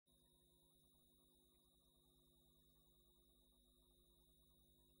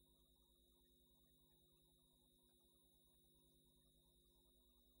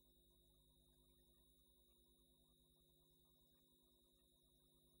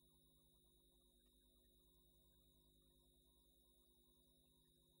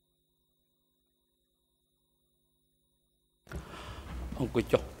អង្គុយ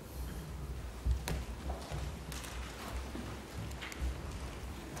ចុះ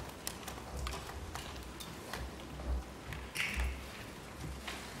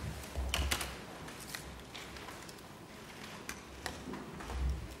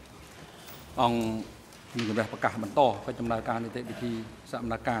អង្គមានកម្រិតប្រកាសបន្តកិច្ចដំណើរការនីតិវិធីសកម្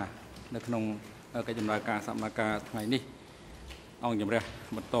មភាពនៅក្នុងកិច្ចដំណើរការសកម្មភាពថ្ងៃនេះអង្គជំរះ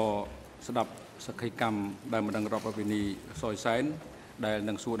បន្តស្ដាប់សក្ខីកម្មដែលមិនដឹងរាប់ប្រវេនីសយសែនដែល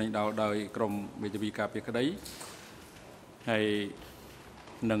នឹងសួរដេញដោលដោយក្រមមេធាវីការពារក្តីហើយ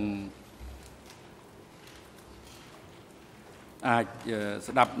នឹងអាច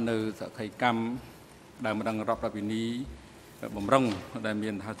ស្ដាប់នៅសក្ខីកម្មដែលមិនដឹងរាប់ប្រវេនីបំរុងដែលមា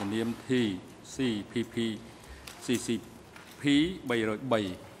នហត្ថនាម TCPP CCP 303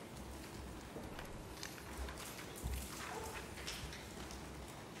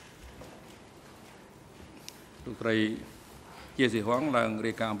លោកស្រីជាសិហងឡើង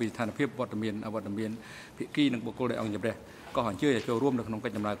រាយការណ៍អំពីស្ថានភាពវត្តមានអវត្តមានភាគីនិងបុគ្គលដែលអង្គជំរះក៏អញ្ជើញឲ្យចូលរួមនៅក្នុងកិ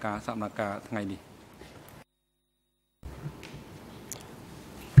ច្ចដំណើរការសកម្មភាពថ្ងៃនេះ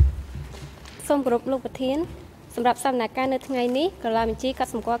សូមគោរពលោកប្រធានសម្រាប់សកម្មភាពនៅថ្ងៃនេះក្រឡាបញ្ជីក៏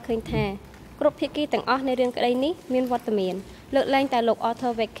សម្គាល់ឃើញថាគ្រប់ភាគីទាំងអស់នៃរឿងក្តីនេះមានវត្តមានលើកលែងតែលោក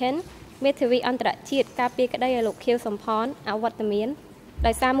Arthur Wecken មេធាវីអន្តរជាតិការពារក្តីឲ្យលោកខៀវសំផនអវត្តមាន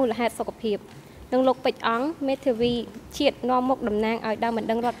ដោយសារមូលហេតុសុខភាពនិងលោកពេជ្រអង្គមេធាវីជាតិនាំមុខតំណាងឲ្យដើមបណ្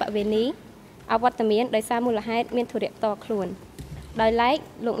ដឹងរដ្ឋបវេនីអវត្តមានដោយសារមូលហេតុមានធុរៈតខ្លួនដោយឡែក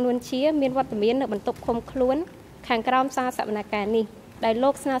លោកនួនជាមានវត្តមាននៅបន្ទប់ឃុំខ្លួនខាងក្រោមសាលសវនកម្មនេះដែលលោ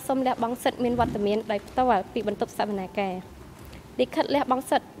កស្នើសុំលះបង់សិទ្ធិមានវត្តមានដោយផ្ទាល់ពីបន្ទប់សវនកម្មលិខិតលះបង់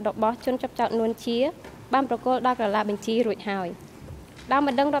សិទ្ធិរបស់ជនជាប់ចោទនួនជាបានប្រកល់ដល់ក្រឡាបញ្ជីរួចហើយដើមប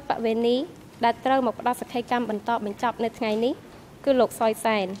ណ្ដឹងរដ្ឋបវេនីដែលត្រូវមកផ្ដល់សក្ខីកម្មបន្តបញ្ចប់នៅថ្ងៃនេះគឺលោកសយ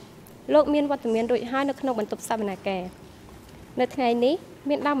សែនលោកមានវត្តមានរួចហើយនៅក្នុងបន្ទប់សវនកម្មនៅថ្ងៃនេះ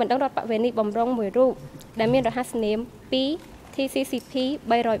មានដើមបណ្ដឹងរដ្ឋបវេនីបំរុងមួយរូបដែលមានរហស្សនាម 2TCCP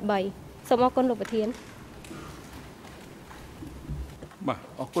 303សូមអរគុណលោកប្រធានបាទ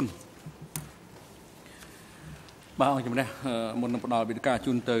អរគុណបាទអង្គជំរះមុននឹងផ្ដល់វិធានការ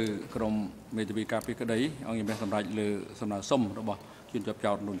ជូនទៅក្រមមេធាវីការពារក្តីអង្គជំរះសម្រាប់លើសំណើសុំរបស់ជនជាប់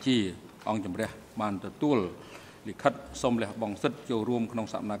ចោទនួនជាអង្គជំរះបានទទួលលិខិតសុំលះបង់សិទ្ធិចូលរួមក្នុង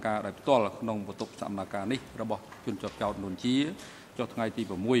សកម្មភាពដោយផ្ទាល់ក្នុងបន្ទប់សកម្មភាពនេះរបស់ជនជាប់ចោទនួនជាចុះថ្ងៃទី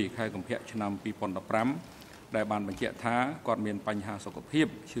6ខែកុម្ភៈឆ្នាំ2015ដែលបានបញ្ជាក់ថាគាត់មានបញ្ហាសុខភាព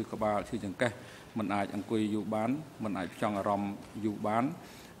ឈឺក្បាលឈឺចង្កេះមិនអាចអង្គុយយូរបានមិនអាចផ្ចង់អារម្មណ៍យូរបាន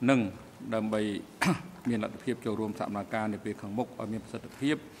និងដើម្បីមានលទ្ធភាពចូលរួមសកម្មភាពនៅពេលខាងមុខឲ្យមានប្រសិទ្ធ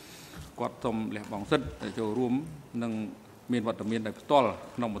ភាពគាត់សូមលះបង់សិទ្ធិចូលរួមនិងមានវត្តមានដោយផ្ទាល់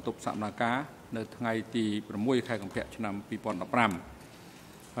ក្នុងបន្ទប់សកម្មភាពនៅថ្ងៃទី6ខែកុម្ភៈឆ្នាំ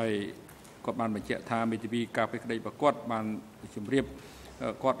2015ហើយគាត់បានបញ្ជាក់ថាមេធាវីការពារក្តីរបស់គាត់បានជម្រាប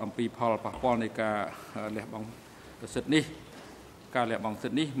គាត់អំពីផលប៉ះពាល់នៃការលះបង់សិទ្ធិនេះការលះបង់សិ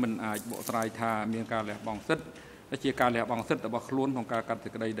ទ្ធិនេះមិនអាចបកស្រាយថាមានការលះបង់សិទ្ធិជាការលះបង់សិទ្ធិរបស់ខ្លួនក្នុងការកាត់សេ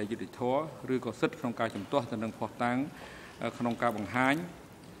ចក្តីដោយយុត្តិធម៌ឬក៏សិទ្ធិក្នុងការជំទាស់ទៅនឹងភស្តុតាងក្នុងការបង្ហាញ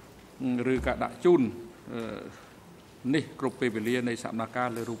ឬការដាក់ជូននេះគ្រប់ពេលវេលានៃសកម្មភាព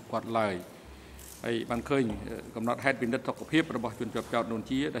លើរូបគាត់ឡើយហើយបានឃើញកំណត់ហេតុពិនិត្យសុខភាពរបស់ជនជាប់ចោទនួន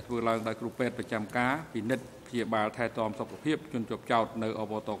ជាដែលធ្វើឡើងដោយគ្រូពេទ្យប្រចាំការពិនិត្យព្យាបាលថែទាំសុខភាពជនជាប់ចោទនៅអ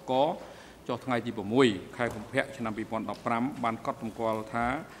វតកចុះថ្ងៃទី6ខែកុម្ភៈឆ្នាំ2015បានកត់សម្គាល់ថា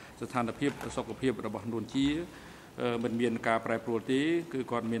ស្ថានភាពសុខភាពរបស់នួនជាមិនមានការប្រែប្រួលទេគឺ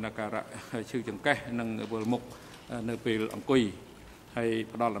គាត់មានអាការៈឈឺចង្កេះនិងវិលមុខនៅពេលអង្គុយហើយ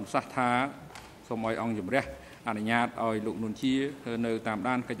ផ្ដល់លំសាសថាសូមឲ្យអង្គជំរះអនុញ្ញាតឲ្យលោកនួនជានៅតាម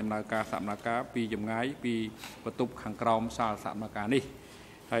ដានកិច្ចដំណើរការសកម្មភាពពីចម្ងាយពីបន្ទប់ខាងក្រោមសាលសកម្មភាពនេះ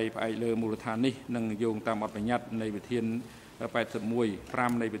ហើយផ្អែកលើមូលដ្ឋាននេះនឹងយោងតាមបទបញ្ញត្តិនៃវិធាន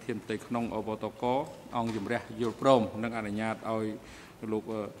81(5) នៃវិធានផ្ទៃក្នុងអវតកអង្គជំរះយល់ព្រមនិងអនុញ្ញាតឲ្យលោក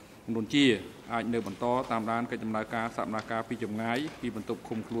នួនជាអាចនៅបន្តតាមដានកិច្ចដំណើរការសកម្មភាពពីចម្ងាយពីបន្ទប់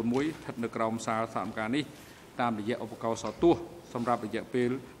ឃុំខ្លួនមួយស្ថិតនៅក្រោមសាលសកម្មភាពនេះតាមរយៈឧបករណ៍សោទស្សន៍សម្រាប់រយៈពេល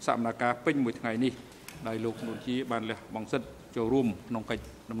សកម្មភាពពេញមួយថ្ងៃនេះដោយលោកនួនជាបានលះបង់សិទ្ធិចូលរួមក្នុងកិច្ច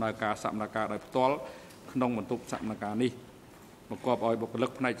ដំណើរការសកម្មភាពដោយផ្ទាល់ក្នុងបន្ទប់សកម្មភាពនេះបង្កប់ឲ្យបុគ្គលិក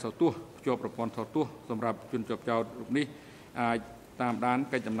ផ្នែកសោទស្សន៍ភ្ជាប់ប្រព័ន្ធសោទស្សន៍សម្រាប់ជនជាប់ចោទរូបនេះអាចតាមដាន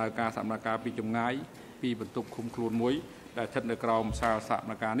កិច្ចដំណើរការសកម្មភាពពីចម្ងាយពីបន្ទប់ឃុំខ្លួនមួយដែលស្ថិតនៅក្រោមសាលសកម្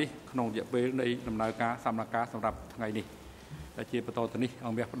មភាពនេះក្នុងរយៈពេលនៃដំណើរការសកម្មភាពសម្រាប់ថ្ងៃនេះដែលជាបន្តទៅនេះអ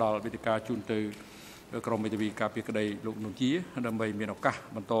ង្គផ្ដល់វិធានការជូនទៅក្រមមេធាវីការពារក្តីលោកនួនជាដើម្បីមានឱកាស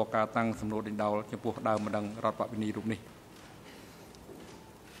បន្តការតាំងសំណួរដេញដោលចំពោះដើមបណ្ដឹងរដ្ឋបវេនីរូបនេះ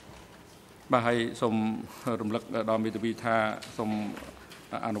បាទហើយសូមរំលឹកដល់មេធាវីថាសូម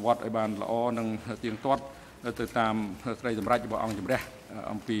អនុវត្តឲ្យបានល្អនិងទៀងទាត់ ទៅតាមស្ដីសម្រាប់របស់អង្គជំរះ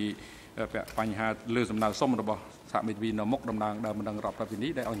អំពីបញ្ហាលើសំណើសុំរបស់សហមេធាវីនៅមុខតំណាងដើមបណ្ដឹងរដ្ឋប្រតិនេះ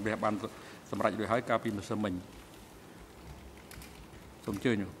ដែលអង្គជំរះបានសម្រេចរួចហើយកាលពីម្សិលមិញសូមអញ្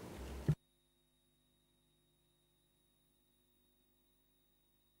ជើញ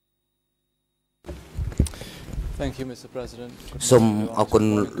Thank you, Mr. President. សូមអរគុណ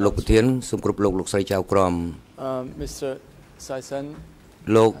លោកប្រធានសូមគ្រប់លោកស្រីចៅក្រម Mr. Saisen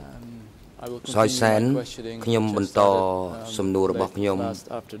លោក I will សយ continue សែន my questioning ខ្ញុំ which I បន្ត started, សំណួររបស់ខ្ញុំ last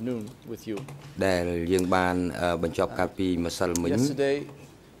afternoon with you. ដែលយើងបានបញ្ចប់កាលពីម្សិលមិញ Yesterday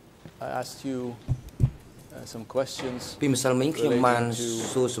I asked you some questions ពីម្សិលមិញខ្ញុំបាន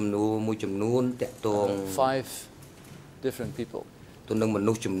សួរសំណួរមួយចំនួនតាក់ទង five different people. ទៅនឹងម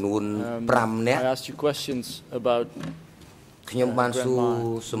នុស្សចំនួន5នាក់ I asked you questions about ខ្ញុំបានសួរ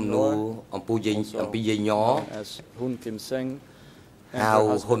សំណួរអំពីយាយញ as Hun Kim Seng ហៅ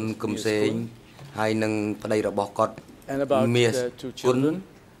ហ៊ុនគឹមសេងហើយនឹងប្តីរបស់គាត់ and about មាស their two គុណ children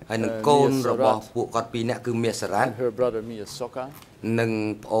ហើយនឹងកូនរបស់ពួកគាត់ពីរនាក់គឺមាសសារ៉ាត់ and her brother Mia Soka និង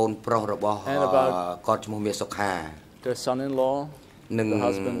ប្អូនប្រុសរបស់គាត់ឈ្មោះមាសសុខា their son-in-law និង the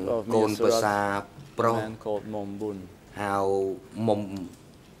husband of កូន Mia ប្រសា Sarat ប្រុស a man called Mom Bun ហៅមុំ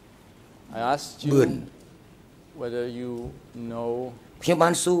I asked you whether you know ខ្ញុំបា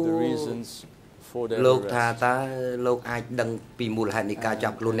នសួរ the reasons for their លោកថា arrest. តើលោកអាចដឹងពីមូលហេតុនៃការចា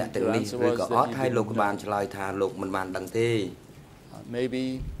ប់ខ្លួនអ្នកទាំងនេះឬក៏អត់ហើយលោកក៏បានឆ្លើយថាលោកមិនបានដឹងទេ Maybe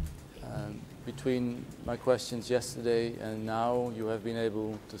between my questions yesterday and now you have been able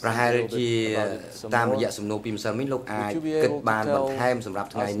to ប្រ say ហែ a ល little ជា bit about it some តាមរយៈ more. សំណួរពីម្សិលមិញលោកអាច Would you be គិត able បាន to បន្ថែមសម្រាប់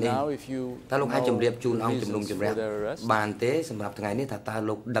ថ្ងៃ us នេះ now if you តើលោកអាចជម្រាបជូន know អង្គ the ជំនុំ reasons ជម្រះ for their arrest? បានទេសម្រាប់ថ្ងៃនេះថាតើ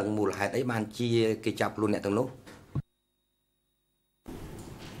លោកដឹងមូលហេតុអីបានជាគេចាប់ខ្លួនអ្នកទាំងនោះ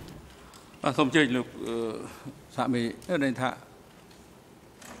សូមអញ្ជើញលោកសហមេដែលថា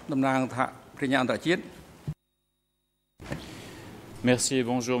តំណាងថាប្រញ្ញាអន្តរជាតិ Merci et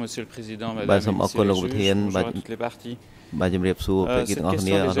bonjour Monsieur le Président, Madame Bah, et ça Messieurs les m'accorde juges, le bonjour à week-end, toutes les parties. បាទជំរាបសួរពេលគិតទាំងអស់គ្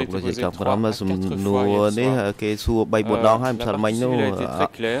នាអរលោកជាកម្មក្រុមសំណួរនេះគេសួរ3 4 ដងហើយម្សិលមិញនោះ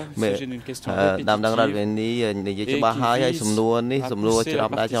តាមដឹងរដ្ឋវិននេះនិយាយច្បាស់ហើយសំណួរនេះសំណួរច្រ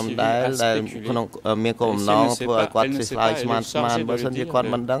ឡំដែរចំដែលដែលក្នុងមានគោលបំណងធ្វើឲ្យគាត់ស្ដាយស្មានបើសិនជាគាត់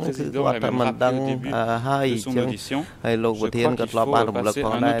មិនដឹងគឺគាត់តែមិនដឹងហើយអញ្ចឹងហើយលោកប្រធានក៏ធ្លាប់បានរំលឹកផ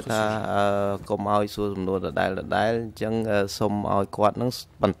ងដែរថាកុំឲ្យសួរសំណួរដដែលអញ្ចឹងសូមឲ្យគាត់នឹង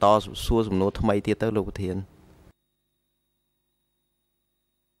បន្តសួរសំណួរថ្មីទៀតទៅលោកប្រធាន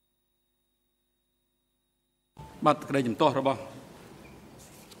បាទក្តីជំទាស់របស់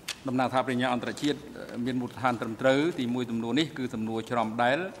តំណាងថាប្រញ្ញាអន្តរជាតិមានមូលដ្ឋានត្រឹមត្រូវទី1សំណួរនេះគឺសំណួរច្រំ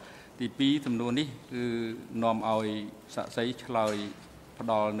ដែលទី2សំណួរនេះគឺនាំឲ្យសាក្សីឆ្លើយផ្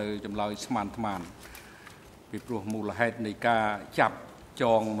ដល់នៅចម្លើយស្មានថ្មានពីព្រោះមូលហេតុនៃការចាប់ច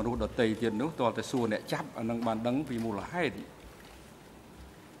ងមនុស្សដទៃទៀតនោះតើតែសួរអ្នកចាប់អានឹងបានដឹងពីមូលហេតុ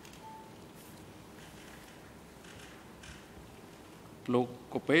លោក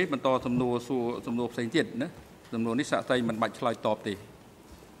កូពេបន្តសំណួរសួរសំណួរផ្សេងទៀតណា សំណួរនេះសាក្សីមិនបាច់ឆ្លើយតបទេ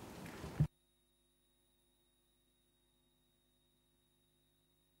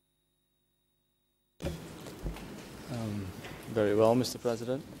Very well, Mr.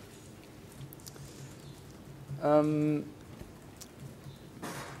 President.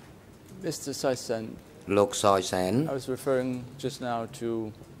 Mr. Saisen, លោកសយសែន I was referring just now to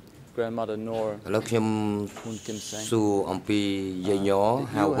grandmother Noor ឥឡូវខ្ញុំ Hun Kim Seng. សួរអំពីយាយញ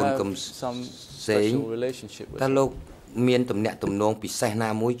ហៅ You ហ៊ុន have កឹម some សេង special relationship with តើ her. លោកមានទំនាក់ទំនងពិសេសណា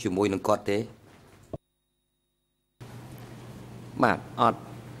មួយជាមួយនឹងគាត់ទេបាទអត់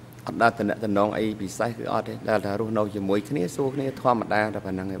ដល់ទំនាក់ទំនងអីពិសេសគឺអត់ទេដែលថារស់នៅជាមួយគ្នាសួរគ្នាធម្មតាតែ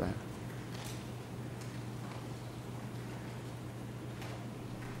ប៉ុណ្្នឹងឯងបាទ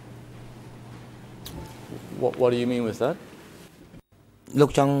What do you mean with that? លោ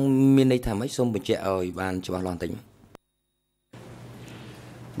កចង់មានន័យថាម៉េចសូមបញ្ជាក់ឲ្យបានច្បាស់លាស់បន្តិច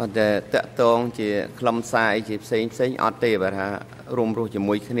បាទតែតកតងជាខ្លឹមសារអីជាផ្សេងអត់ទេបាទថារួមរស់ជា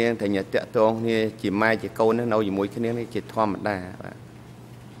មួយគ្នាតែញ៉ាតកតងគ្នាជាម៉ែជាកូននៅជាមួយគ្នានេះជាធម្មតាបាទ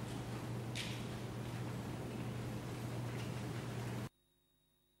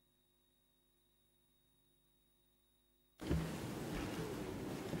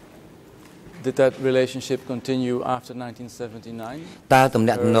Did that relationship continue after 1979? តើទំ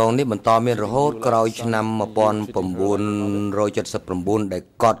នាក់ទំនងនេះបន្តមានរហូតក្រោយឆ្នាំ 1979 ដែល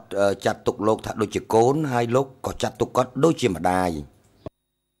គាត់ចាត់ទុកលោកថាដូចជាកូនហើយលោកក៏ចាត់ទុកគាត់ដូចជាម្ដាយ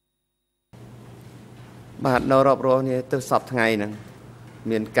បាទនៅរាប់រស់នេះទៅសពថ្ងៃហ្នឹង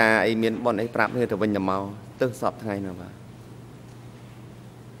មានការអីមានបនអីប្រាប់គ្នាទៅវិញទៅមកទៅសពថ្ងៃហ្នឹងបាទ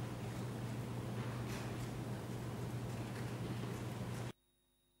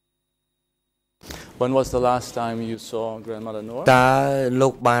What When was the last time you saw grandmother Noor? តើលោ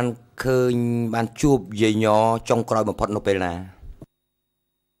កបានឃើញបានជួបយាយញ័រចុងក្រោយបំផុតនៅពេលណា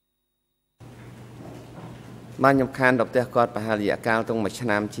បានខ្ញុំខានដល់ផ្ទះគាត់ប្រហែលរយៈកាលទង1ឆ្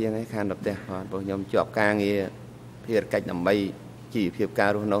នាំជាងហើយខានដល់ផ្ទះគាត់ព្រោះខ្ញុំជាប់ការងារភារកិច្ចដើម្បីជីវភាពការ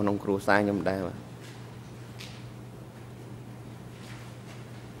រស់នៅក្នុងគ្រួសារខ្ញុំដែរបាទ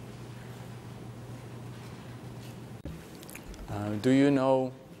Do you know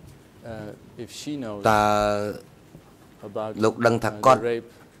if she knows តើ about លោកដឹងថាគាត់ the rape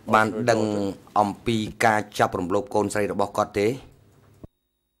បាន of her ដឹង daughter? អំពីការចាប់រំលោភកូនស្រីរបស់គាត់ទេ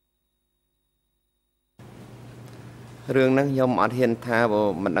រឿងហ្នឹងខ្ញុំអត់ហ៊ានថាបើ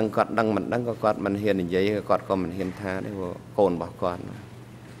មិនដឹងគាត់ដឹងមិនដឹងក៏គាត់មិនហ៊ាននិយាយគាត់ក៏មិនហ៊ានថាទេព្រោះកូនរបស់គាត់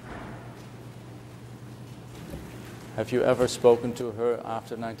Have you ever spoken to her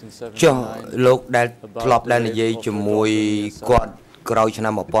after 1979? ចុះលោកដែលធ្លាប់ដែលនិយាយជាមួយគាត់ក្រោយឆ្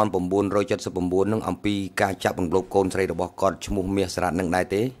នាំ 1979 នឹងអំពីការចាប់រំលោភកូនស្រីរបស់គាត់ឈ្មោះមាសសារ៉ាត់នឹងដែរ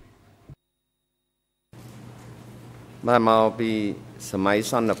ទេបានមកពីសម័យ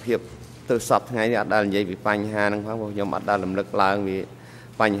សន្តិភាពទៅសពថ្ងៃនេះអត់ដែលនិយាយពីបញ្ហាហ្នឹងផងព្រោះខ្ញុំអត់ដែលរំលឹកឡើងពី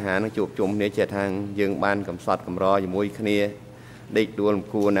បញ្ហាហ្នឹងជួបជុំគ្នាជាថាយើងបានកំសត់កម្រជាមួយគ្នាដេកដួល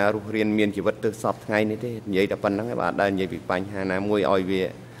គួរណារស់រៀនមានជីវិតទៅសពថ្ងៃនេះទេនិយាយតែប៉ុណ្្នឹងឯងបាទអត់ដែលនិយាយពីបញ្ហាណាមួយឲ្យវា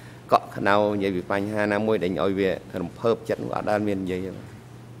កក់ក្ដៅនិយាយពីបញ្ហាណាមួយដែលឲ្យវារំភើបចិត្តអត់ដែលមាននិយាយទេ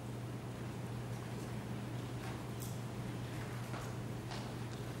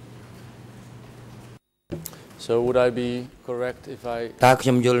So would I be correct if I តើខ្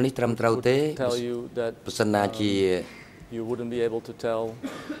ញុំយល់នេះត្រឹមត្រូវទេ tell you that ប្រសិនណាជា you wouldn't be able to tell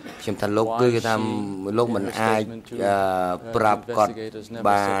ខ្ញុំថាលោកគឺថាលោកមិនអាចប្រាប់គាត់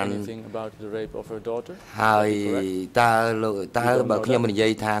បាន about the rape of her daughter ហើយតើលោកតើបើខ្ញុំនិយា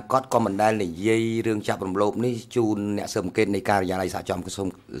យថាគាត់ក៏មិនដែលនិយាយរឿងចាប់រំលោភនេះជូនអ្នកស៊ើបអង្កេតនៃការិយាល័យសហចំក្រសួង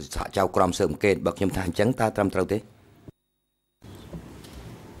សហចៅក្រមស៊ើបអង្កេតបើខ្ញុំថាអញ្ចឹងតើត្រឹមត្រូវទេ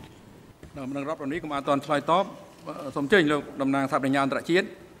មិនរាប់នេះកុំអត់ទាន់ឆ្លើយតបសូមជើញលោកតំណាងសហប្រញ្ញាអន្តរជាតិ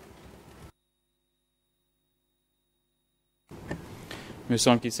Il me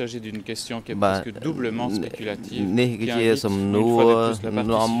semble qu'il s'agit d'une question qui est presque doublement spéculative. នេះគឺជាសំណួរ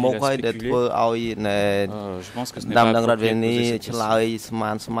នាំមុខឲ្យដែលធ្វើឲ្យណែ Je pense que ce n'est តាម pas ដឹងរដ្ឋវិ approprié នី de poser cette ឆ្លើយស្មា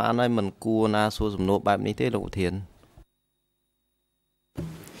នហើយមិនគួរណាសួរសំណួរបែបនេះទេលោកប្រធាន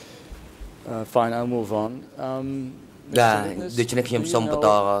Fine, I'll move on. បាទដូច្នេះខ្ញុំសូមបន្ត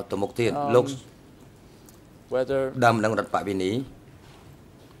ទៅមុខទៀតលោក Whether តាមដឹងរដ្ឋបវិនី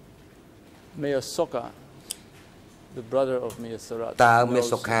Mayor Soka, the brother of Mayor Sarat, តើមេ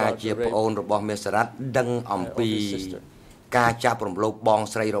សុខាជាប្អូនរបស់មេសារ៉ាត់ដឹងអំពីការចាប់រំលោភបង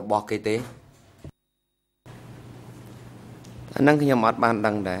ស្រីរបស់គេទេ អាហ្នឹងខ្ញុំអត់បាន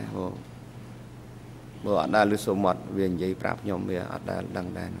ដឹងដែរបើអត់ដែលលឺសូមាត់វានិយាយប្រាប់ខ្ញុំវាអត់ដែលដឹង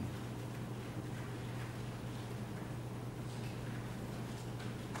ដែរ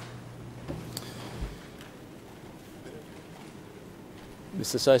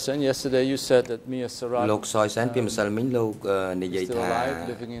Mr. Saisen, yesterday you said that Mia Sarat លោកសយសែនពីម្សិលមិញលោកនិយាយ still ថា alive,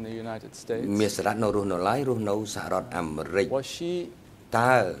 living in the United States. មេសារ៉ាត់នៅរស់នៅឡើយរស់នៅសហរដ្ឋអាមេរិក Was she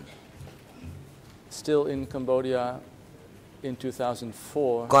តើ still in Cambodia in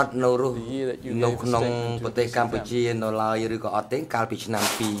 2004? គាត់នៅរស់ the year that you នៅ gave a ក្នុង statement to ប្រទេសកម្ពុជានៅឡើយឬក៏អត់ទេកាលពីឆ្នាំ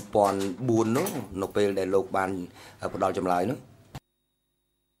 2004 នោះនៅពេលដែលលោកបានផ្ដល់ចម្លើយនោះ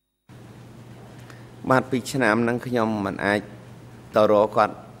បាទពីឆ្នាំហ្នឹងខ្ញុំមិនអាចតរគា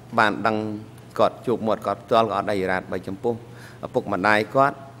ត់បានដឹងគាត់ជួបមាត់គាត់ផ្ទាល់ក៏អត់ដែររ៉ាតបើចំពោះឪពុកម្ដាយគា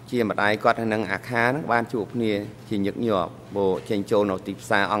ត់ជាម្ដាយគាត់ហើយនឹងអាខាហ្នឹងបានជួបគ្នាជាញឹកញាប់បើចេញចូលនៅទីផ្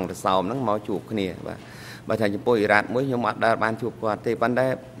សារអង្គរសោមហ្នឹងមកជួបគ្នាបាទបើថាចំពោះអ៊ីរ៉ាតមួយខ្ញុំអត់ដែលបានជួបគាត់ទេប៉ុន្តែ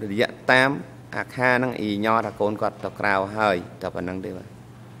រយៈតាមអាខាហ្នឹងអ៊ីញ៉ថាកូនគាត់ទៅក្រៅហើយតែប៉ុណ្្នឹងទេបាទ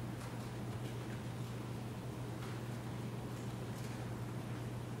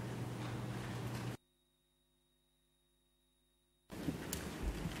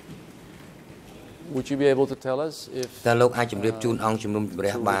Would you be able to tell us if តើលោកអាចជម្រាបជូនអង្គជំនុំជម្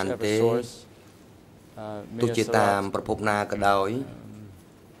រះបានទេ ទោះជាតាមប្រភពណាក៏ដោយ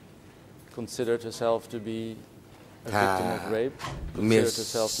considered herself to be a victim of rape, considered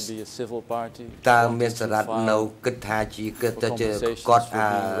herself to be a civil party, តើមេសារ៉ាត់នៅគិតថាជាគាត់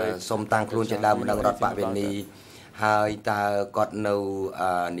សុំតាំងខ្លួនជាដើមម្ដងរដ្ឋបវេនីហើយតើគាត់នៅ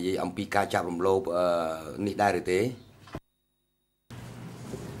និយាយអំពីការចាប់រំលោភនេះដែរឬទេ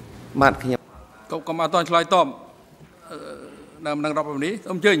បាទខ្ញុំ កុំអត់ទាន់ឆ្លើយតបដើមម្ដងរដ្ឋបវេនី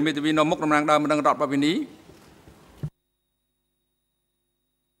សូមអញ្ជើញមេធាវីនៅមុខតំណាងដើមម្ដងរដ្ឋបវេនី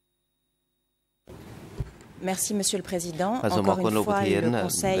Mr. Merci, Monsieur le Président. Encore une fois, le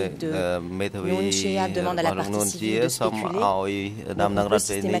Conseil de Nunchia demande à la partie civile de spéculer pour peut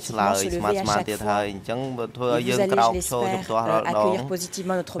systématiquement se lever à chaque fois. Et vous allez, je l'espère, accueillir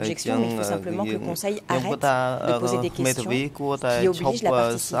positivement notre objection, mais il faut simplement que le Conseil arrête de poser des questions qui obligent la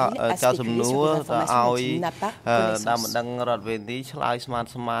partie civile à spéculer sur des informations dont il n'a pas connaissance.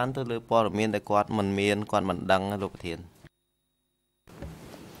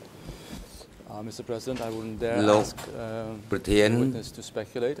 Mr. President, I wouldn't dare ask witness to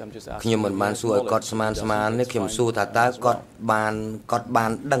speculate. I'm just asking. ខ្ញុំមិនបានសួរឲ្យគាត់ស្មាននេះខ្ញុំសួរថាតើគាត់បា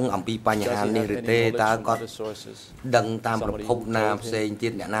នដឹងអំពីបញ្ហានេះឬទេតើគាត់ដឹងតាមប្រភពណាផ្សេងទៀ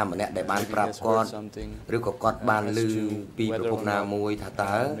តអ្នកណាម្នាក់ដែលបានប្រាប់គាត់ឬក៏គាត់បានឮពីប្រភពណាមួយថា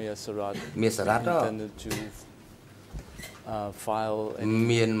តើមាសរ៉ាត់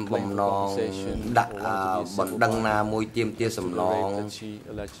មានបំណងដាក់បណ្ដឹងណាមួយទាមទារសំណង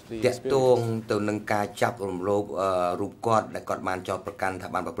តាក់ទងទៅនឹងការចាប់រំលោភរូបគាត់ដែលគាត់បានចោទប្រកាន់ថា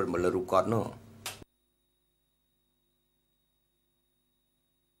បានប្រព្រឹត្តមកលើរូបគាត់នោះ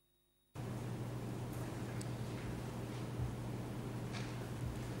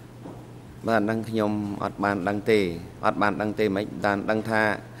បាទដឹងខ្ញុំអត់បានដឹងទេមិនបានដឹងថា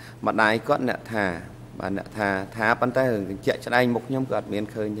ម្ដាយគាត់អ្នកថាបានថាប៉ុន្តែរឿងជាក់ស្ដែងមុខខ្ញុំក៏អត់មាន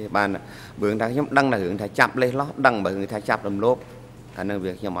ឃើញទេបានបើថាខ្ញុំដឹងតែរឿងថាចាប់លេសលោះដឹងបើរឿងថាចាប់រំលោភអានឹង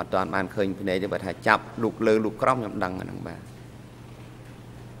វាខ្ញុំអត់ទាន់បានឃើញភ្នែកទេបើថាចាប់លូកលើលូកក្រមខ្ញុំដឹងអាហ្នឹងបាទ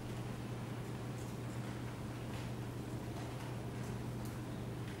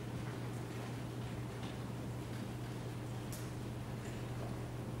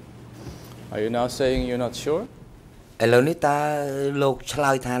Are you now saying you're not sure? ឥឡូវនេះតើលោកឆ្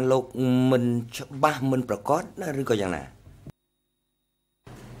លើយថាលោកមិនច្បាស់មិនប្រកបឬក៏យ៉ាងណា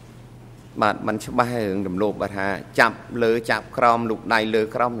បាទมันច្បាស់រឿងរំលោភបើថាចាប់លើចាប់ក្រមលូកដៃលើ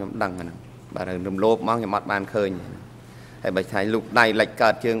ក្រមខ្ញុំដឹងអាហ្នឹងបាទរឿងរំលោភមកខ្ញុំអត់បានឃើញហើយបើថាលូកដៃលិចកើ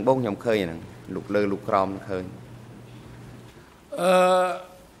តជើងបងខ្ញុំឃើញអាហ្នឹងលូកលើលូកក្រមឃើញ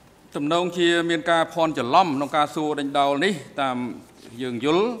ទំនងជាមានការភ័ន្តច្រឡំក្នុងការសួរដេញដោលនេះតាមយើងយ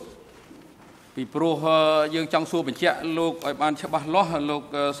ល់ពីព្រោះយើងចង់សួរបញ្ជាក់លោកឲ្យបានច្បាស់លាស់លោក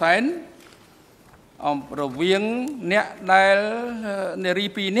សែនរវាងអ្នកដែលនារី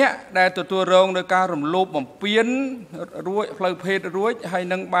2នាក់ដែលទទួលរងនៅការរំលោភបំពានរួចផ្លូវភេទរួចហើយ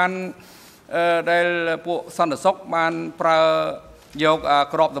នឹងបានដែលពួកសន្តិសុខបានប្រើយក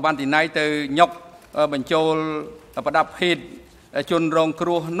ក្របសម្បត្តិណៃទៅញុកបញ្ចូលប្រដាប់ភេទជនរងគ្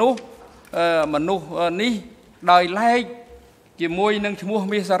រោះនោះមនុស្សនេះដោយឡែកជាមួយនឹងឈ្មោះ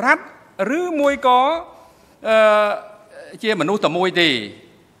មាសរ៉ាត់ឬមួយក៏ជាមនុស្សតែមួយទេ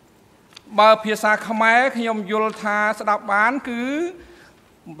បើភាសាខ្មែរខ្ញុំយល់ថាស្ដាប់បានគឺ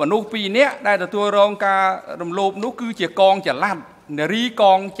មនុស្ស2នាក់ដែលទទួលរងការរំលោភនោះគឺជាកងចល័តនារីក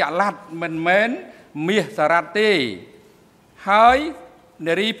ងចល័តមិនមែនមាសរ៉ាត់ទេហើយ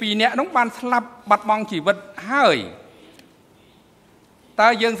នារី2នាក់នោះបានស្លាប់បាត់បង់ជីវិតហើយតើ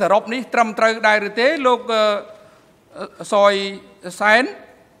យើងសរុបនេះត្រឹមត្រូវដែរឬទេលោកសយសែន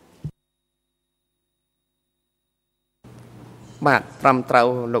បាទត្រឹមត្រូវ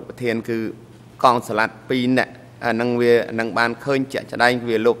លោកប្រធានគឺកងស្លាត់2នាក់អានឹងវានឹងបានឃើញជាក់ស្ដែង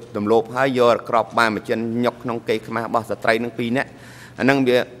វាលុបទម្លាប់ហើយយកក្របបានមកចិនញុកក្នុងកេរខ្មាស់របស់ស្ត្រីនឹង2នាក់អានឹង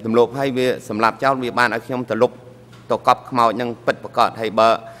វាទម្លាប់ហើយវាសម្រាប់ចោលវាបានឲ្យខ្ញុំទៅលុបទៅកប់ខ្មោចនឹងពិតប្រកបហើយបើ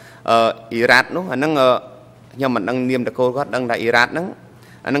អ៊ីរ៉ាតនោះអានឹងខ្ញុំមិនដឹងនាមតកូលគាត់ដឹងថាអ៊ីរ៉ាតហ្នឹង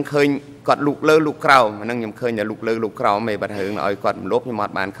អានឹងឃើញគាត់លូកលើលូកក្រោមអានឹងខ្ញុំឃើញតែលូកលើលូកក្រោមឯងបើរឿងឲ្យគាត់ទម្លាប់ខ្ញុំអ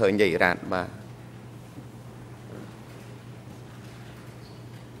ត់បានឃើញទេអ៊ីរ៉ាតបាទ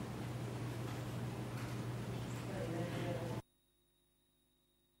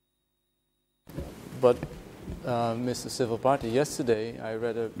But Mr. Civil Party, yesterday I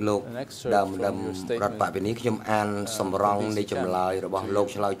read an excerpt from your statement.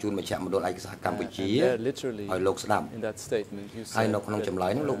 Literally, in that statement, you said that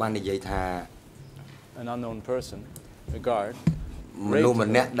an unknown person, a guard, មនុស្សម្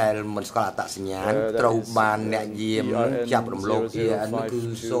នាក់ដែលមិនស្គាល់អត្តសញ្ញាណត្រូវបានអ្នកយាមចាប់រំលោភគឺ00577774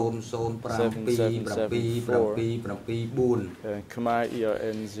 Khmer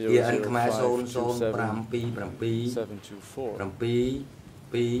ERN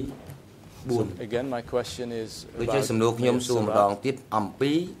 0052724 Again my question is about សំណួរខ្ញុំសួរម្ដងទៀតអំ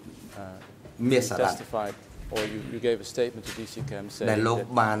ពីមាសរ៉ាត់ or you gave a statement to DCCAM saying ដែលលោក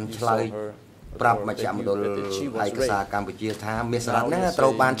បានឆ្លើយប្រាប់មជ្ឈមណ្ឌលឯកសារកម្ពុជាថាមាសរ៉ាត់ហ្នឹងត្រូ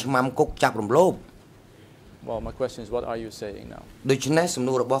វបានឆ្មាំគុកចាប់រំលោភ Well my question is what are you saying now ដូច្នេះសំ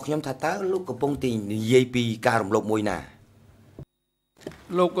ណួររបស់ខ្ញុំថាតើលោកកំពុងតែនិយាយពីការរំលោភមួយណា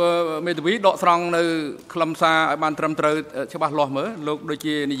លោកមេធាវីដកស្រង់នៅខ្លឹមសារឲ្យបានត្រឹមត្រូវច្បាស់លាស់មើលលោកដូច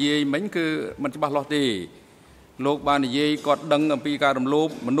ជានិយាយមិញគឺមិនច្បាស់លាស់ទេ លោកបាននិយាយគាត់ដឹងអំពីការរំលោភ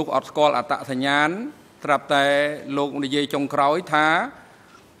មនុស្សអត់ស្គាល់អត្តសញ្ញាណត្រាប់តែលោកនិយាយចុងក្រោយថា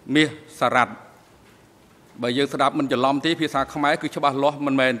មាសសារ៉ាត់បើយើងស្ដាប់មិនច្រឡំទេភាសាខ្មែរគឺច្បាស់លាស់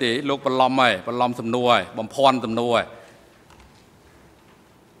មិនមែនទេលោកបន្លំហើយបន្លំសំណួរហើយបំភាន់សំណួរហើយ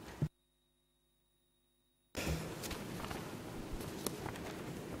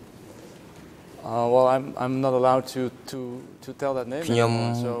Well, I'm not allowed to tell that name. ខ្ញុំ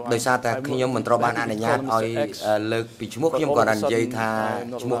ដោយសារតែខ្ញុំមិនត្រូវបានអនុញ្ញាតឲ្យលើកពីឈ្មោះខ្ញុំក៏និយាយថា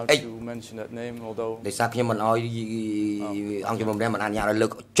ឈ្មោះ X ដោយសារខ្ញុំមិនឲ្យអង្គជំនុំជម្រះមិនអនុញ្ញាតឲ្យលើ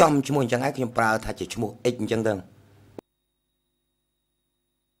កចំឈ្មោះអញ្ចឹងហើយខ្ញុំប្រើថាជាឈ្មោះ X អញ្ចឹងទៅ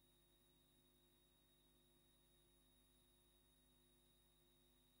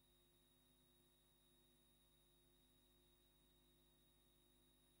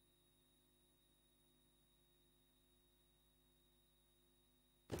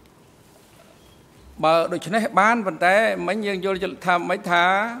បើដូច្នេះបានប៉ុន្តែមិញយើងយល់ថាមិនថា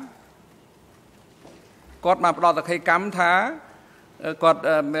គាត់បានផ្ដល់សក្ខីកម្មថាគាត់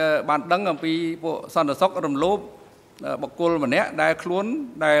បានដឹងអំពីពួកសន្តិសុខរំលោភបុគ្គលម្នាក់ដែលខ្លួន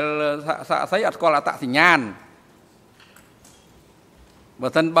ដែលសាក់សីអត់ស្គាល់អត្តសញ្ញាណបើ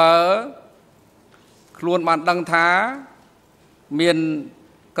មិនបើខ្លួនបានដឹងថាមាន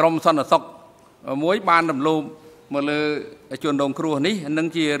ក្រុមសន្តិសុខមួយបានរំលោភមកលើជនរងគ្រោះនេះនឹង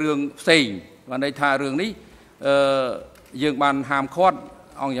ជារឿងផ្សេង បានន័យថារឿងនេះយើងបានហាមឃាត់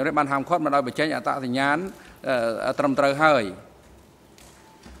អង្គជំរះបានហាមឃាត់មិនឲ្យបញ្ចេញអត្តសញ្ញាណត្រឹមត្រូវហើយ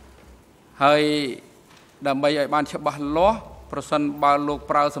ដើម្បីឲ្យបានច្បាស់លាស់ប្រសិនបើលោក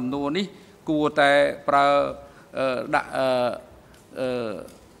ប្រើសំណួរនេះគួរតែប្រើដាក់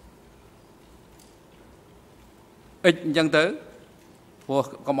អិចអញ្ចឹងទៅព្រោះ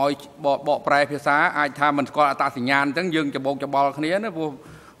កុំឲ្យបកប្រែភាសាអាចថាមិនស្គាល់អត្តសញ្ញាណអញ្ចឹងយើងច្បោកច្បល់គ្នាណាព្រោះ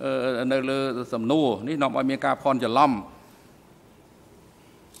នៅលើសំណួរនេះនាំឲ្យមានការភ័ន្តច្រឡំ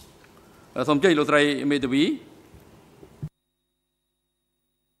សូមជ័យលោកស្រីមេធាវី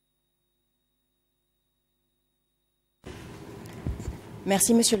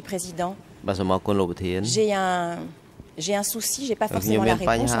Merci Monsieur le Président. បាទសូមអរគុណលោកប្រធាន J'ai un souci, j'ai pas forcément la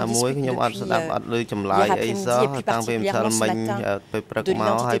réponse. On discute depuis l'après-midi et plus particulièrement ce matin de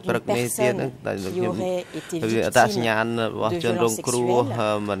l'identité d'une personne qui aurait été victime de violences sexuelles.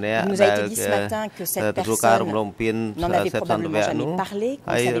 Il nous a été dit ce matin que cette personne n'en avait probablement jamais parlé,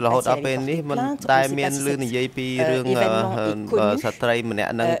 qu'on ne savait pas si elle allait porter plainte, on ne sait pas si cet événement est connu.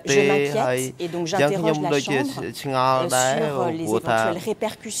 Je m'inquiète et donc j'interroge la Chambre sur les éventuelles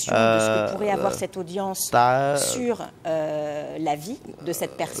répercussions de ce que pourrait avoir cette audience sur la vie de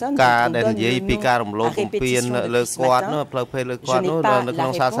cette personne. On donne le nom à répétition depuis ce matin. Je n'ai pas la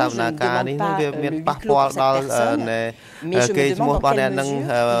réponse, je ne demande pas le huis clos pour cette personne, mais je me demande dans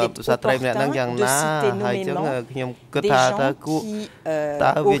quelle mesure il est opportun de citer nommément des gens qui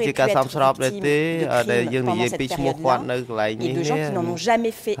auraient pu être victimes de crimes pendant cette période-là et de gens qui n'en ont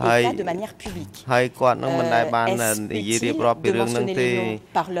jamais fait état de manière publique. Est-il de mentionner les noms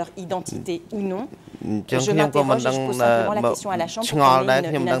par leur identité ou non? Je m'interroge et je pose simplement la question à la Chambre pour qu'on ait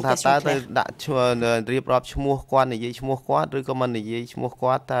une indication claire. រៀបរាប់ឈ្មោះគាត់និយាយឈ្មោះគាត់ឬក៏មិននិយាយឈ្មោះ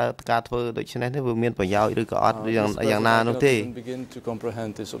គាត់តើការធ្វើដូច្នេះនេះវាមានប្រយោជន៍ឬក៏អត់យ៉ាងណានោះទេ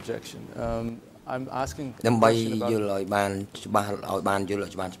ដើម្បីយល់ឲ្យបានច្បាស់ឲ្យបានយល់ឲ្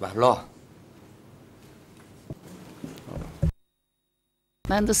យច្បាស់លាស់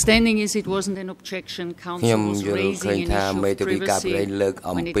My understanding is it wasn't an objection council was raising an issue of privacy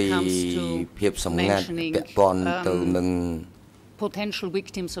when it comes to mentioning potential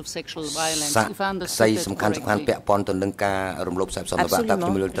victims of sexual violence. If I understood that correctly.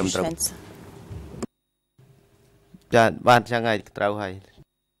 Absolument. ចាបានចឹងហើយត្រូវហើយ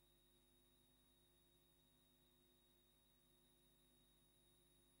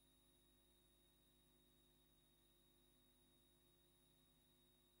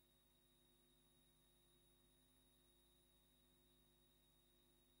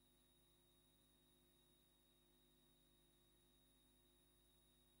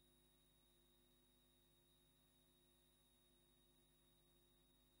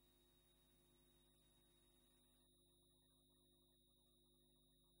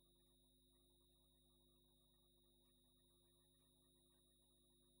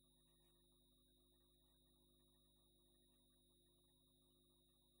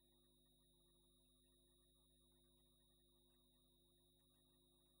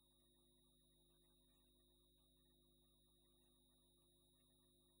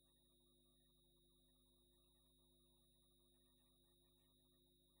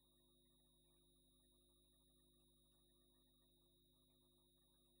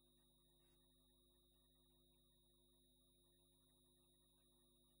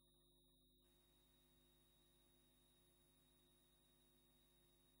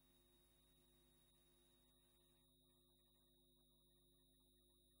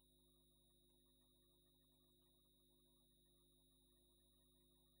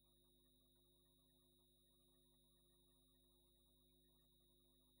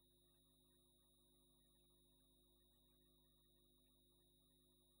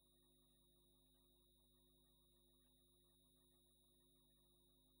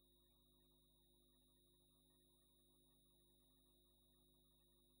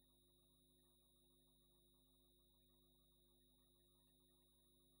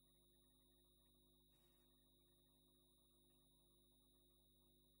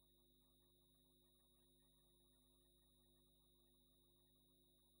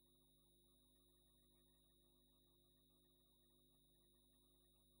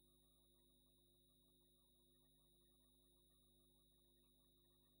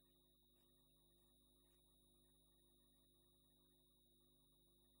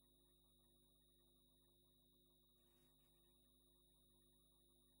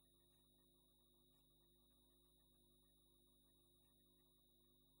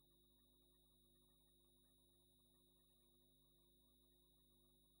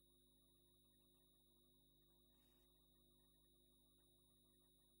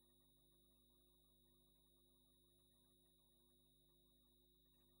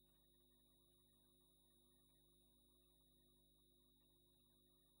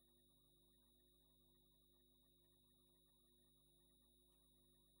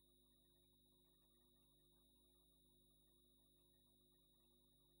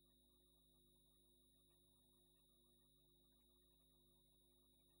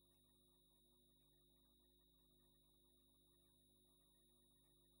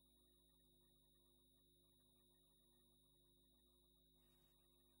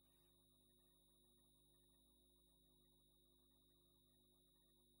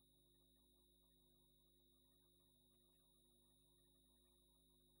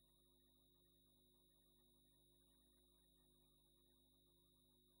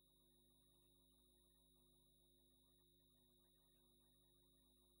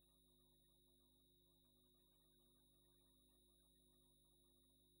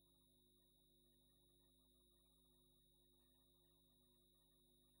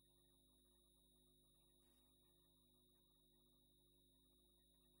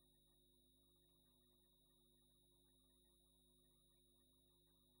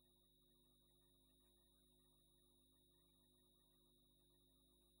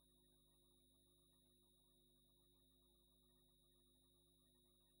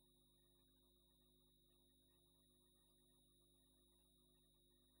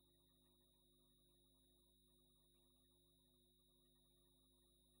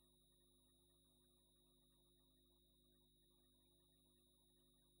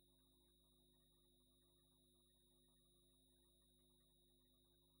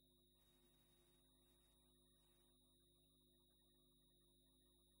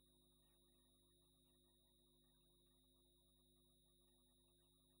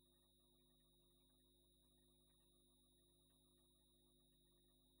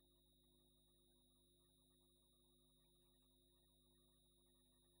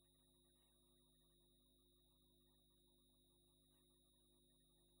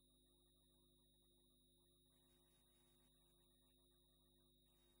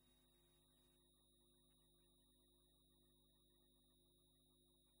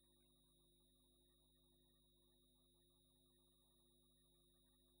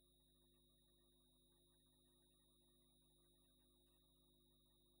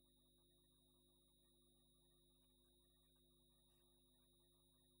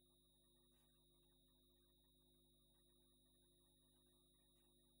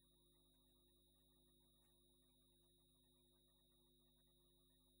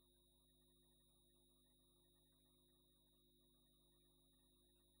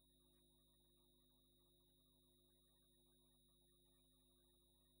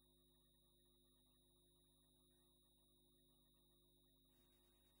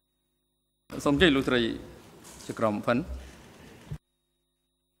សូមជម្រាបលោកស្រីជាក្រុមហ្វិន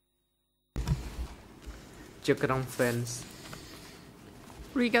ជាក្រុម friends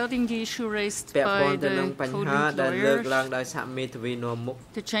Regarding the issue raised ពាក់ by ព័ន្ធទៅ the នឹងបញ្ហាដែលលើកឡើងដោយសហមេធាវីនាំមុខ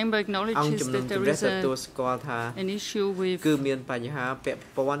the chamber អង្គ acknowledges ជំនុំ that ជ there ម្រះ is ទទួលស្គាល់ថា an issue with គឺមានបញ្ហាពាក់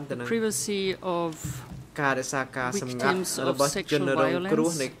ព័ន្ធទៅនឹង privacy of ការរក្សាការសម្ងាត់របស់ជនរងគ្រោះ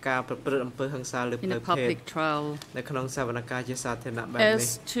នៃការប្រព្រឹត្តអំពើហិង្សាលើផ្លូវភេទនៅក្នុងសវនកម្មជាសាធារណៈបែបនេះ as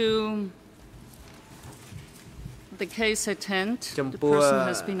to the case at hand the person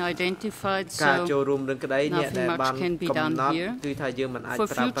has been identified ការ so ចូលរួមរឿងក្តីអ្នកដែល nothing បាន much can be កំ done ណត់ here គឺថាយើងមិនអាច for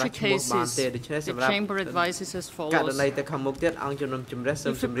ប្រើប្រាស់ future ឈ្មោះបាន cases ទេដូច្នេះ the សម្រាប់ chamber advises as ករ follows ណីទៅខាងមុខទៀតអង្គជំនុំជម្រះសូ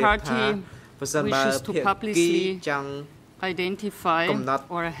ម if ជ the ម្រាបថា party ប្រសិនបើ wishes to ភាគី publicly ចង់ identify កំណត់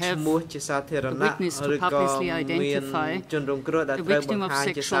or have ឈ្មោះជាសាធារ the ណៈ witness to ឬក៏ publicly មាន identify ជនរងគ្រោះដែល the ត្រូវ victim បង្ of ហាញ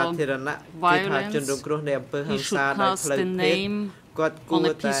ជាសា sexual ធារណៈគឺថាជនរងគ្រោះនៃអំពើហិ he ង្សា should ដោយ pass ផ្លូវ the ភេទ name គាត់គួ on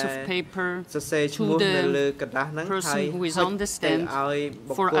រ a តែ piece of paper សរសេរឈ្មោះ to the នៅលើกระดาษហ្នឹង person ហើយ who is ហុច on the ទៅ stand ឲ្យ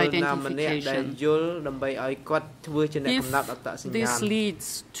បុគ្ for គលណាម្នាក់ដែល identification យល់ដើម្បីឲ្យគាត់ធ្វើជាអ្នកកំណត់អត្តសញ្ញា this ណ leads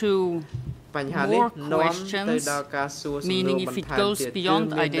to បញ្ហានេះ more នាំទៅ questions ដល់ការសួរសំណួរ meaning បន្ if it ថែម goes ទៀត beyond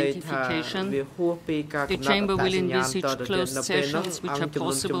គឺមានន័យថា identification វាហួសពីការ the កំណត់ chamber អត្ត will សញ្ញាណ envisage តទៅទៀត closed នៅពេលនោះ sessions which អង្គ are ជំ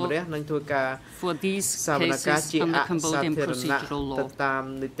នុំជ possible ម្រះនឹងធ្វើការ for these សវនកម្ម cases ជា under អសា Cambodian ធារណៈ procedural ទៅ law តាម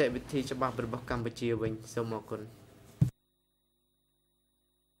នីតិវិធីច្បាប់របស់កម្ពុជាវិញសូមអរគុណ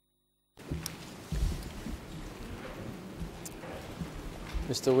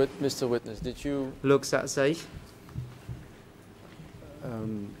Mr. Witness, did you លោកសាក់សី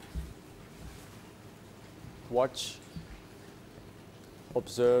watch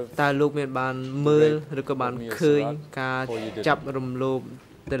observe តើលោកមានបានមើលឬក៏បានឃើញការចាប់រំលោភ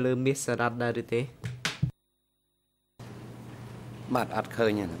ទៅលើមាសសារ៉ាត់ដែរឬទេ បាទអត់ឃើ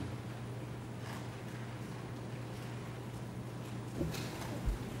ញទេ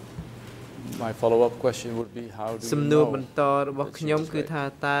My follow-up question would be how do សំណួ you រ know បន្តរបស់ខ្ញុំគឺថា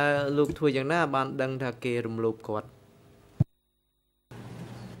តើលោកធ្វើយ៉ាងណាបានដឹងថាគេរំលោភគាត់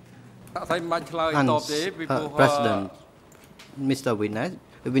President, Mr. Witness,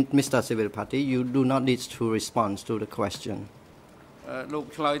 Mr. Civil Party, you do not need to respond to the question.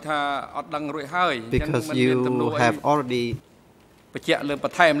 Because you have already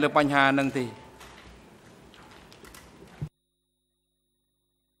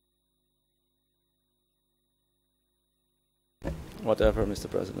whatever, Mr.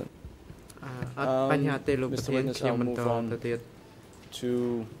 President. Mr. Witness, I'll move on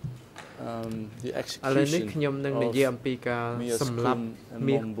to the execution of Mia Skun and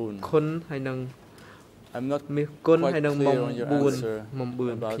Mombun. I'm not quite clear on your answer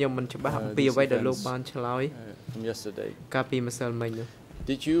about from yesterday.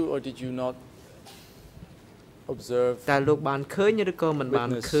 Did you or did you not observe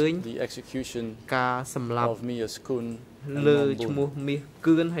witness the execution of Mia Skun and លើឈ្មោះ Mombun? មាស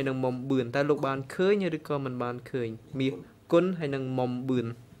គឿនហើយនឹងមុំបឿនតើលោកបានឃើញឬក៏មិនបានឃើញមាសគុណហើយនឹងមុំបឿន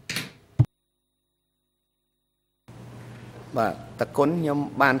បាទតគុណខ្ញុំ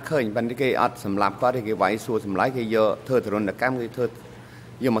បានឃើញប៉ុន្តែគេអត់សម្លាប់គាត់ទេគេវាយសួរសម្លាយគេយកធ្វើទរណកម្មគេធ្វើ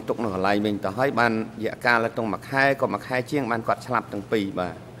យកមកទុកនៅកន្លែងវិញទៅហើយបានរយៈកាលទៅមួយខែក៏មួយខែជាងបានគាត់ឆ្លាប់ទាំងពីរបា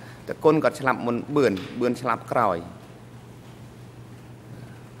ទតគុណគាត់ឆ្លាប់មុនបឿនឆ្លាប់ក្រោយ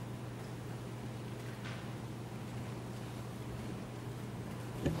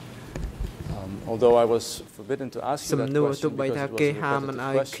Although I was forbidden to ask you that សំណួរ question ទោះបី because ថា it was គេ a ហាមមិន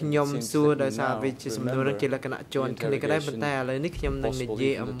ឲ្យ repetitive ខ្ញុំ question, it សួរ seems ដោយ that សារ you វាជា now សំណួរជាលក្ខណៈជាន់គ្នាក៏ដែរប៉ុន្តែឥឡូវនេះខ្ញុំនឹងនិ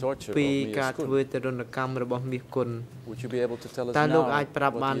យាយអំពីការធ្វើទរណកម្មរបស់មាសគុណ Would you be able to tell us តើលោក now អាចប្រា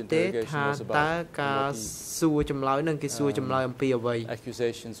ប់ what បាន the ទេថា interrogation was តើ about ការ and what សួរចម្លើយនឹងគេសួរចម្លើយអំពីអ្វី the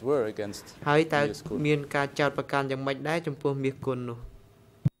accusations were against ហើយតើ Mia Skun? មានការចោទប្រកាន់យ៉ាងម៉េចដែរចំពោះមាសគុណនោះ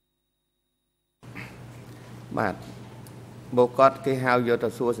បាទបូកគាត់គេហៅយកទៅ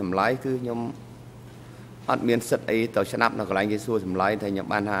សួរចម្លើយគឺខ្ញុំអត់មានសិទ្ធអីទៅស្ដាប់នៅកន្លែងគេសួរចម្លើយតែខ្ញុំ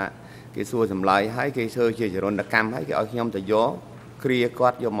បានថាគេសួរចម្លើយហើយគេធ្វើជាចរន្តកម្មហើយគេឲ្យខ្ញុំទៅយកគ្រាគា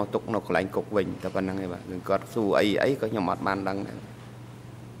ត់យកមកទុកនៅកន្លែងគុកវិញតែប៉ុណ្្នឹងឯងបាទគឺគាត់សួរអីក៏ខ្ញុំអត់បានដឹងដែរ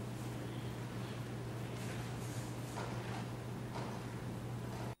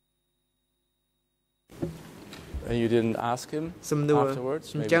And you didn't ask him សំណួរ afterwards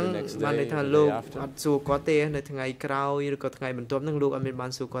អញ្ maybe ចឹង the next បានន័ day យថា or the លោក day after អត់សួរគាត់ទេនៅថ្ងៃក្រោយឬក៏ថ្ងៃបន្ទាប់ហ្នឹងលោកអត់មានបា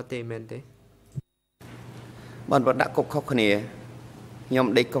នសួរគាត់ទេមែនទេ បានដាក់គុកខុសគ្នាខ្ញុំ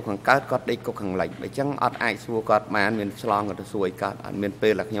ដេកគុកខាងកើតគាត់ដេកគុកខាងលិចអញ្ចឹងអត់អាចសួរគាត់បានមានឆ្លងគាត់ទៅសួរឲ្យគាត់អត់មានពេ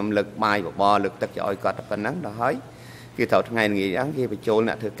លដែលខ្ញុំលើកបាយបបរលើកទឹកឲ្យគាត់តែប៉ុណ្ណឹងដល់ហើយគេត្រូវថ្ងៃល្ងាចហ្នឹងគេបញ្ចូល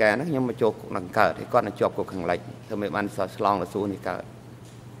អ្នកធ្វើការហ្នឹងខ្ញុំមកចូលគុកខាងកើតហើយគាត់នៅជាប់គុកខាងលិចធ្វើមិនបានឆ្លងទៅសួរនេះកើត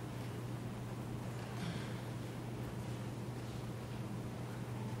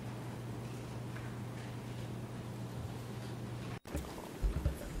And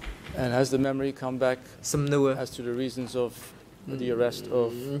And has the memory come back as to the reasons of the arrest of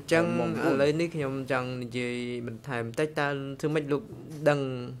ចឹងឥឡូវនេះខ្ញុំចង់និយាយបន្ថែមតិចតើធ្វើម៉េចលោកដឹង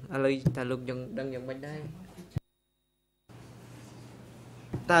ឥឡូវតើលោកยังដឹងយ៉ាងម៉េចដែរ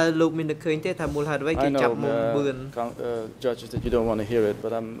តើលោកមាននឹកឃើញទេថាមូលហេតុអ្វីគេចាប់មុំបឿន judges that you don't want to hear it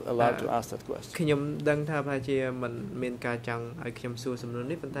but I'm allowed to ask that question ខ្ញុំដឹងថាប្រហែលជាមិនមានការចង់ឲ្យខ្ញុំសួរសំណួរ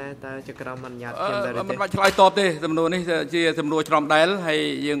នេះប៉ុន្តែតើចក្រមអនុញ្ញាតខ្ញុំដែរទេមិនបាច់ឆ្លើយតបទេសំណួរនេះជាសំណួរច្រំដែលហើយ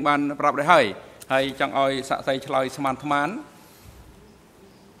យើងបានប្រាប់ដែរហើយចង់ឲ្យសាក់សីឆ្លើយស្មានថ្ម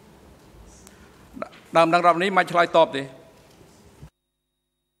ដើមដឹងរាប់នេះមិនឆ្លើយតបទេ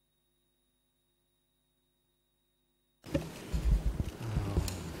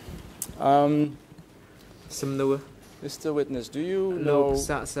សំណួរ Mr. Witness do you know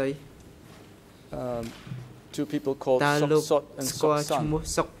សាក់សី two people called តើលោក Sok Sot and ស្គាល់ Sok ឈ្មោះ San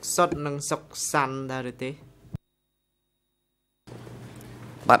សុកសុតនិងសុកសាន់ដែរឬទេ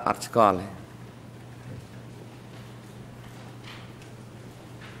បាត់អត់ស្គាល់ទេ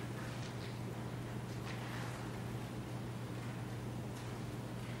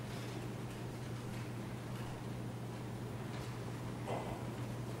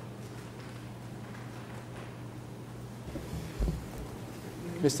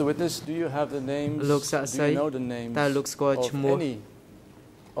Mr. Witness, do you have the names? Do you know the names of any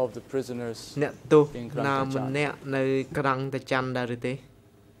of the prisoners អ្នកទោសណាម្នាក់នៅក្រង់តាច័ន្ទដែរឬទេ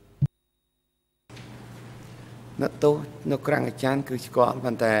អ្នកទោសនៅក្រង់តាច័ន្ទគឺស្គាល់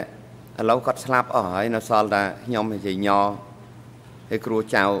ប៉ុន្តែឥឡូវគាត់ស្លាប់អស់ហើយនៅសល់តែខ្ញុំយាយញហើយគ្រូ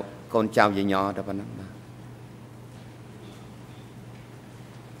ចៅកូនចៅយាយញតែប៉ុណ្ណឹង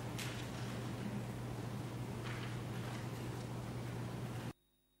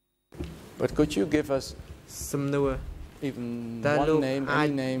But could you give us សំណួរ even តើលោក one name អាច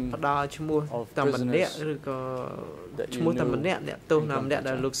any name ផ្ដល់ឈ្មោះតែម្នាក់ឬក៏ឈ្មោះតែម្នាក់អ្នកទោសណាម្នាក់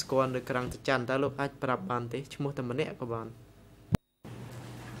ដែលលោកស្គាល់នៅក្រង់តាច័ន្ទតើលោកអាចប្រាប់បានទេឈ្មោះតែម្នាក់ក៏បាន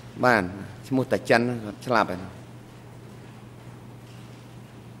ឈ្មោះតាច័ន្ទគាត់ឆ្លាប់ហើយ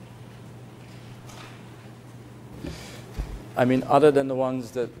I mean other than the ones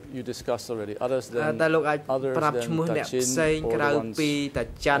that you discussed already others than តើលោកអាចប្រាប់ឈ្មោះអ្នកផ្សេងក្រៅពីតា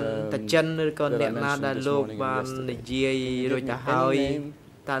ច័ន្ទតាចិនឬក៏អ្នកណាដែលលោកបាននិយាយរួចទៅហើយ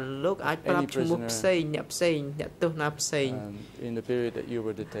តើលោកអាចប្រាប់ឈ្មោះផ្សេងអ្នកផ្សេងអ្នកទោសណាផ្សេង in the period that you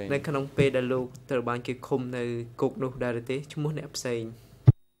were detained នៅក្នុងពេលដែលលោកត្រូវបានគេឃុំនៅគុកនោះដែរទេឈ្មោះអ្នកផ្សេង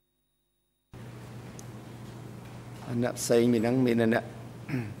អ្នកផ្សេងមានហ្នឹងមានអ្នក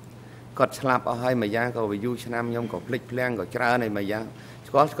គាត់ឆ្លាប់អស់ហើយមួយយ៉ាងក៏វាយូរឆ្នាំខ្ញុំក៏ភ្លេចភ្លាំងក៏ច្រើនហើយមួយយ៉ាង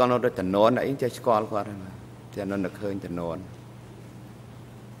ស្គាល់នៅដូចតំណនអីចេះស្គាល់គាត់ហ្នឹងតែនៅឃើញតំណន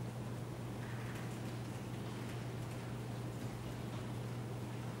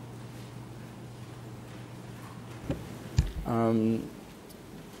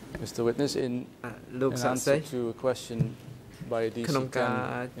Mr. Witness in answer to a question by DC ក្នុងការ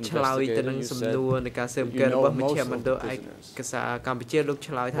ឆ្លើយទៅនឹងសំណួរនៃការស៊ើបអង្កេតរបស់មជ្ឈមណ្ឌលឯកសារកម្ពុជាលោក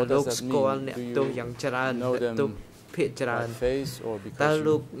ឆ្លើយថាលោកស្គាល់អ្នកទោសយ៉ាងច្រើនអ្នកទោសភាគច្រើនតើ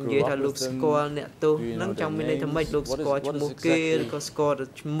លោកនិយាយថាលោកស្គាល់អ្នកទោសនឹងចង់មានន័យថាម៉េចលោកស្គាល់ឈ្មោះគេឬក៏ស្គាល់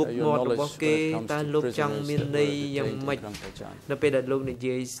មុខមាត់របស់គេតើលោកចង់មានន័យយ៉ាងម៉េចនៅពេលដែលលោកនិ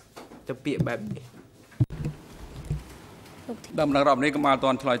យាយទៅពាក្យបែបនេះតំណាងរដ្ឋនេះក៏មកអត់ទា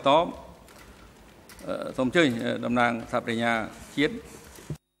ន់ឆ្លើយតបសូមអញ្ជើញតំណាងសហប្រញ្ញាជាតិ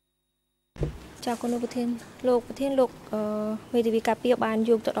ចាគុណលោកប្រធានលោកមេធាវីការពារបាន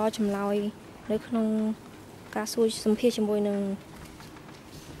យកទៅដល់ចម្លើយនៅក្នុងការសួរសម្ភាសជាមួយនឹង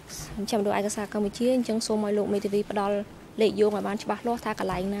ចាំดูឯកសារកម្ពុជាអញ្ចឹងសូមឲ្យលោកមេធាវីផ្ដល់លេខយោងឲ្យបានច្បាស់លាស់ថាកន្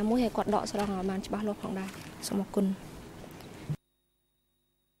លែងណាមួយហើយគាត់ដកស្រង់ឲ្យបានច្បាស់លាស់ផងដែរសូមអរគុណ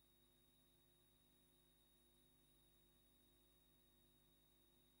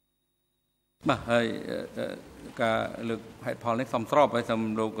បាទហើយការលើកហេតុផលនេះសមស្របហើយសូម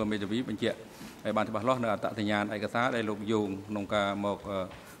លោកមេធាវីបញ្ជាក់ឲ្យបានច្បាស់លាស់នៅអត្តសញ្ញាណឯកសារដែលលោកយោងក្នុងការមក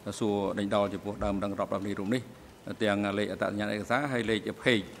សួរដេញដោលចំពោះដើមដឹងរាប់រាប់នេះរូបនេះទាំងលេខអត្តសញ្ញាណឯកសារហើយលេខ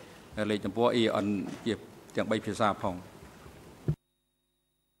pageលេខចំពោះ EN ជាទាំង3ភាសាផង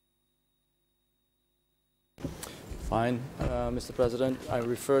Fine Mr President I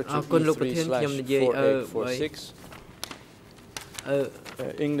refer to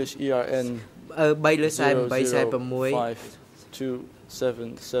E3/4846 English ERN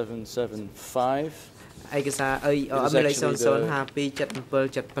 3/846527775ឯកសារអីអមេរិក00527775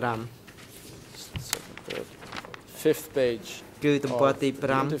 Fifth page គឺទំព័រទី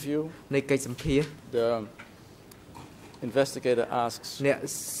5នៃកិច្ចសម្ភាសន៍ The investigator asks អ្នក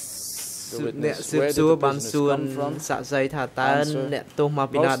អ្នកស៊ើបសួរបានសួរសាក់សីថាតើអ្នកទោសមក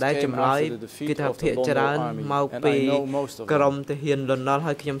ពីណាដែរចម្លើយគឺថាភាគច្រើនមកពីក្រុមទាហានលន់នល់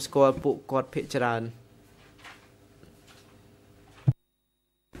ហើយខ្ញុំស្គាល់ពួកគាត់ភាគច្រើន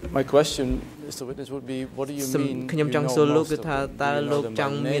My question Mr. Witness would be what do you mean ខ្ញុំចង់សួរលោកគឺថាតើលោកច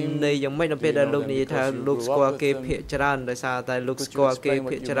ង់មានន័យយ៉ាងម៉េចដល់ពេលដែលលោកនិយាយថាលោកស្គាល់គេភាគច្រើនដោយសារតែលោកស្គាល់គេ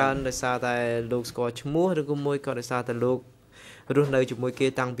ភាគច្រើនដោយសារតែលោកស្គាល់ឈ្មោះឬក៏មួយក៏ដោយសារតែលោករស់នៅជាមួយគេ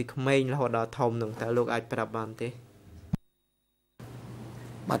តាំងពីក្មេងរហូតដល់ធំនោះតើលោកអាចប្រាប់បានទេ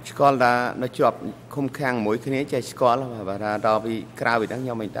បាត់ស្គាល់ថានៅជាប់ឃុំឃាំងមួយគ្នាចេះស្គាល់បាទថាដល់ពីក្រៅពីហ្នឹងខ្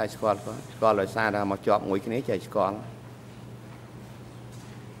ញុំមិនដែរស្គាល់គាត់ស្គាល់ដោយសារថាមកជាប់មួយគ្នាចេះស្គាល់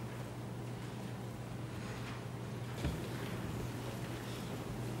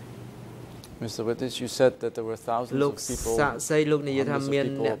Mr. Witness, you said that there were thousands of people. សាក់សីលោកនិយាយថាមាន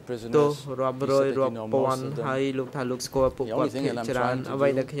អ្នកទោសរាប់រយរាប់ពាន់ហើយលោកថាលោកស្គាល់ពួកគាត់ភាគច្រើនអ្វី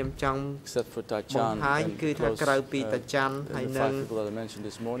ដែលខ្ញុំចង់បង្ហាញគឺថាក្រៅពីតាចាន់ហើយនឹង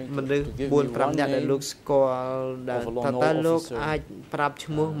មនុស្ស 4-5 នាក់ដែលលោកស្គាល់ដែលតើលោកអាចប្រាប់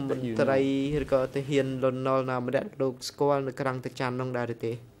ឈ្មោះមន្ត្រីឬក៏ទាហានលន់នល់ណាម្នាក់លោកស្គាល់នៅក្រាំងតាចាន់នោះដែរ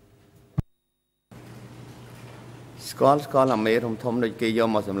ទេ ស្គាល់អាមេរំធំដូចគេយក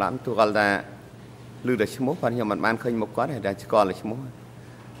មកសម្លាប់ទូគាត់ថាឮតែឈ្មោះគាត់ខ្ញុំមិនបានឃើញមុខគាត់ទេតែស្គាល់តែឈ្មោះ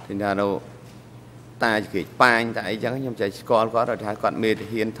ទីថានៅតាគេប៉ាញតែអីចឹងខ្ញុំចេះស្គាល់គាត់ថាគាត់មេទា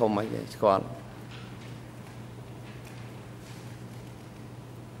ហានធំអីស្គាល់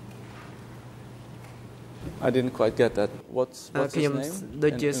I didn't quite get that what's his name ដូ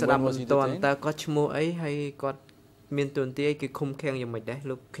ចជាស្ដាប់មិនទាន់តើគាត់ឈ្មោះអីហើយគាត់មានទួនាទីគឺឃុំឃាំងយ៉ាងម៉េចដែរ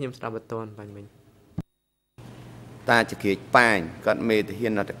លោកខ្ញុំស្ដាប់មិនទាន់បាញ់មិញ តាចក្រាចប៉ាញគាត់មេទាហា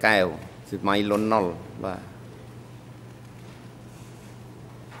នអត់កែវសម័យលន់នល់បាទ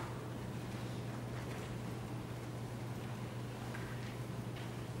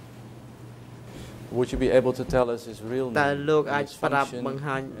Would you be able to tell us his real name តើលោកអាចប្រាប់បង្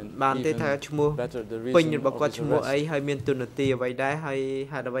ហាញបានទេថាឈ្មោះពេញរបស់គាត់ឈ្មោះអីហើយមានទួនាទីអ្វីដែរហើយ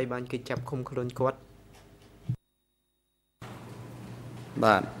ហេតុអ្វីបានគេចាប់ឃុំខ្លួនគាត់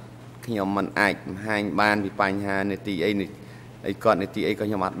បាទ ខ្ញុំមិនអាចបង្ហាញបានពីបញ្ហានីតិអីគាត់នីតិអីក៏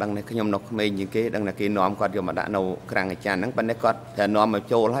ខ្ញុំអត់ដឹងដែរខ្ញុំនៅក្មេងជាងគេដឹងតែគេនាំគាត់យកមកដាក់នៅក្រាំងអាចារ្យហ្នឹងប៉ុន្តែគាត់តែនាំមក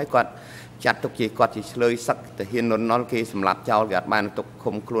ចូលហើយគាត់ចាត់ទុកជាគាត់ជាឆ្លើយសឹកទាហានលន់នល់គេសម្លាប់ចោលគេអត់បានទុក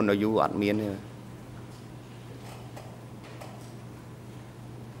ឃុំខ្លួននៅយូរអត់មានទេ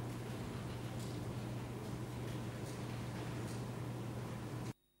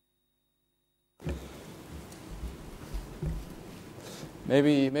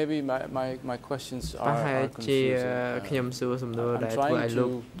Maybe my questions are confusing. ខ្ញុំសួរសំណួរដែលធ្វើឲ្យលោ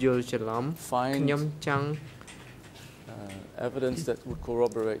កយល់ច្រឡំខ្ញុំចង់ evidence that would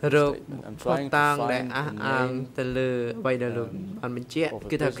corroborate the statement. I'm trying to find the name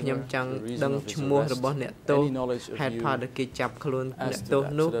of any knowledge of you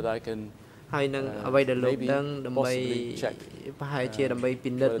so that I can ហើយនឹងអ្វីដែលលោកដឹងដើម្បីប្រហែលជាដើម្បី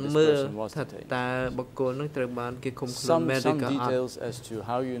ពិនិត្យមើលថាតើបុគ្គលនឹងត្រូវបានគេឃុំខ្លួនមែនឬក៏អ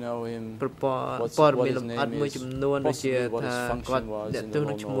ត់ព័ត៌មានលម្អិតមួយចំនួនដូចជាថាគាត់អ្នកទោស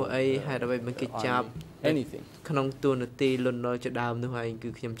នឹងឈ្មោះអីហេតុអ្វីបានគេចាប់ ក្នុងទូនាទីលន់នល់ជាដើមនោះហើយគឺ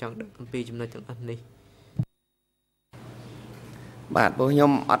ខ្ញុំចង់ដឹងអំពីចំណុចទាំងអស់នេះ បាទព្រោះខ្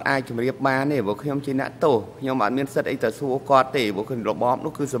ញុំអត់អាចជម្រាបបានទេព្រោះខ្ញុំជាអ្នកទោសខ្ញុំអត់មានសិទ្ធិអីទៅសួរគាត់ទេព្រោះគឺរបប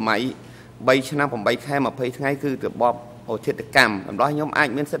នោះគឺសម័យ 3 ឆ្នាំ 8 ខែ 20 ថ្ងៃគឺរបបអធិដ្ឋកម្មអំឡោះខ្ញុំអាច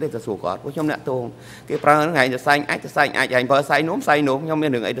មានសិទ្ធិទៅសួរគាត់ព្រោះខ្ញុំអ្នកទោសគេប្រើហ្នឹងឯងទៅសែងអាចឯងប្រើសែងនោះខ្ញុំមា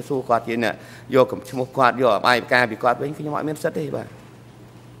នរឿងអីទៅសួរគាត់ជាអ្នកយកឈ្មោះគាត់យកបាយផ្កាពីគាត់វិញខ្ញុំអត់មានសិទ្ធិទេបាទ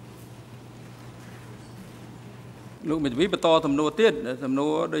លោកមេធាវីបន្តសំណួរទៀតសំណួ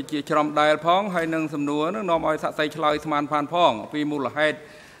រដូចជាច្រំដែលផងហើយនឹងសំណួរនឹងនាំឲ្យសាក់សីឆ្លើយស្មានផានផងពីមូលហេតុ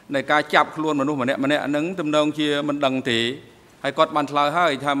នៃការចាប់ខ្លួនមនុស្សម្នាក់ហ្នឹងទំនងជាមិនដឹងទេហើយគាត់បានឆ្លើយហើ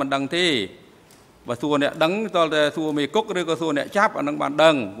យថាមិនដឹងទេបើសួរអ្នកដឹងតើតែសួរមេគុកឬក៏សួរអ្នកចាប់អានឹងបានដឹ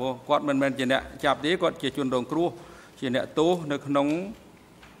ងព្រោះគាត់មិនមែនជាអ្នកចាប់ទេគាត់ជាជនរងគ្រោះជាអ្នកទោសនៅក្នុង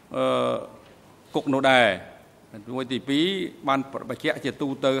គុកនោះដែរមួយទី2បានបញ្ជាក់ជាទូ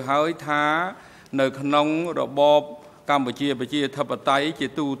ទៅហើយថានៅក្នុងរបបកម្ពុជាប្រជាធិបតេយ្យជា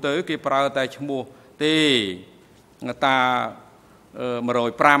ទូទៅគេប្រើតែឈ្មោះទេតា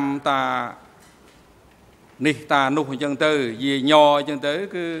105តានេះតានោះអញ្ចឹងទៅយាយញអញ្ចឹងទៅ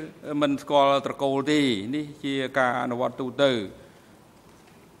គឺមិនស្គាល់ត្រកូលទេនេះជាការអនុវត្តទូទៅ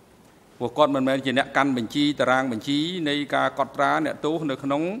ព្រោះគាត់មិនមែនជាអ្នកកាន់បញ្ជីតារាងបញ្ជីនៃការកត់ត្រាអ្នកទោសនៅក្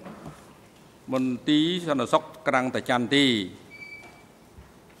នុងមន្ទីរសន្តិសុខក្រាំងតាច័ន្ទទេ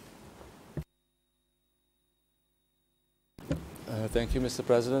To Thank you, Mr.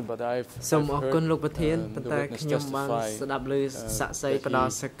 President. But I've សូមអរគុណលោកប្រធានប៉ុន្តែខ្ញុំបានស្ដាប់លើសាក់សីផ្ដ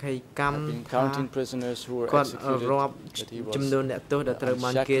ល់សក្ខីកម្មគាត់រាប់ចំនួនអ្នកទោសដែលត្រូវ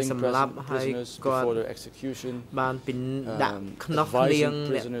បានគេសម្លាប់ហើយគាត់បានពីដាក់ខ្នោះនាង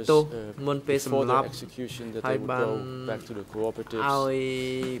អ្នកទោសមុនពេលសម្លាប់ហើយបានឲ្យ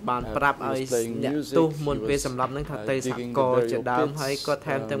បានប្រាប់ឲ្យអ្នកទោសមុនពេលសម្លាប់នឹងថាទៅសហគមន៍ជាដើមហើយគាត់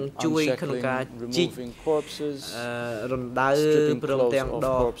ថែមទាំងជួយក្នុងការជីករំដៅព្រមទាំងដ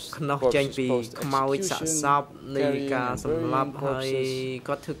កខ្នោះចេញពីខ្មោចសាកសពនៃការសម្លាប់ហើយ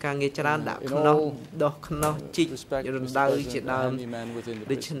គាត់ធ្វើការងារច្រើនដាក់ខ្នោះដោះខ្នោះជីករំដៅជាដើម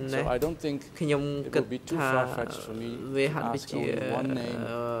ដូច្នេះខ្ញុំគិតថាវាហាក់ដូចជា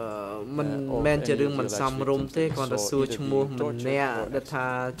មិនមែនជារឿងមិនសមរម្យទេគ្រាន់តែសួរឈ្មោះម្នាក់ដែលថា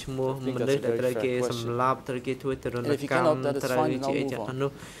ឈ្មោះមនុស្សដែលត្រូវគេសម្លាប់ត្រូវគេធ្វើទរណកម្មត្រូវជាអីចឹងនោះ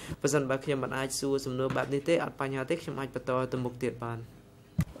បើសិនបើខ្ញុំមិនអាចសួរសំណួរបែបនេះទេអត់បញ្ហាទេខ្ញុំអាចបន្តទៅមុខទៀតបាន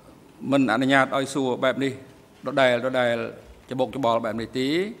មិនអនុញ្ញាតឲ្យសួរបែបនេះដដែលច្បុកច្បល់បែបនេះទេ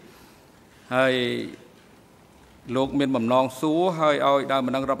ហើយលោកមានបំណងសួរហើយឲ្យដើមប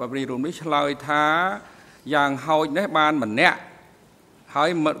ណ្ដឹងរដ្ឋអភិបាលរួមនេះឆ្លើយថាយ៉ាងហោចនេះបានម្នាក់ហើយ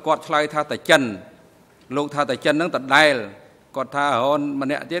គាត់ឆ្លើយថាតាចិនលោកថាតាចិននឹងដដែលគាត់ថារហូតម្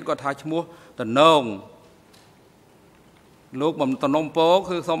នាក់ទៀតគាត់ថាឈ្មោះតនងលោកបំតំណំពោ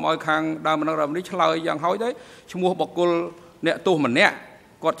គឺសូមឲ្យខាងដើមបណ្ដឹងរដ្ឋនេះឆ្លើយយ៉ាងហោចទៅឈ្មោះបុគ្គលអ្នកទោសម្នាក់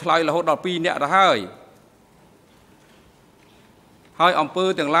គាត់ឆ្លើយរហូតដល់2នាក់ទៅហើយអំពើ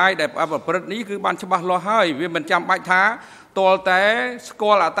ទាំងឡាយដែលប្រព្រឹត្តនេះគឺបានច្បាស់លាស់ហើយវាមិនចាំបាច់ថាទាល់តែស្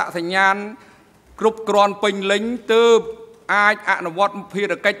គាល់អត្តសញ្ញាណគ្រប់គ្រាន់ពេញលេញទើបអាចអនុវត្តភា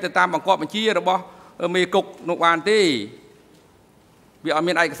រកិច្ចទៅតាមបង្គាប់បញ្ជារបស់មេគុកនោះបានទេវាអត់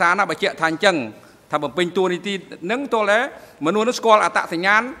មានឯកសារណាបញ្ជាក់ថាអញ្ចឹងថាបំពេញតួនាទីនឹងទាល់តែមនុស្សនឹងស្គាល់អត្តសញ្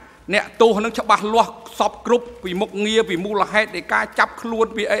ញាណអ្នកទោសនឹងច្បាស់លាស់សពគ្រប់ពីមុខងារពីមូលហេតុនៃការចាប់ខ្លួន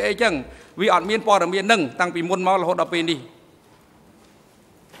ពីអីអញ្ចឹងវាអត់មានព័ត៌មាននឹងតាំងពីមុនមករហូតដល់ពេលនេះ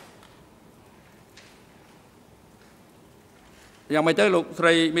យ៉ាងម៉េចទៅលោកស្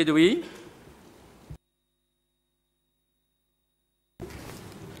រីមេធាវី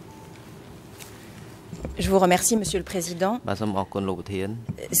Je vous remercie, Monsieur le Président.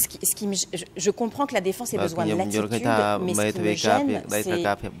 Je comprends que la défense ait besoin de l'attitude, mais ce qui me gêne, c'est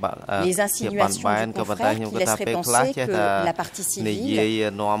les insinuations du confrère qui laisseraient penser que la partie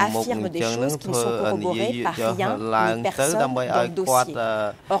civile affirme des choses qui ne sont corroborées par rien ni personne dans le dossier.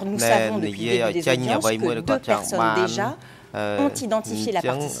 Or, nous savons depuis le début des audiences que 2 personnes déjà ont identifié la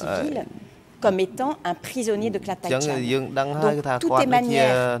partie civile comme étant un prisonnier de Klatai Chan. Donc, tout est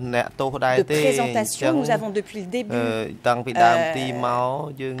manière de présentation. Nous avons depuis le début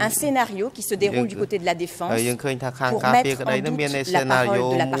un scénario qui se déroule du côté de la défense pour mettre en doute la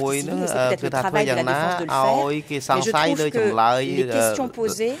parole de la partie civile. C'est peut-être le travail de la défense de le faire. Mais je trouve que les questions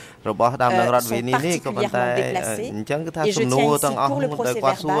posées sont particulièrement déplacées. Et je tiens ici, pour le procès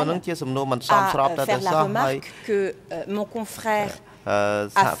verbal, à faire la remarque que mon confrère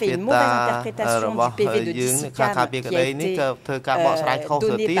a fait une mauvaise interprétation du PV de Dissicam qui a été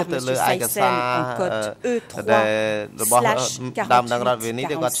donné par M. Saïsen en code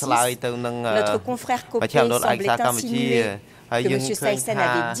E3/4846. Notre confrère Copé semblait insinuer que M. Saïsen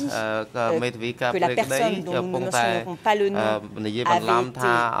avait dit que la personne dont nous ne mentionnerons pas le nom avait été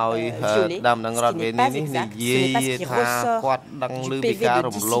violée, ce qui n'est pas exact. Ce n'est pas ce qui ressort du PV de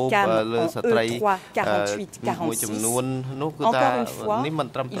Dissicam en E3/4846. Encore une fois,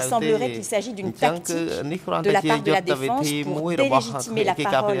 il semblerait qu'il s'agit d'une tactique de la part de la défense pour délégitimer la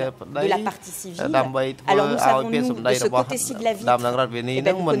parole de la partie civile. Alors nous savons, nous, de ce côté-ci de la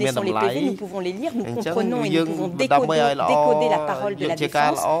vitre, nous connaissons les PV, nous pouvons les lire, nous comprenons et nous pouvons décoder la parole de la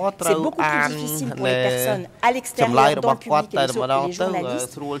défense. C'est beaucoup plus difficile pour les personnes à l'extérieur, dans le public et les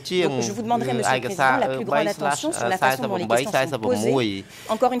journalistes. Donc je vous demanderai, Monsieur le Président, la plus grande attention sur la façon dont les questions sont posées.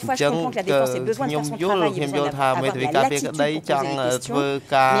 Encore une fois, je comprends que la défense ait besoin de faire son travail et besoin d'avoir de la latitude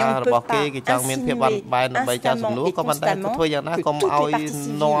pour poser les questions, mais on ne peut pas insinuer instamment et constamment que toutes les parties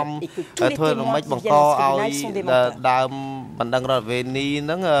civiles et que tous les témoins qui viennent au tribunal sont des menteurs. បណ្ដឹងរដ្ឋវេនីហ្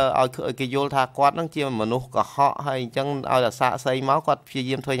នឹងឲ្យគេយល់ថាគាត់ហ្នឹងជាមនុស្សកុហកហើយអញ្ចឹងឲ្យតែសាកសីមកគាត់ព្យា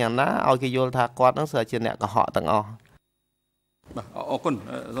យាមធ្វើយ៉ាងណាឲ្យគេយល់ថាគាត់ហ្នឹងជាអ្នកកុហកទាំងអស់បាទអរគុណ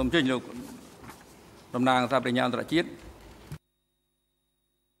សូមអញ្ជើញលោកតំណាងសាប្រញ្ញាអន្តរជាតិ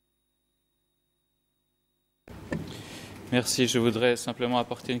Ce Merci. Je voudrais simplement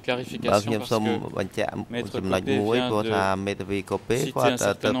apporter une clarification parce que Maître Copé vient de citer un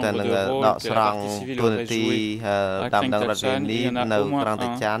certain nombre de rôles que la partie civile aurait joué à Kreng-Tachan. Il y en a au moins un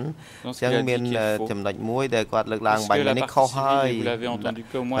dans ce qu'il a dit qu'il faut. Puisque la partie civile, vous l'avez entendu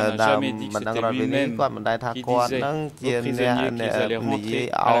comme moi, n'a jamais dit que c'était lui-même qui disait aux prisonniers qu'ils allaient rentrer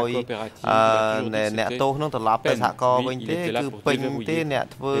à la coopérative. Il a toujours dit que c'était peine. Lui, il était là pour déverrouiller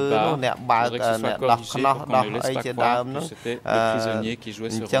les bars. Il faudrait que ce soit corrigé pour qu'on ne laisse pas croire que c'était le prisonnier qui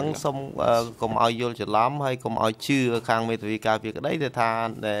jouait ce rôle-là. កុំឲ្យយល់ច្រឡំហើយកុំឲ្យជឿខាងមេធាវីការពារក្តីទៅថា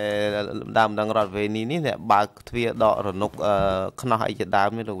ដើមដឹងរដ្ឋវេនីនេះអ្នកបើកទ្វារដករនុកខ្នោះអីជាដើម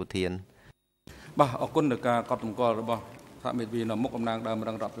នេះលោកប្រធានបាទអរគុណដល់ការកត់សម្គាល់របស់សហមេធាវីនៅមុខអំណាងដើម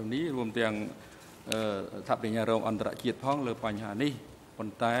ដឹងរដ្ឋវេនីរួមទាំងថាបញ្ញារងអន្តរជាតិផងលើបញ្ហានេះប៉ុ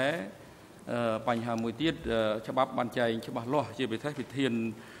ន្តែបញ្ហាមួយទៀតច្បាប់បានចែងច្បាស់លាស់ជាពិសេសវិធាន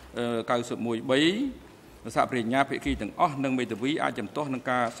91.3 សហប្រញ្ញាភាគីទាំងអស់និងមេធាវីអាចជំទាស់នឹង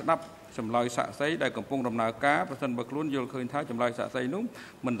ការស្ដាប់ចម្លើយសាក្សីដែលកំពុងដំណើរការប្រសិនបើខ្លួនយល់ឃើញថាចម្លើយសាក្សីនោះ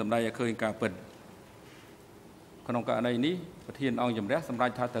មិនតម្លៃឲ្យឃើញការពិតក្នុងករណីនេះប្រធានអង្គជំរះសម្រេច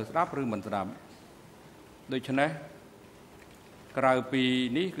ថាត្រូវស្ដាប់ឬមិនស្ដាប់ដូច្នេះក្រៅពី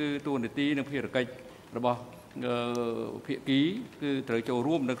នេះគឺតួនាទីនិងភារកិច្ចរបស់ភាគីគឺត្រូវចូល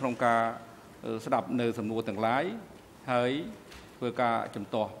រួមនៅក្នុងការស្ដាប់នៅសំណួរទាំងឡាយហើយធ្វើការជំ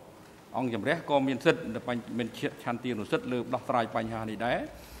ទាស់អង្គជំរះក៏មានសិទ្ធិមានឆន្ទានុសិទ្ធិលើដោះស្រាយបញ្ហានេះដែរ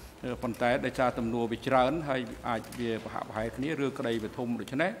ប៉ុន្តែដោយសារទំនួលវាច្រើនហើយអាចវាប្រហាក់ប្រហែលគ្នាឬក្តីវិធមដូ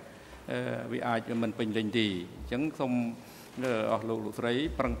ច្នេះវាអាចមិនពេញលេញទេអញ្ចឹងសូមអស់លោកស្រី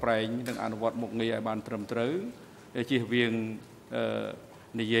ប្រឹងប្រែងនិងអនុវត្តមុខងារឲ្យបានត្រឹមត្រូវជៀសវាង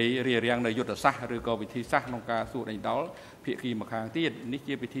និយាយរារាំងនៅយុទ្ធសាស្ត្រឬក៏វិធីសាស្ត្រក្នុងការសួរដេញដោលភាគីម្ខាងទៀតនេះ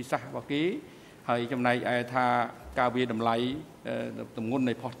ជាវិធីសាស្ត្ររបស់គេហើយចំណែកឯថាការវាតម្លៃទម្ងន់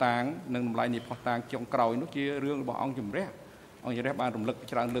នៃផុសតាងនិងតម្លៃនៃផុសតាងចុងក្រោយនោះជារឿងរបស់អង្គជំរះបានរំលឹក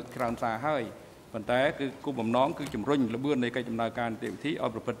ច្រើនលើកច្រើនសារហើយប៉ុន្តែគឺគោលបំណងគឺជំរុញល្បឿននៃកិច្ចដំណើរការនីតិវិធីឲ្យ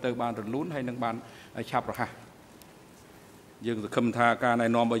ប្រព្រឹត្តទៅបានរលូនហើយនឹងបានឆាប់រហ័សយើងសង្ឃឹមថាការណែ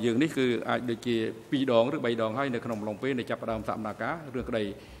នាំរបស់យើងនេះគឺអាចដូចជា2 ដងឬ 3 ដងហើយនៅក្នុងអំឡុងពេលនៃចាប់ផ្ដើមសកម្មភាពរឿងក្តី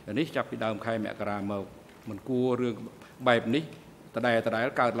នេះចាប់ពីដើមខែមករាមកមិនគួររឿងបែបនេះដដែល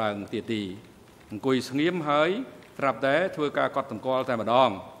កើតឡើងទៀតទេអង្គុយស្ងៀមហើយត្រាប់តែធ្វើការកត់សម្គាល់តែម្ដង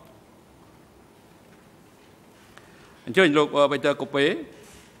អញ្ជើញលោកបេតើកូពេ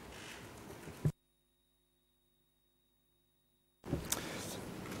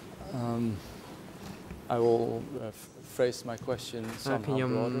I will phrase my question somehow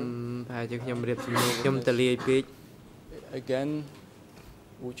broader. Again,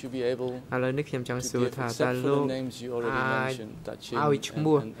 would you be able to give, except for the names you already mentioned, Tachin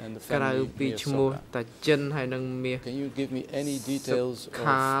and the family Miesoka, can you give me any details of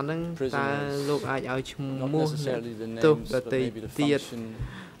prisoners, not necessarily the names, but maybe the function,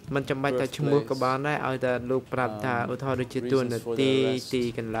 មិនចាំបាច់តែឈ្មោះក៏បានដែរឲ្យតែលោកប្រាប់ថាឧទាហរណ៍ដូចជាតួនាទីទី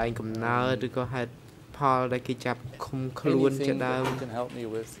កន្លែងកំណើតឬក៏ហេតុផលដែលគេចាប់ឃុំខ្លួនជាដើម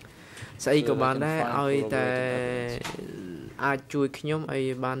ស្អីក៏បានដែរឲ្យតែអាចជួយខ្ញុំឲ្យ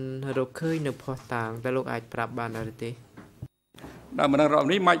បានរកឃើញនៅផុសតាងតែលោកអាចប្រាប់បានដែរទេដល់មិនរក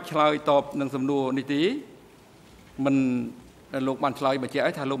នេះមិនឆ្លើយតបនឹងសំណួរនេះទេមិនលោកបានឆ្លើយបញ្ជាក់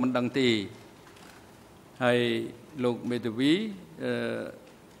ឲ្យថាលោកមិនដឹងទេហើយលោកមេធាវី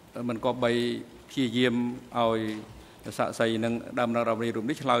មិនក៏បីព្យាយាមឲ្យសាក់សីនឹងដើមនៅរដ្ឋរូប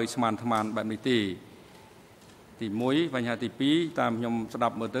នេះឆ្លើយស្មានបែបនេះទេទី1បញ្ហាទី2តាមខ្ញុំស្ដា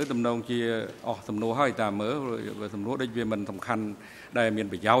ប់មើលទៅទំនងជាអស់សំណួរហើយតាមមើលសំណួរដូចវាមិនសំខាន់ដែលមាន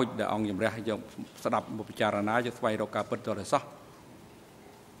ប្រយោជន៍ដែលអង្គជំរះយកស្ដាប់ពិចារណាយកស្វែងរកការពិតទៅតែសោះ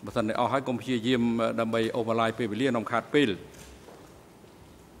បើមិនអស់ហើយកុំព្យាយាមដើម្បីអូវឡាយពេលវេលានាំខាតពេល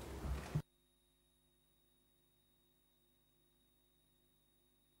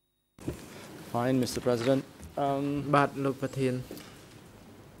Fine, Mr. President.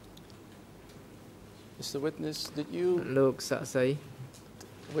 Mr. Witness, did you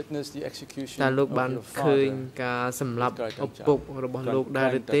witness the execution of your father?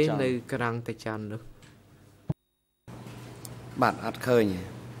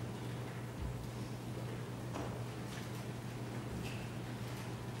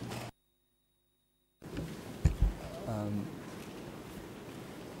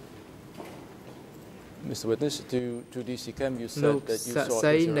 Mr. Witness, to DC Chem, you said that you saw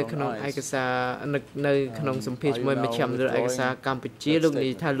it with your own eyes.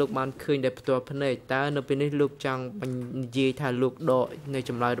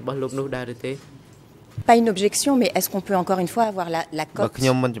 Pas une objection, mais est-ce qu'on peut encore une fois avoir la copie?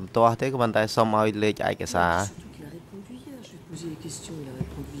 poser des questions, il a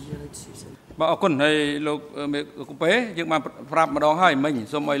répondu hier là-dessus. បាទអរគុណហើយលោកកូពេយើងបានប្រាប់ម្ដងហើយមិញ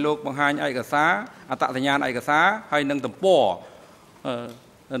សូមឲ្យលោកបង្ហាញឯកសារអត្តសញ្ញាណឯកសារហើយនឹងទំព័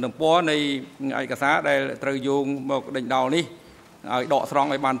រនៃឯកសារដែលត្រូវយោងមកដេញដោលនេះឲ្យដកស្រង់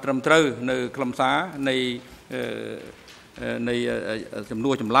ឲ្យបានត្រឹមត្រូវនៅខ្លឹមសារនៃចំ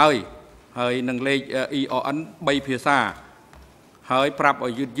នួនចម្លើយហើយនឹងលេខ EON 3ភាសាហើយប្រាប់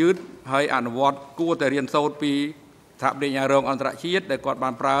ឲ្យយឺតហើយអនុវត្តគួរតែរៀនសូត្រពីស្ថាបនិករងអន្តរជាតិដែលគាត់បា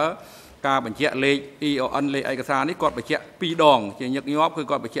នប្រើការបញ្ជាក់លេខ EON លេខឯកសារនេះគាត់បញ្ជាក់2ដងជាញឹកញាប់គឺ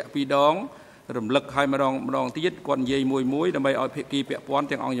គាត់បញ្ជាក់2ដងរំលឹកឲ្យម្ដងទៀតគាត់និយាយមួយដើម្បីឲ្យភាគីពាក់ព័ន្ធ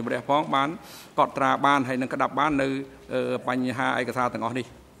ទាំងអង្គជំរះផងបានកត់ត្រាបានហើយនឹងក្តាប់បាននៅបញ្ហាឯកសារទាំងអស់នេះ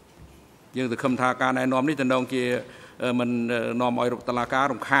យើងសង្ឃឹមថាការណែនាំនេះតំណងជាមិននាំឲ្យតុលាការ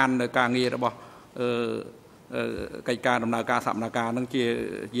រំខាននៅការងាររបស់កិច្ចការដំណើរការសកម្មភាពនឹងជា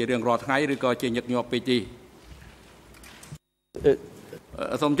រៀងរាល់ថ្ងៃឬក៏ជាញឹកញាប់ពេកទេ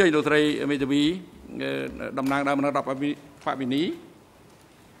សូមអញ្ជើញលោកស្រីមេធាវីតំណាងដើមរដ្ឋបវិនី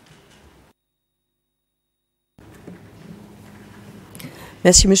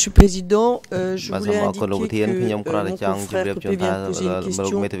Merci Monsieur le Président. Je voulais indiquer que mon confrère Copé vient de poser une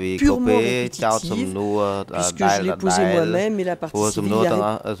question purement répétitive, puisque je l'ai posée moi-même et la partie civile y a répondu.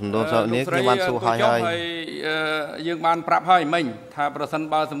 យើងបានប្រាប់ហើយមិញថាប្រសិន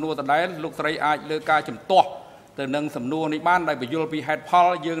បើសំណួរដដែលលោកស្រីអាចលើកការជំទាស់ទៅនឹងសំណួរនេះបានដោយបញ្យល់ពីហេតុផល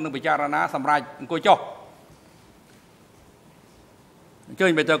យើងនឹងពិចារណាសម្រាប់អង្គុយចុះអញ្ជើ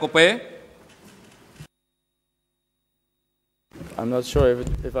ញមេតើកូពេ I'm not sure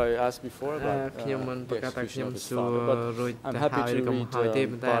if I asked before, but I'm happy to read part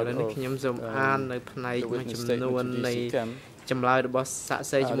of the witness statement to DCCAM. ចម្លើយរបស់សាក់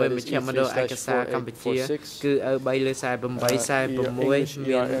សីជាមួយមជ្ឈមណ្ឌលឯកសារកម្ពុជាគឺE3 លើ4846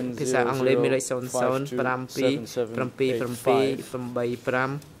មានភាសាអង់គ្លេសមានលេខ0052777885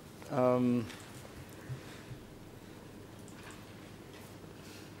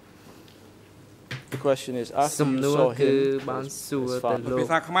 The question is after you saw him បានសួរទៅលោក ភា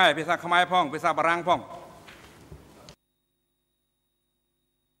សាខ្មែរផងភាសាបារាំងផង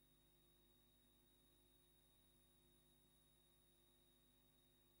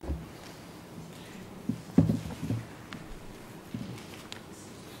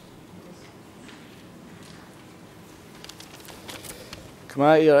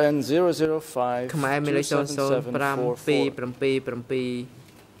Khmer ERN 005 ខ្មែរមានលេខ00527774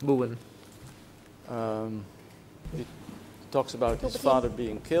 It talks about his father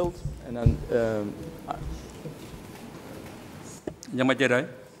being killed and then យ៉ាងម៉េចទៀតហើយ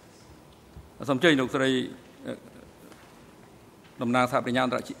សូមអញ្ជើញលោកស្រីតំណាងសហប្រញ្ញាអ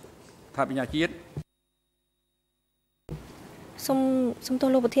ន្តរជាតិថាបញ្ញាជាតិសូមទោស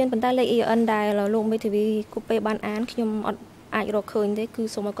លោកប្រធានប៉ុន្តែលេខ EON ដែលលោកមេធាវីគូពេបានអានខ្ញុំអត់អាចរកឃើញទេគឺ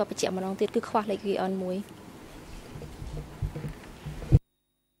សូមឲ្យគាត់បញ្ជាក់ម្ដងទៀតគឺខ្វះលេខ EON មួយ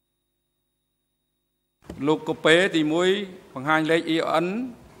លោកកូពេទី1បង្ហាញលេខ EON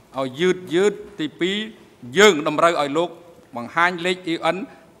ឲ្យយឺតទី2យើងតម្រូវឲ្យលោកបង្ហាញលេខ EON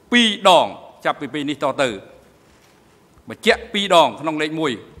 2ដងចាប់ពីពេលនេះតទៅបញ្ជាក់2ដងក្នុងលេខ1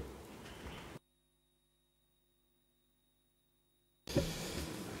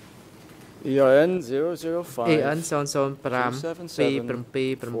 ERN 005 ERN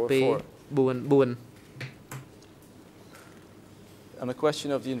 005277744 On the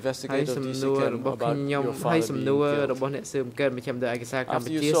question of the investigator of DCCAM about your father being killed.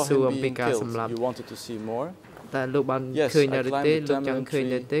 After you saw him being killed, you wanted to see more? តើលោកបានឃើញនៅទេលោកចង់ឃើញ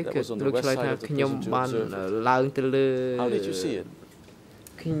នៅទេគឺលោកឆ្លើយថាខ្ញុំបានឡើងទៅលើ How did you see it?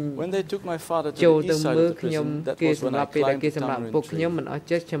 When they took my father to ចូល the ទៅ east side មើ of ល the ខ្ញុំ prison, that គេ was សម្ when រាប់ I ពេលដែល climbed គេ the សម្រាប់ tamarind ពុកខ្ញុំ tree. មិនអស់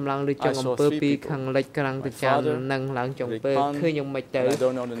ចេះខ្ញុំឡើងលើចុងអំពើពីខាងលិចក្រាំងទៅចាននឹងឡើងចុងពេលឃើញយ៉ាងម៉េចទៅ I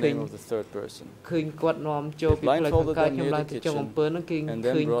don't know the name of the third person. ឃើញគាត់នាំចូលពីផ្លូវខាងកើតខ្ញុំឡើងទៅចុងអំពើហ្នឹងគឺ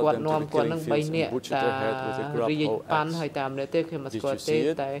ឃើញគាត់នាំគាត់នឹង3នាក់តារីកប៉ាន់ហើយតាមនេះទេខ្ញុំមិនស្គាល់ទេ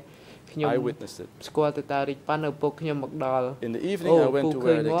តែខ្ញុំស្គាល់ទៅតារីកប៉ាន់នៅពុកខ្ញុំមកដល់ In the evening I went to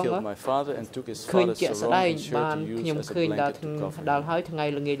where they killed my father and took his father's sarong and shirt to use as a blanket to cover. ដល់ហើយថ្ងៃ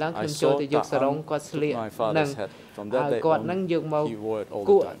ល្ងាចឡើងខ្ញុំចូលទៅយកសារងគាត់ស្លៀកនឹងគាត់នឹងយកមក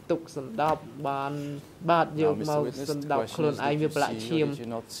គក់ទុកសម្ដប់បានបាទយកមកសម្ដប់ខ្លួនឯងវាប្រឡាក់ឈាម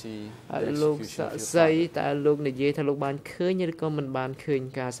លោកស្រីតែលោកនិយាយថាលោកបានឃើញឬក៏មិនបានឃើញ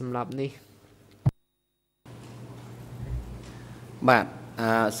ការសម្លាប់នេះបាទ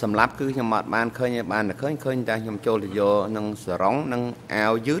សម្រាប់គឺខ្ញុំអត់បានឃើញទេបានតែឃើញតែខ្ញុំចូលទៅយកនឹងសរងនឹងអា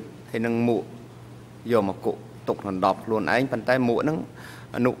វយឺតហើយនឹងមួកយកមកគុកទុកដណ្ដប់ខ្លួនឯងប៉ុន្តែមួកហ្នឹង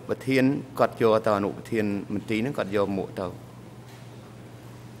អនុប្រធានគាត់យកទៅអនុប្រធានមន្ទីរហ្នឹងគាត់យកមួកទៅ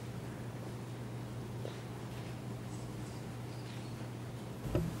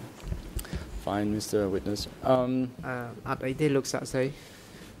fine, Mr. Witness. អត់អីទេលោកសាក់សី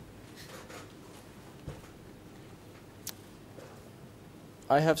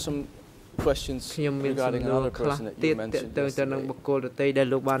I have some questions regarding another person that you mentioned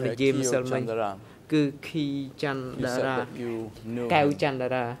yesterday. គឺខីច័ន្ទតារា កែវច័ន្ទតា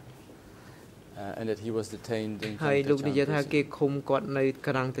រា and that he was detained in ហើយលោកនិយាយថាគេឃុំគាត់នៅ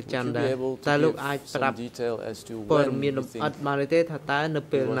ក្រាំងតាច័ន្ទដែរតែលោកអាចប្រាប់ព័ត៌មានលម្អិតបានទេថាតើនៅ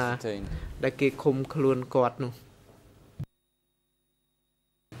ពេលណាដែលគេឃុំខ្លួនគាត់នោះ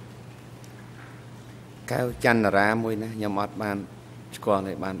កែវច័ន្ទតារាមួយណាខ្ញុំអត់បានស្គាល់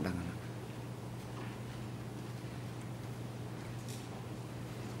ទេបានដឹង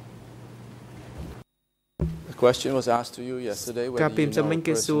Question was asked to you yesterday when you know a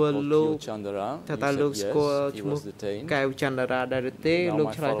person called Chandra. ថាតើលោកស្គាល់ឈ្មោះកែវច័ន្ទតារាដែរទេលោក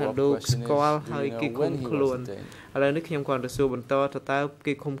ឆ្លើយថាលោកស្គាល់ហើយគេឃុំខ្លួនឥឡូវនេះខ្ញុំគាត់ទៅសួរបន្តថាតើ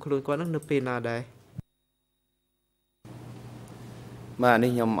គេឃុំខ្លួនគាត់នោះនៅពេលណាដែរ បាទនេះ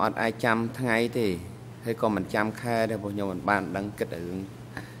ខ្ញុំអត់អាចចាំថ្ងៃទេហើយក៏មិនចាំខែដែរព្រោះខ្ញុំមិនបានដឹងគិតរឿង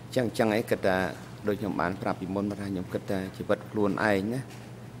ចឹងអីគិតថាដូចខ្ញុំបានប្រាប់ពីមុនថាខ្ញុំគិតថាជីវិតខ្លួនឯងណា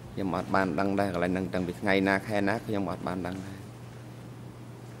ខ្ញុំអត់បានដឹងដែរកន្លែងហ្នឹងតាំងពីថ្ងៃណាខែណាខ្ញុំអត់បានដឹងដែរ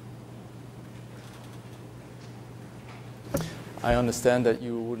I understand that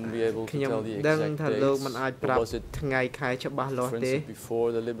you wouldn't be able to tell the exact date. លោកមិនអាចប្រាប់ថ្ងៃខែច្បាស់លាស់ទេ before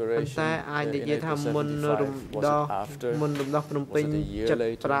the liberation តែអាចនិយាយថាមុនរំដោះភ្នំពេញ75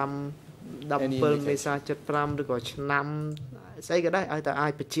 17 មេសា75ឬក៏ឆ្នាំស្អីក៏ដែរឲ្យតែអា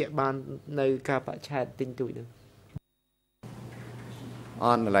ចបញ្ជាក់បាននៅការបច្ឆេទទិញទួយហ្នឹង អ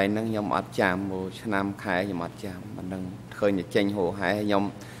នកន្លែងហ្នឹងខ្ញុំអត់ចាំឆ្នាំខែខ្ញុំអត់ចាំមិនដឹងឃើញតែចេញហោហែខ្ញុំ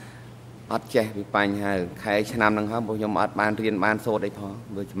អត់ចេះពីបញ្ហាខែឆ្នាំហ្នឹងហើយព្រោះខ្ញុំអត់បានរៀនបានសូត្រអីផង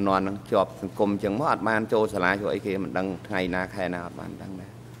ព្រោះចំនួនហ្នឹងជាប់សង្គមអញ្ចឹងមកអត់បានចូលសាលាចូលអីគេមិនដឹងថ្ងៃណាខែណាអត់បានដឹងដែរ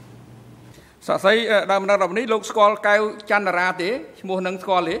សាក់សីដើមដល់នេះលោកស្គាល់កែវច័ន្ទរាទេឈ្មោះហ្នឹងស្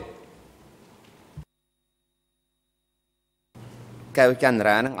គាល់ទេកែវច័ន្ទ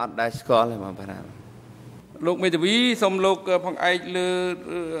រាហ្នឹងអត់ដែរស្គាល់ទេបងប្អូន លោកមេធាវីសូមលោកផងឯកលើ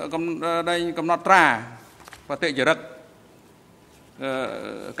កំណត់ត្រាបតិចរិត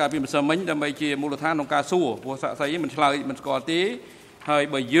ការពីម្សិលមិញដើម្បីជាមូលដ្ឋានក្នុងការសួរព្រោះសាក់សីមិនឆ្លើយមិនស្គាល់ទេហើយ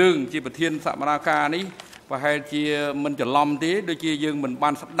បើយើងជាប្រធានសមាការនេះប្រហែលជាមិនច្រឡំទេដូចជាយើងមិនបា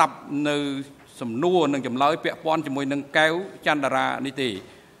នស្ដាប់នៅសំណួរនិងចម្លើយពាក់ព័ន្ធជាមួយនឹងកែវច័ន្ទរានេះទេ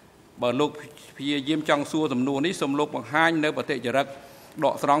បើលោកព្យាយាមចង់សួរសំណួរនេះសូមលោកបង្ហាញនៅបតិចរិត ដ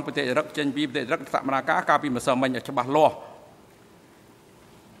កស្រង់បតិចរិតចេញពីបតិចរិតសមាការការពីម្សិលមិញឲ្យច្បាស់លាស់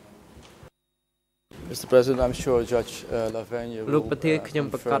Mr. President, I'm sure Judge Laverne លោកប្រធានខ្ញុំ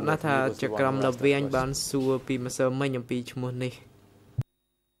ប្រកាសណាស់ថាចក្រមលាវែងបានសួរពីម្សិលមិញអំពីឈ្មោះនេះ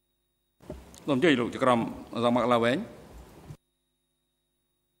សូមជ័យលោកចក្រមសមលាវែង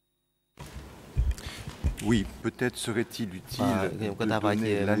Oui, peut-être serait-il utile de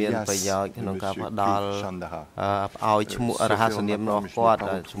donner l'alias de M. Chandra. Parce que selon ma part,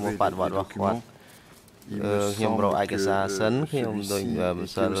 je n'ai pas retrouvé les documents. Il me semble que celui-ci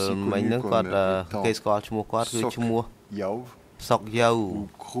était Sok Yao ou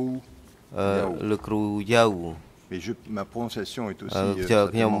Krou Yao. Le Krou Yao. Mais ma prononciation est aussi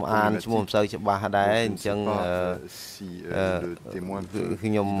ខ្ញុំអានឈ្មោះមិនសូវច្បាស់ដែរអញ្ចឹង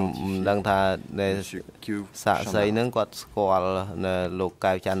ខ្ញុំមិនដឹងថាសាក់សីហ្នឹងគាត់ស្គាល់នៅលោក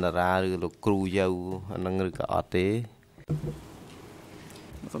កែវច័ន្ទរាឬលោកគ្រូយៅហ្នឹងឬក៏អត់ទេ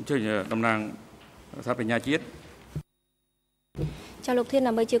សូមជើញតំណាងសាបញ្ញាជាតិចាលោកធាន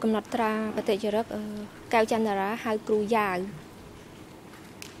ដើម្បីជាកំណត់ត្រាបតិចរិតកែវច័ន្ទរាហៅគ្រូយ៉ាវ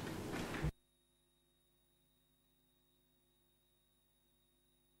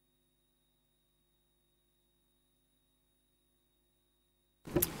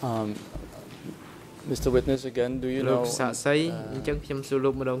Mr. Witness, again, do you know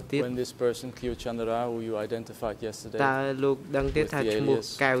when this person, Kyo Chandra, who you identified yesterday, តើលោកដឹងទេថាឈ្មោះ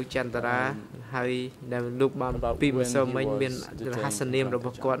កែវច័ន្ទរាហើយដែលលោកបានពីម្សិលមិញមានរហស្សនាមរប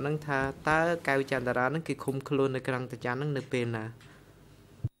ស់គាត់ហ្នឹងថាតើកែវច័ន្ទរាហ្នឹងគេឃុំខ្លួននៅក្រាំងតាចាន់ហ្នឹងនៅពេលណា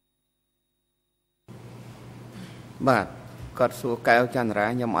បាទគាត់សួរកែវច័ន្ទរា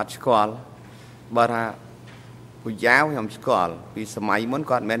ខ្ញុំអត់ស្គាល់បើថា ពូយ៉ាវខ្ញុំស្គាល់ពីសម័យមុន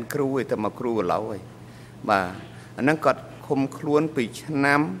គាត់មិនមែនគ្រូទេតែមកគ្រូឥឡូវហើយបាទអាហ្នឹងគាត់ឃុំខ្លួនពីឆ្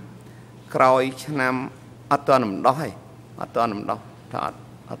នាំក្រោយឆ្នាំអត់ទាន់រំដោះទេអត់ទាន់រំដោះថា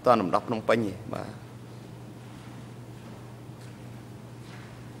អត់ទាន់រំដោះក្នុងពេញទេបាទ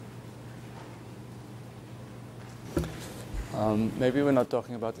Maybe we're not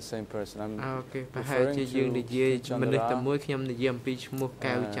talking about the same person. I'm referring to Chandra, who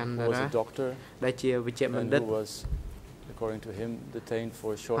was a doctor and who was according to him detained for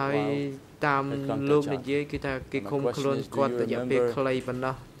a short while តាមលោកនិយាយគឺថាគេឃុំខ្លួនគាត់រយៈពេលខ្លីប៉ុណ្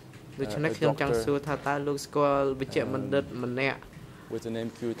ណោះដូច្នេះខ្ញុំចង់សួរថាតើលោកស្គាល់វិជ្ជបណ្ឌិតម្នាក់ with the name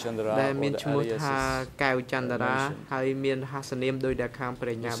Q Chandra ដែលមានឈ្មោះថាកែវចន្ទរាហើយមានហាសនាមដោយដែលខាងប្រ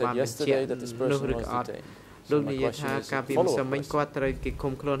ញ្ញាបានបញ្ជាក់នោះឬក៏អត់លោកនិយាយថាការពីម្សិលមិញគាត់ត្រូវគេ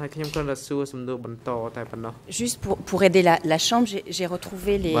ឃុំខ្លួនហើយខ្ញុំគ្រាន់តែសួរសំណួរបន្តតែប៉ុណ្ណោះ Juste pour aider la chambre j'ai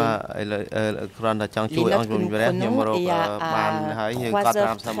retrouvé les គ្រាន់តែចង់ជួយអង្គជំនឿខ្ញុំរកបានហើយគាត់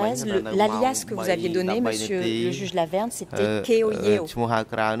តាមសាមញ្ញ l'alias que vous aviez donné monsieur le juge Laverne c'était Keo Yeo ឈ្មោះហៅ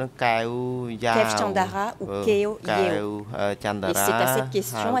ក្រៅនោះកែវយ៉ាវ Kev Chandara ou Keo Yeo ចន្ទរា Et c'est à cette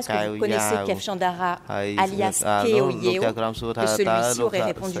question est-ce que vous connaissez Kev Chandara alias Keo Yeo que celui-ci aurait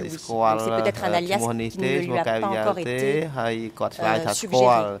répondu oui donc c'est peut-être un alias qui ne lui a pas encore été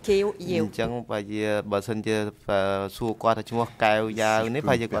suggéré Keo Yeo អញ្ចឹងបើសិនជាសួរគាត់ថាឈ្មោះកែវយ៉ាវនេះ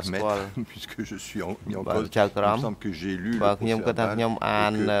ប្រហែលជាគាត់ស្គាល់ puisque je suis mis en cause ចៅក្រម il semble que j'ai lu បាទខ្ញុំគាត់ថាខ្ញុំអា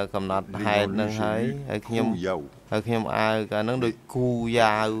នកំណត់ហេតុនឹងហើយខ្ញុំអាវកាលហ្នឹងដូចគូ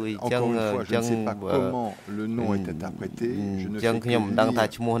យ៉ាវអញ្ចឹង comment le nom est interprété je ne sais ចឹងខ្ញុំមិនដឹងថា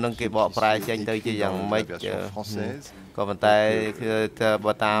ឈ្មោះហ្នឹងគេបកប្រែចេញទៅជាយ៉ាងម៉េចក៏ប៉ុន្តែ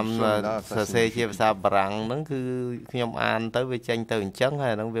បើតាមសរសេរជាភាសាបារាំងហ្នឹងគឺខ្ញុំអានទៅវាចេញទៅអញ្ចឹងហើ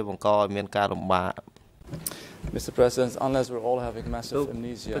យហ្នឹងវាបង្កឲ្យមានការលំបាក Mr. President, unless we're all having massive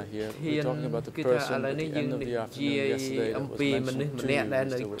amnesia here, we're talking about the person at the end of the afternoon yesterday that was mentioned to you,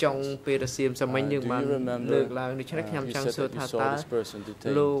 Mr.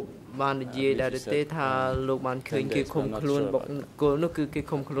 Witness. បាននិយាយដែរទេថាលោកបានឃើញគេឃុំខ្លួនបុកគលនោះគឺគេ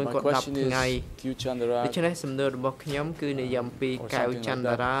ឃុំខ្លួនគាត់10ថ្ងៃដូច្នេះសំណួររបស់ខ្ញុំគឺនិយាយអំពីកែវចន្ទ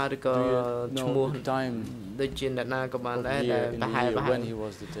រាឬក៏ឈ្មោះដូចជាអ្នកណាក៏បានដែរដែលប្រហែល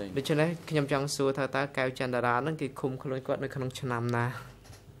ដូច្នេះខ្ញុំចង់សួរថាតើកែវចន្ទរាហ្នឹងគេឃុំខ្លួនគាត់នៅក្នុងឆ្នាំណា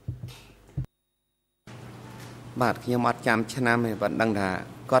បាទខ្ញុំអត់ចាំឆ្នាំទេប៉ុន្តែដឹងថា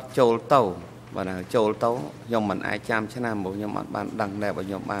គាត់ចូលទៅបើណាចូលទៅខ្ញុំមិនអាចចាំឆ្នាំព្រោះខ្ញុំអត់បានដឹងដែរបើ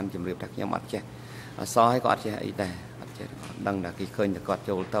ខ្ញុំបានជម្រាបថាខ្ញុំអត់ចេះអសឲ្យក៏អត់ចេះអីដែរអត់ចេះដឹងថាគេឃើញតែគាត់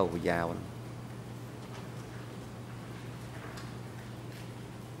ចូលទៅវិយាវ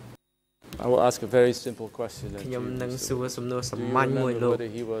I will ask a very simple question ខ្ញុំនឹងសួរសំណួរសាមញ្ញមួយលោក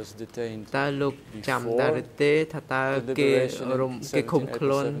តើលោកចាំដែរទេថាតើគេឃុំខ្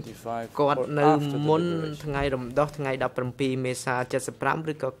លួនគាត់នៅមុនថ្ងៃរំដោះថ្ងៃ17មេសា75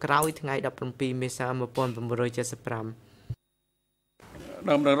ឬក៏ក្រោយថ្ងៃ17មេសា1975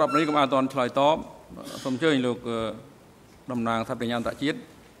ដើមរាប់នេះក៏បានអត់ឆ្លើយតបសូមអញ្ជើញលោកតំណាងថាបញ្ញាអន្តរជាតិ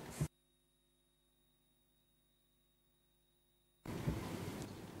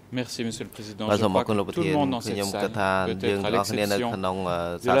Merci, Monsieur le Président. Je crois que tout le monde dans cette salle, peut-être à l'exception de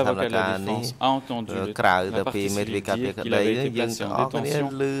l'avocat de la défense, a entendu le partie civile dire qu'il avait été placé en détention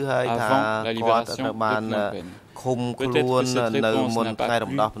avant la libération de Phnom Penh. Peut-être que cette réponse n'a pas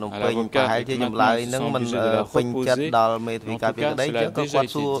plu à l'avocat et que maintenant il semble obligé de la reposer. En tout cas, cela a déjà été dit dans cette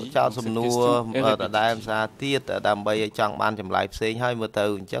question est répétée.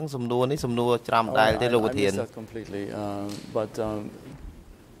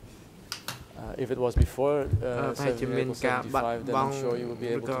 If it was before មានការបាត់បង់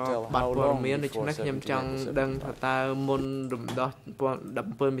ឬក៏បាត់ព័ត៌មានដូច្នេះខ្ញុំចង់ដឹងថាតើមុនរំដោះ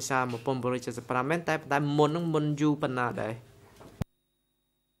17មេសា1975មែនតែមុនហ្នឹងមុនយូរប៉ុណ្ណាដែរ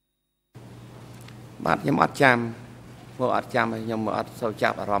បាទខ្ញុំអត់ចាំព្រោះអត់ចាំខ្ញុំអត់សូវចា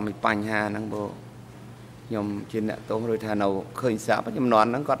ប់អារម្មណ៍ពីបញ្ហាហ្នឹងព្រោះខ្ញុំជាអ្នកទោសឬថានៅឃើញស្រាប់ចំនួន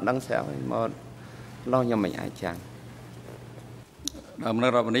ហ្នឹងគាត់ដឹងស្រាប់ហើយមកឡោះខ្ញុំមិនអាចចាំ នៅ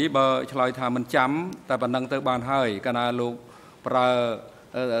រដ្ឋនេះបើឆ្លើយថាមិនចាំតែប៉ុណ្ណឹងទៅបានហើយកាលណាលោកប្រើ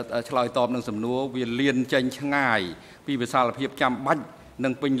ឆ្លើយតបនឹងសំណួរវាលៀនចេញឆ្ងាយពីវិសាលភាពចាំបាច់នឹ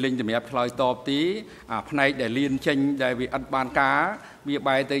ងពេញលេញសម្រាប់ឆ្លើយតបទីអាផ្នែកដែលលៀនចេញដែលវាអត់បានការវា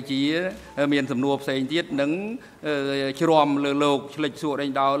បែរទៅជាមានសំណួរផ្សេងទៀតនឹងជ្រាំលើលោកឆ្លិចសួរដេញ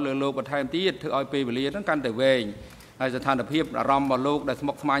ដោលលើលោកបន្ថែមទៀតធ្វើឲ្យពេលវេលាហ្នឹងកាន់តែវែងហើយស្ថានភាពអារម្មណ៍របស់លោកដែលស្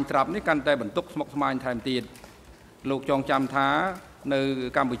មុគស្មាញត្រាប់នេះកាន់តែបន្ទុកស្មុគស្មាញថែមទៀតលោកចងចាំថា នៅ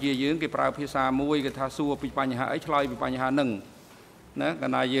កម្ពុជាយើងគេប្រើភាសាមួយគេថាសួរពីបញ្ហាអីឆ្លើយពីបញ្ហាហ្នឹងណាកា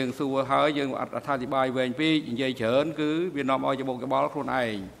លណាយើងសួរហើយយើងអត់អធិប្បាយវែងពេកនិយាយច្រើនគឺវានាំឲ្យច្បុកច្បល់ខ្លួនឯ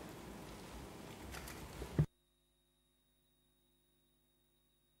ង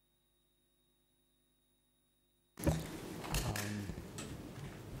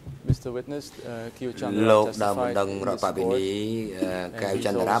Mr. Witness, Q Chandra លោកដើមដឹងរដ្ឋបាលវិនីកែវច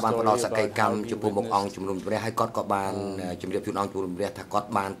ន្ទរាបានផ្ដល់សកម្មកម្មចំពោះមុខអង្គជំនុំជម្រះហើយគាត់ក៏បានជម្រាបជូនអង្គជំនុំជម្រះថាគាត់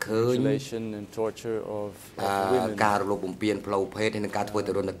បានឃើញការរំលោភបំពានផ្លូវភេទហើយនឹងការធ្វើទ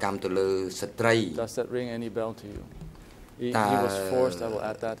រណកម្មទៅលើស្ត្រី Does that ring any bell to you? He was forced, I will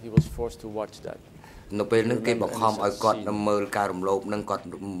add that, he was forced to watch that. នៅពេលហ្នឹងគេបង្ខំឲ្យគាត់មើលការរំលោភនឹងគាត់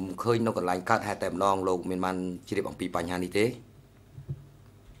ឃើញនៅកន្លែងកើតហេតុតែម្ដងលោកមានបានជ្រាបអំពីបញ្ហានេះទេ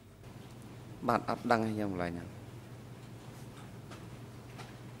បាទអត់ដឹងយ៉ាងកន្លែងហ្នឹង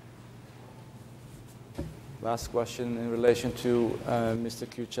Last question in relation to Mr.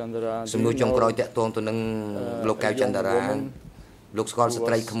 Q Chandra សំណួរចុងក្រោយតាក់ទងទៅនឹងលោកកែវចន្ទរាលោកស្គាល់ស្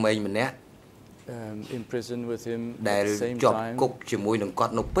ត្រីក្មេងម្នាក់ in prison with him ដែលជាប់គុកជាមួយនឹងគា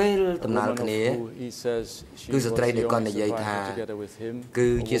ត់នៅពេលដំណើរគ្នាគឺស្ត្រីដែលគាត់និយាយថាគឺ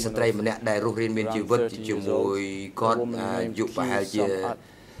ជាស្ត្រីម្នាក់ដែលរស់រានមានជីវិតជាមួយគាត់អាយុប្រហែលជា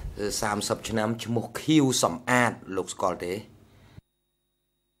30ឆ្នាំឈ្មោះខៀវសំអាតលោកស្គាល់ទេ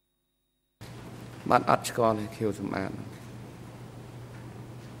បាទអត់ស្គាល់ទេខៀវសំអាត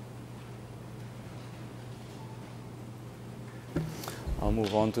I'll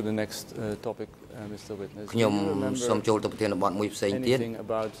move on to the next topic Mr. Witness ខ្ញុំសូមចូលទៅប្រធានបទមួយផ្សេងទៀត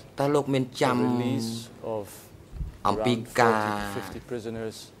តើលោកមានចាំអំពីការ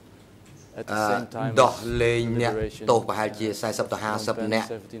ដោះលែងអ្នកទោសប្រហែលជា40ទៅ50នាក់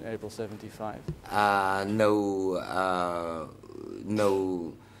នៅ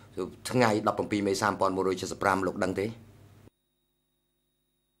ថ្ងៃ17មេសា1975លោកដឹងទេ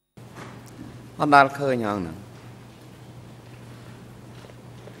អត់ដាល់ឃើញហ្នឹង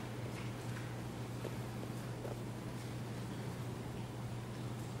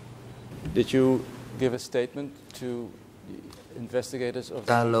Did you give a statement to the investigators of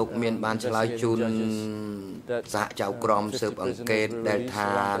តើលោកមានបានឆ្លើយជូនសហចៅក្រមស៊ើបអង្កេតដែលថា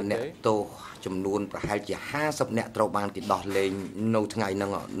អ្នកទោសចំនួនប្រហែលជា50នាក់ត្រូវបានគេដោះលែងនៅថ្ងៃហ្នឹ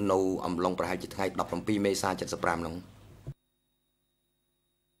ងនៅអំឡុងប្រហែលជាថ្ងៃ17មេសា75ហ្នឹង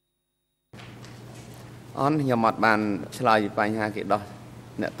អនខ្ញុំអត់បានឆ្លើយពីបញ្ហាគេដោះ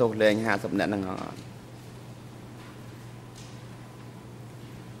អ្នកទោសលែង50នាក់ហ្នឹងអត់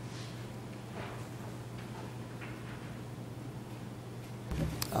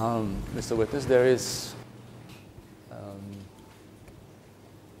Mr. Witness, there is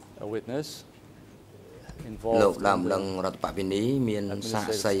a witness លោកដើមដឹងរដ្ឋបពិនីមានសា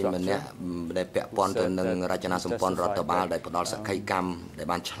ក្សីម្នាក់ដែលពាក់ព័ន្ធទៅនឹងរចនាសម្ព័ន្ធរដ្ឋបាលដែលផ្ដល់សក្ខីកម្មដែល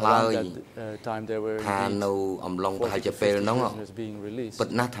បានឆ្លើយថានៅអំឡុងប្រហែលជាពេលហ្នឹងពិត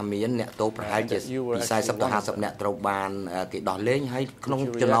ណាស់ថាមានអ្នកទោសប្រហែលជាពី40ទៅ50នាក់ត្រូវបានគេដោះលែងហើយក្នុង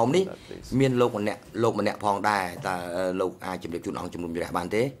ចំណោមនេះមានលោកម្នាក់ផងដែរតើលោកអាចជម្រាបជូនអង្គជំនុំជម្រះបាន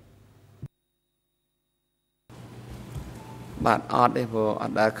ទេបាទអត់ទេព្រោះអ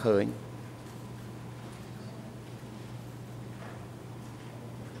ត់ដែលឃើញ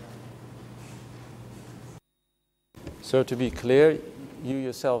So to be clear, you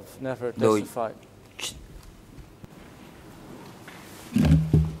yourself never testified.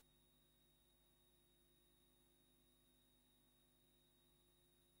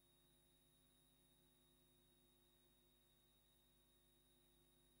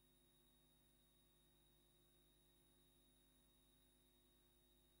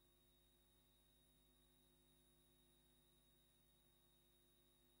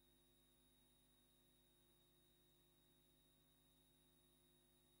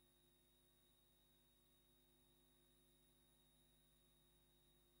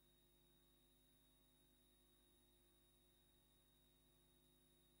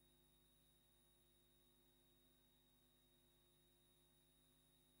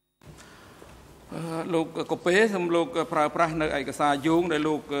លោកកូពេសំលោកប្រើប្រាស់នៅឯកសារយោងដែល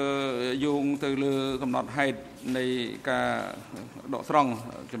លោកយោងទៅលើកំណត់ហេតុនៃការដកស្រង់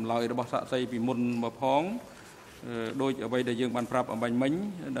ចម្លើយរបស់សាក្សីពីមុនមកផងដោយអ្វីដែលយើងបានប្រាប់អំបញ្ញមិញ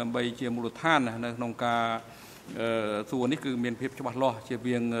ដើម្បីជាមូលដ្ឋាននៅក្នុងការសួរនេះគឺមានភាពច្បាស់លាស់ជា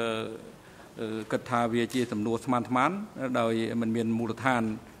វាងគិតថាវាជាសំណួរស្មានដោយមិនមានមូលដ្ឋាន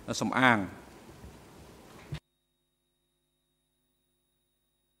សំអាង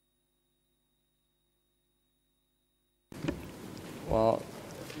Well,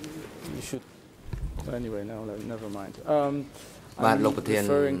 you should. Anyway, no, never mind. បាទលោកប្រធាន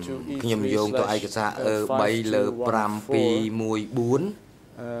ខ្ញុំយោងទៅឯកសារ3លើ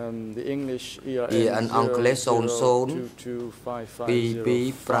 5214 the English EN អង់គ្លេស 00 225505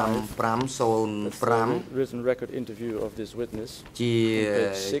 written record interview of this witness ជា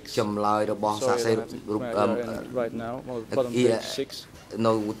ចម្លើយរបស់សាក្សីរូប right now bottom page 6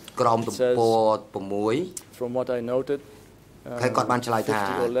 នៅក្រោមទំព័រ6 from what I noted ហើយគាត់បានឆ្លើយថា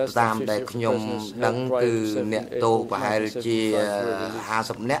តាមដែលខ្ញុំដឹងគឺអ្នកទោសប្រហែលជា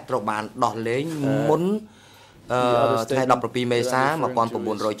50នាក់ត្រូវបានដោះលែងមុនថ្ងៃ17មេសា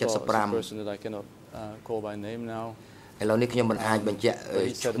1975 ឥឡូវនេះខ្ញុំមិនអាចបញ្ជាក់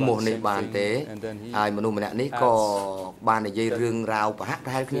ឈ្មោះនេះបានទេហើយមនុស្សម្នាក់នេះក៏បាននិយាយរឿងរ៉ាវប្រហាក់ប្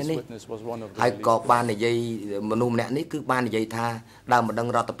រហែលគ្នានេះហើយក៏បាននិយាយមនុស្សម្នាក់នេះគឺបាននិយាយថាដើមម្ដង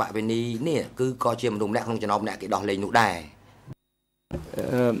រដ្ឋបវេនីនេះគឺក៏ជាមនុស្សម្នាក់ក្នុងចំណោមអ្នកគេដោះលែងនោះដែរ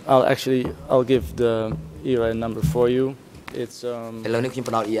I'll give the EIN number for you. It's ឥឡូវនេះខ្ញុំ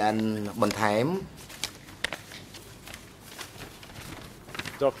ផ្ដល់ EIN បន្ថែម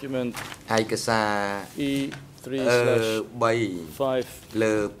document ឯកសារ E3/5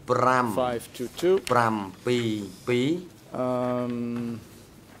 លើ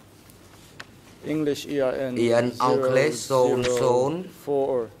English EIN អង់គ្លេស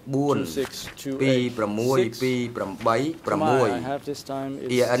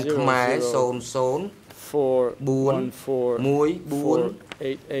0042628626 EIN ខ្មែរ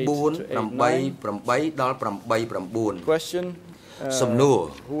0014148888 Question សំណួរ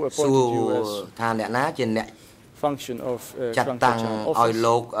សួរថាអ្នកណាជាអ្នក function of ចាត់តាំងឲ្យ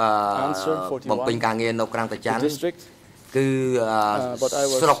លោកបំពេញការងារនៅក្រាំងតាចាន់គឺ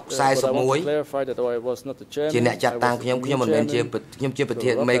ស្រុក41ជាអ្នកចាត់តាំងខ្ញុំមិនមែនជាខ្ញុំជាប្រ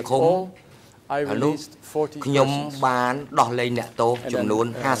ធានមេឃុំហើយនោះខ្ញុំបានដោះលែងអ្នកទោសចំនួន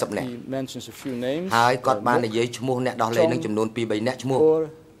50នាក់ហើយគាត់បាននិយាយឈ្មោះអ្នកដោះលែងនឹងចំនួន 2-3 នាក់ឈ្មោះ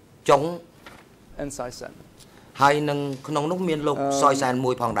ចុងហើយនឹងក្នុងនោះមានលោកសយសែន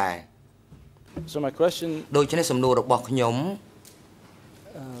មួយផងដែរ So my question ដូច្នេះសំណួររបស់ខ្ញុំ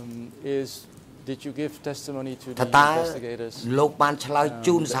is did you give testimony to the ថាតើ investigators លោកបានឆ្លើយ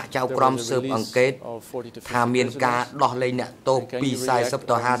ជូនសហចៅក្រមស៊ើបអង្កេតថាមានការដោះលែងអ្នកទោសពី40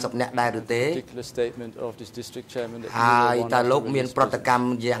ទៅ50នាក់ដែរឬទេហើយតើលោកមានប្រតិកម្ម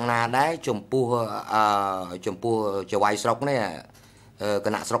យ៉ាងណាដែរចំពោះចៅវាយស្រុកនេះគ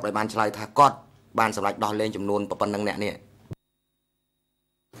ណៈស្រុកដែលបានឆ្លើយថាគាត់បានសម្រេចដោះលែងចំនួនប៉ុណ្ណឹងអ្នកនេះ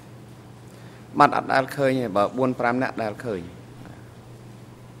បាត់អត់ដែលឃើញទេបើ 4-5 នាក់ដែលឃើញ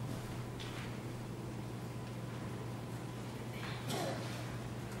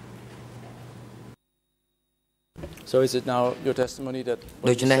So is it now your testimony that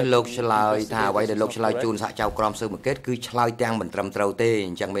ដូច្នេះលោកឆ្លើយថាអ្វីដែលលោកឆ្លើយជូនសហចៅក្រមស៊ើបអង្កេតគឺឆ្លើយទាំងមិនត្រឹមត្រូវទេ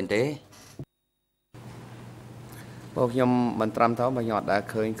អញ្ចឹងមែនទេពួកខ្ញុំមិនត្រឹមត្រូវបើខ្ញុំអត់ដែល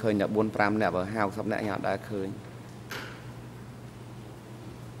ឃើញតែ 4-5 នាក់បើ 50 នាក់ខ្ញុំអត់ដែលឃើញ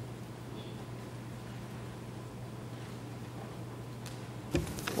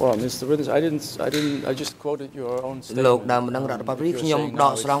Well, Mr. Witness, I just quoted your own statement. លោកដើមម្ដងរដ្ឋបាលខ្ញុំដ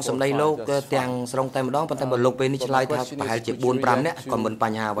កស្រង់សម្ដីលោកទាំងស្រុងតែម្ដងប៉ុន្តែបើលោកពេលនេះឆ្លើយថាប្រហែលជា 4-5 នាក់ក៏មិនប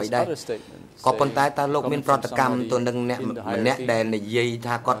ញ្ហាអ្វីដែរក៏ប៉ុន្តែតើលោកមានប្រតិកម្មទៅនឹងអ្នកម្នាក់ដែលនិយាយ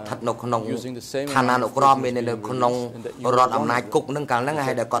ថាគាត់ស្ថិតនៅក្នុងឋានានុក្រមមាននៅក្នុងរដ្ឋអំណាចគុកនឹងកាលហ្នឹង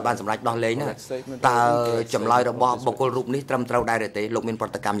ហើយដែលគាត់បានសម្រេចដោះលែងហ្នឹងតើចម្លើយរបស់បុគ្គលរូបនេះត្រឹមត្រូវដែរឬទេលោកមានប្រ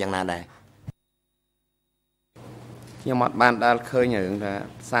តិកម្មយ៉ាងណាដែរខ្ញុំអត់បានដែលឃើញរឿងថា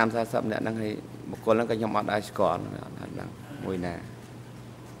 30-40 នាក់ហ្នឹងហើយបុគ្គលហ្នឹងក៏ខ្ញុំអត់ដែលស្គាល់អត់ដឹងមួយណា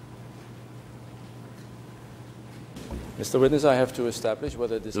Mr. Witness, I have to establish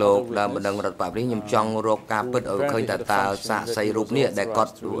whether this លោកដើមម្ដងរដ្ឋបាលខ្ញុំចង់រកការពិតឲ្យឃើញថាតើសាក្សីរូបនេះដែលគា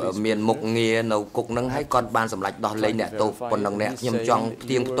ត់មានមុខងារនៅគុកហ្នឹងហើយគាត់បានសម្រេចដោះលែងអ្នកទោសប៉ុណ្ណឹងអ្នកខ្ញុំចង់ផ្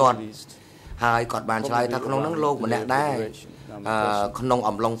ទៀងផ្ទាត់ហើយគាត់បានឆ្លើយថាក្នុងហ្នឹងលោកម្នាក់ដែរក្នុង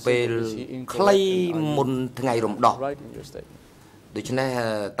អំឡុងពេលខ្លីមុនថ្ងៃរំដោះដូច្នេះ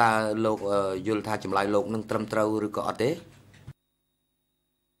តើលោកយល់ថាចម្លើយលោកនឹងត្រឹមត្រូវឬក៏អត់ទេ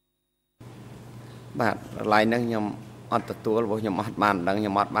បាទឡើយហ្នឹងខ្ញុំអត់ទទួលព្រោះខ្ញុំអត់បានដឹងខ្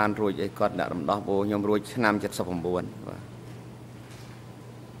ញុំអត់បានរួចអីគាត់អ្នករំដោះព្រោះខ្ញុំរួចឆ្នាំ 79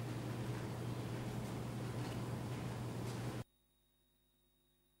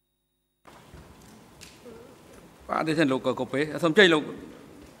 ទ អត់ទេលោកកូពេសូមជ័យលោក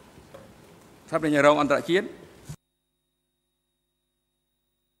ថាប្រញ្ញារងអន្តរជាតិ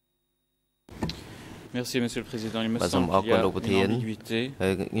Merci Monsieur le Président. Il me semble qu'il y a une ambiguïté. La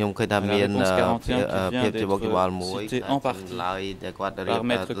réponse 41 vient d'être citée en partie par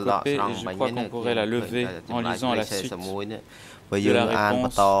Maître Copé et je crois qu'on pourrait la lever en lisant la suite de la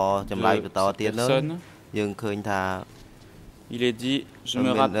réponse de cette personne. Il est dit, je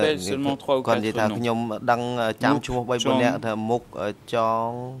me rappelle seulement 3 ou 4 noms. Muk,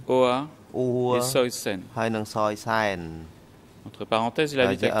 Chong, Oa et Soy Sen. Entre parenthèses, il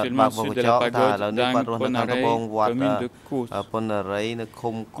habite actuellement au sud de la pagode d'Angponarei, commune de Kous.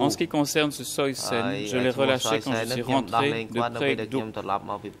 En ce qui concerne ce Soysen, je l'ai relâché quand je suis rentré de Preikduk,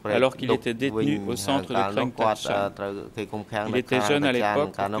 alors qu'il était détenu au centre de Kreng Kachan. Il était jeune à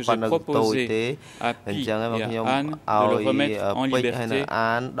l'époque que j'ai proposé à Pi et à Anne de le remettre en liberté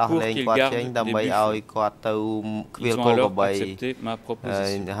pour qu'il garde les buffles. Ils ont alors accepté ma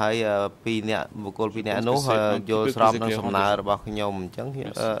proposition.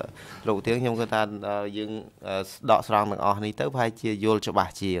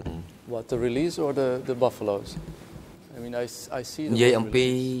 What, the release or the buffaloes? I mean, I see the និយាយអំពី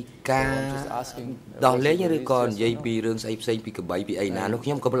ការដោះលែងឬក៏និយាយពីរឿងស្អីផ្សេងពីកបីពីអីណានោះខ្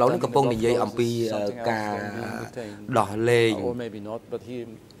ញុំក៏ឡូវនេះកំពុងនិយាយអំពីការដោះលែង or maybe not, but he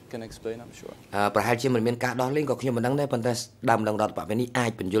can explain, I'm sure. ប្រហែលជាមិនមានការដោះលែងក៏ខ្ញុំមិនដឹងដែរប៉ុន្តែដើមម្ដងរដ្ឋបាលនេះអា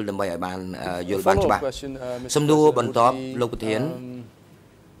ចបញ្យល់ដើម្បីឲ្យបានយល់បានច្បាស់សំណួរបន្ទាប់លោកប្រធាន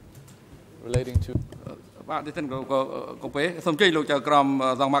relating to បាទទីសិនក៏កូពេសូមជួយលោកចៅក្រម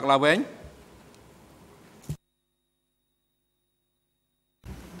សង្មាក់ឡាវែង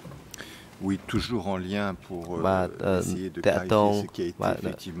Oui, toujours en lien pour essayer de clarifier ce qui a été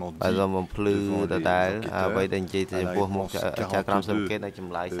effectivement dit devant les enquêteurs. À la réponse 42,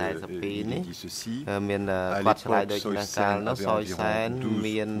 il dit ceci. À l'époque, Soysen avait environ 12 ou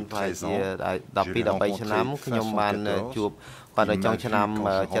 13 ans. Je l'ai rencontré fin 74. បាទនៅចុងឆ្នាំ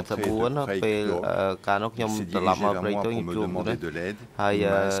74ពេលកាលនោះខ្ញុំត្រឡប់មកប្រទេសខ្ញុំជួបគាត់ហើយ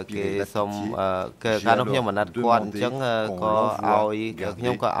គេសុំកាលនោះខ្ញុំអាណិតគាត់អញ្ចឹងក៏ឲ្យខ្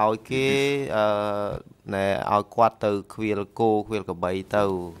ញុំក៏ឲ្យគេណែឲ្យគាត់ទៅឃ្វាលគោឃ្វាលក្របីទៅ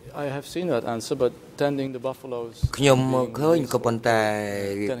I have seen that answer, but tending the buffaloes ខ្ញុំឃើញក៏ប៉ុន្តែ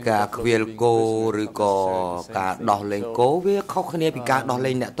ការឃ្វាលគោឬក៏ការដោះលែងគោវាខុសគ្នាពីការដោះ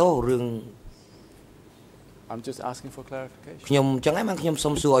លែងអ្នកទោសរឿង I'm just asking for clarification. ខ្ញុំអញ្ចឹងឯងមកខ្ញុំ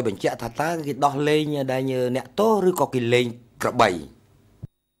សុំសួរឲ្យបញ្ជាក់ថាតើគេដោះលែងដែលអ្នកទោសឬក៏គេលែងក្របី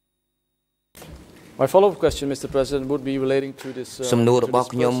My follow-up question, Mr. President, would be relating to this សំណួររបស់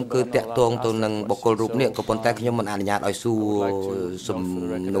ខ្ញុំគឺតាក់ទងទៅនឹងបុគ្គលរូបនេះក៏ប៉ុន្តែខ្ញុំមិនអនុញ្ញាតឲ្យសួរសំ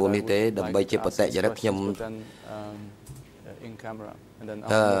ណួរនេះទេដើម្បីជាបតិចរិតខ្ញុំ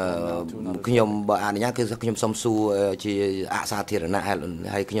ខ្ញុំបើអនុញ្ញាតគឺខ្ញុំសុំសួរជាអសាធារណៈ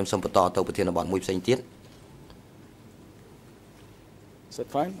ហើយខ្ញុំសូមបន្តទៅប្រធានបទមួយផ្សេងទៀត Is that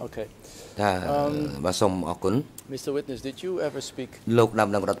fine? Okay. បាទសូមអរគុណ Mr. Witness, did you ever speak លោកដំ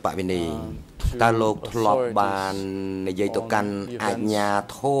ណឹងរដ្ឋបវេនីតើលោកធ្លាប់បាននិយាយទៅកាន់អាជ្ញា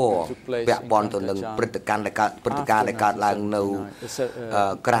ធរពាក់ព័ន្ធទៅនឹងព្រឹត្តិការណ៍ដែលកើតឡើងនៅ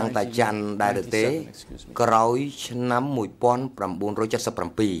ក្រាំងតាច័ន្ទដែរឬទេក្រោយឆ្នាំ1977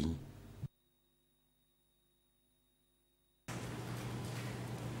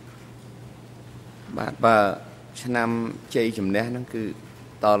បាទបើឆ្នាំជ័យជំនះហ្នឹងគឺ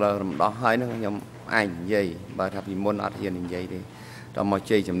តររំដោះហើយហ្នឹងខ្ញុំអាចនិយាយបើថាពីមុនអត់ហ៊ាននិយាយទេដល់មក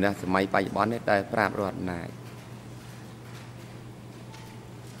ជ័យជំនះសម័យបច្ចុប្បន្ននេះតែប្រាប់រដ្ឋអំណាច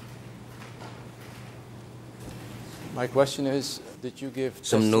My question is, did you give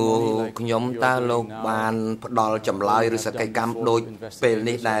សំណួរខ្ញុំតើលោកបានផ្ដល់ចម្លើយឬសកម្មកម្មដូចពេល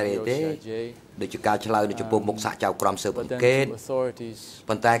នេះដែរទេដូចជាការឆ្លើយនៅចំពោះមុខសហចៅក្រមស៊ើបអង្កេត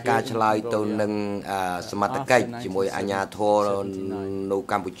ប៉ុន្តែការឆ្លើយទៅនឹងសមត្ថកិច្ចជាមួយអាជ្ញាធរនៅ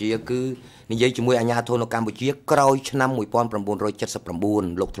កម្ពុជាគឺនិយាយជាមួយអាជ្ញាធរនៅកម្ពុជាក្រោយឆ្នាំ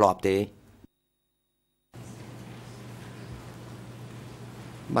1979លោកធ្លាប់ទេ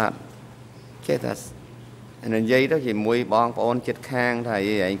បាទចេះតែនិយាយទៅជាមួយបងប្អូនចិត្តខាងថា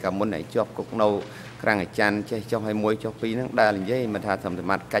ឯងក៏មុនឯងជាប់គុកនៅក្រាំងអាចារ្យចេះចុះឲ្យមួយចុះពីរហ្នឹងដែលនិយាយមិនថាស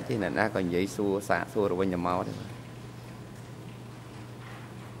មត្ថកិច្ចទេអ្នកណាក៏និយាយសួរសាកសួរទៅវិញទៅមកទេ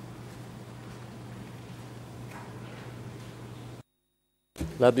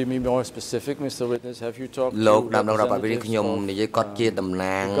Let me be more specific, Mr. Witness. Have you talked to លោកដំណឹងរដ្ឋបាលខ្ញុំនិយាយគាត់ជាតំ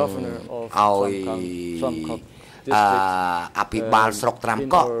ណាងឲ្យអភិបាលស្រុកត្រាំ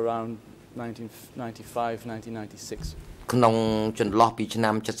កក់ 1995-1996 ក្នុងចន្លោះពីឆ្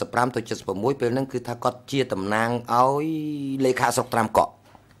នាំ75ទៅ76ពេលហ្នឹងគឺថាគាត់ជាតំណាងឲ្យលេខាស្រុកត្រាំកក់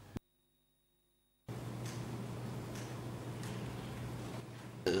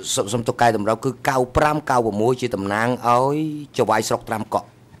សុំទៅកែតម្រូវគឺ95 96ជាតំណាងឲ្យចៅហ្វាយស្រុកត្រាំកក់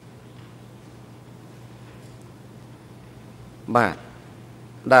បាទ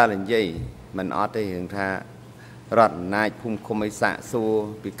ដែលនិយាយមិនអត់ទេរឿងថារដ្ឋអំណាចភូមិឃុំអីសាកសួរ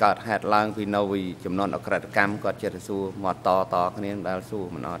ពីកើតហេតុឡើងពីនៅចំនួនអក្រិតកម្មគាត់ចិត្តសួរមកតគ្នាដែលសួរ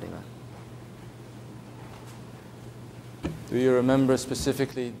មិនអត់ទេបាទ Do you remember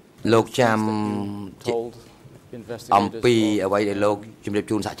specifically លោកចាំ អំពីអ្វីដែលលោកជំរាប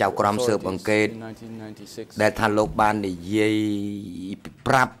ជូនសហចៅក្រមស៊ើបអង្កេតដែលថាលោកបាននិយាយ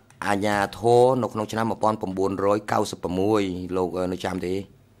ប្រាប់អាជ្ញាធរនៅក្នុងឆ្នាំ1996លោកនៅចាំទេ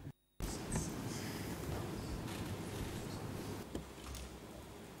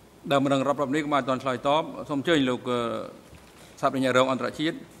ដើមនឹងរាប់នេះក៏បានអត់ឆ្លើយតបសូមអញ្ជើញលោកសាស្ត្រវិញ្ញារងអន្តរជា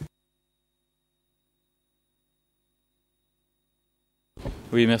តិ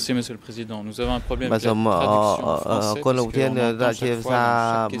Oui, merci Monsieur le Président. Nous avons un problème avec la traduction française. គុណលោកធានជាភាសា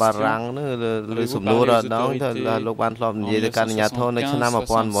បារាំងនោះឬសំណួរដល់លោកបានធ្លាប់និយាយទៅកាន់អាជ្ញាធរនៅឆ្នាំ1975 76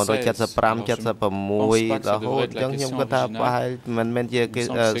រហូតអញ្ចឹងខ្ញុំគិតថាប្រហែលមិនមែនជា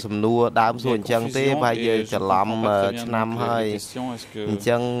សំណួរដើមសួរអញ្ចឹងទេប្រហែលជាច្រឡំឆ្នាំហើយអញ្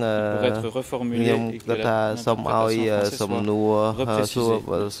ចឹងខ្ញុំគិតថាសូមឲ្យសំណួរ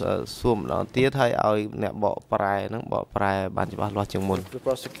សួរម្ដងទៀតហើយឲ្យអ្នកបកប្រែហ្នឹងបកប្រែបានច្បាស់លាស់ជាងមុន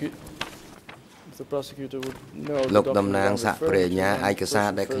លោកតំណាងសហប្រញ្ញាឯកសារ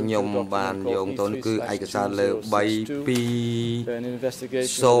ដែលខ្ញុំបានយោងទៅគឺឯកសារលើ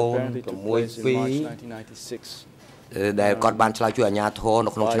32062ដែលគាត់បានឆ្លើយជួយអាជ្ញាធរ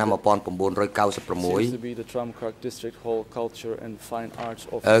នៅក្នុងឆ្នាំ1996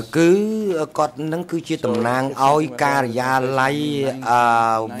គឺគាត់នឹងគឺជាតំណាងឲ្យការិយាល័យ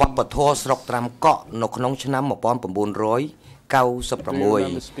វប្បធម៌ស្រុកត្រាំកក់នៅក្នុងឆ្នាំ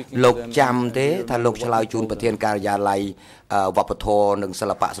1996លោកចាំទេថាលោកឆ្លើយជូនប្រធានការិយាល័យវប្បធម៌និងសិ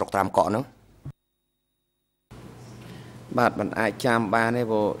ល្បៈស្រុកត្រាំកក់នោះបាទមិនអាចចាំបានទេ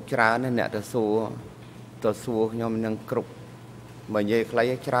ព្រោះច្រើនណាស់អ្នកទៅសួរខ្ញុំនឹងគ្រប់បើនិយាយខ្លី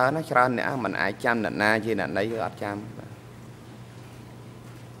ច្រើនណាច្រើនអ្នកមិនអាចចាំអ្នកណាជាអ្នកណីគឺអត់ចាំ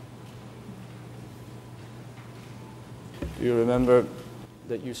Do you remember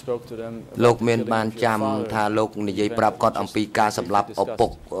លោកមានបានចាំថាលោកនិយាយប្រាប់គាត់អំពីការសម្លាប់ឪពុក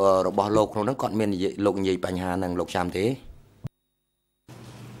របស់លោកក្នុងនោះគាត់មាននិយាយលោកនិយាយបញ្ហាហ្នឹងលោកចាំទេ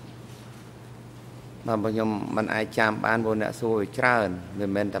បាទខ្ញុំមិនអាចចាំបានព្រោះអ្នកសួរវាច្រើនមិន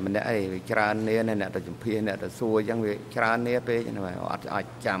មែនតែម្នាក់អីវាច្រើននាងអ្នកទៅចម្ភាសអ្នកទៅសួរអញ្ចឹងវាច្រើននាងពេកហ្នឹងអត់អាច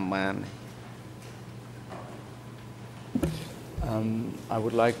ចាំបាន I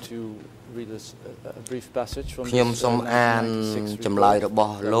would like toខ្ញុំសូមអានចម្លើយរប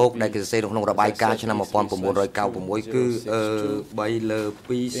ស់លោកដែលគេសរសេរក្នុងរបាយការណ៍ឆ្នាំ1996គឺ3លើ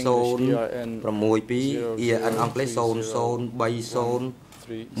2062 EN អង់គ្លេស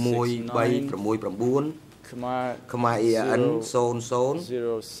00301369 ខ្មែរ EN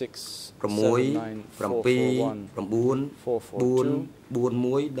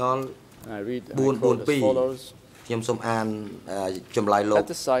 00679441ដល់442ខ្ញុំសូមអានចម្លើយលោក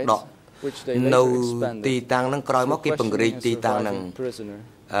ដកនៅទីតាំងហ្នឹងក្រោយមកគេពង្រីកទីតាំងហ្នឹង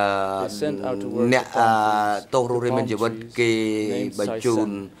អ្នកទោសរស់រានមានជីវិតគេបញ្ជូន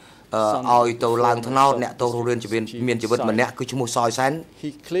ឲ្យទៅឡើងថ្នោតអ្នកទោសរស់រានមានជីវិតម្នាក់គឺឈ្មោះសយសែន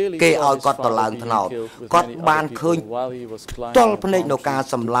គេឲ្យគាត់ទៅឡើងថ្នោតគាត់បានឃើញទល់ភ្នែកនៅការ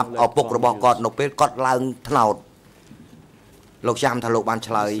សម្លាប់ឪពុករបស់គាត់នៅពេលគាត់ឡើងថ្នោតលោកចាំថាលោកបាន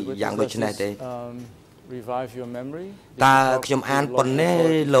ឆ្លើយយ៉ាងដូចនេះទេ តើខ្ញុំអានប៉ុណ្ណេះ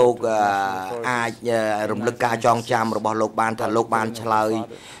លោកអាចរំលឹកការចងចាំរបស់លោកបានថាលោកបានឆ្លើយ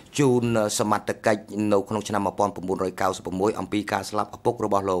ជូនសមត្ថកិច្ចនៅក្នុងឆ្នាំ1996អំពីការស្លាប់ឪពុករ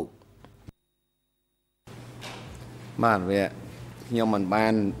បស់លោកបាទវាខ្ញុំមិនបា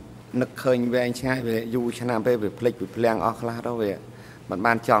ននឹកឃើញវែងឆ្ងាយវាយូរឆ្នាំពេលវាភ្លេចវាភ្លាំងអស់ខ្លះទៅវាមិន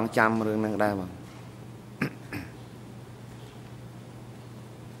បានចងចាំរឿងហ្នឹងដែរបង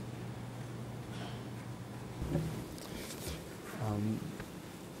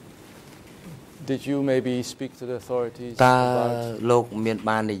Did you maybe speak to the authorities តើលោកមាន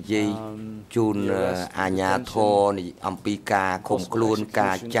បាននិយាយជូនអាជ្ញាធរអំពីការឃុំខ្លួន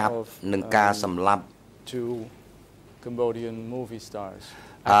ការចាប់និងការសម្លាប់ to Cambodian movie stars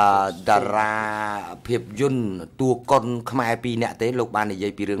តារាភាពយន្តតួកុនខ្មែរ2នាក់ទេលោកបាននិយា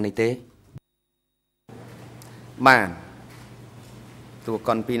យពីរឿងនេះទេបានតួ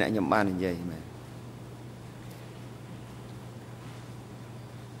កុន2នាក់ខ្ញុំបាននិយាយមែន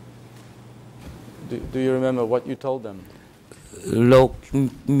Do you remember what you told them លោក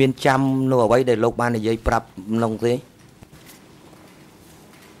មានចាំនៅអ្វីដែលលោកបាននិយាយប្រាប់ក្នុងទេ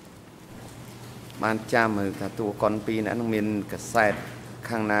បានចាំថាតួកុន2នាក់ហ្នឹងមានកសែត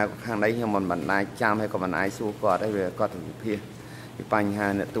ខាងណាខាងណីខ្ញុំមិនអាចចាំហើយក៏មិនអាចសួរគាត់ហើយវាគាត់វិភាគពីបញ្ហា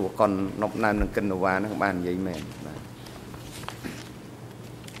អ្នកតួកុននប់ណាននឹងកិននវ៉ាហ្នឹងបាននិយាយមែនបាទ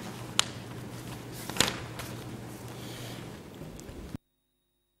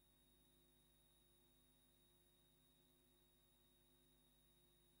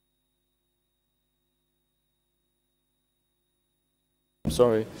ច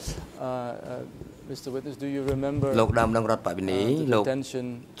sorry. Mr. Witness, do you remember លោកដើមនឹងរដ្ឋបវេនីលោក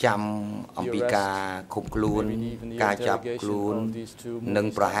ចាំអំពីការឃុំខ្លួនការចាប់ខ្លួននិង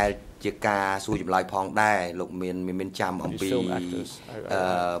ប្រហែលជាការសួរចម្លើយផងដែរលោកមានចាំអំពី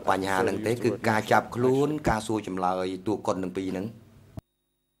បញ្ហាហ្នឹងទេគឺការចាប់ខ្លួនការសួរចម្លើយតួកុនទាំងពីរហ្នឹង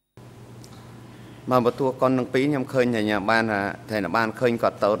មកតួកុនទាំងពីរខ្ញុំឃើញតែញ៉ាំបានថាបានឃើញគា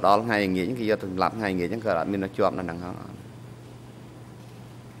ត់ទៅដល់ថ្ងៃងាយគេយកទៅសម្លាប់ថ្ងៃងាយហ្នឹងក៏អត់មានជាប់នៅហ្នឹងហ្នឹង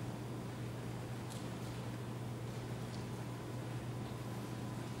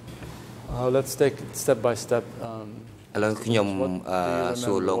Let's take step by step. ឥឡូវខ្ញុំ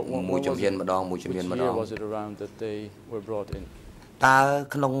សួរលោកមួយជំហានម្ដងតើ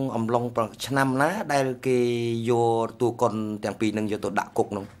ក្នុងអំឡុងឆ្នាំណាដែលគេយកតួកុនទាំងពីរនឹងយកទៅដាក់គុក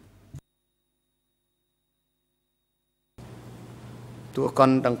នោះតួកុន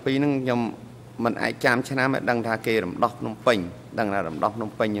ទាំងពីរនឹងខ្ញុំមិនអាចចាំឆ្នាំឲ្យដឹងថាគេរំដោះភ្នំពេញដឹងថារំដោះភ្នំ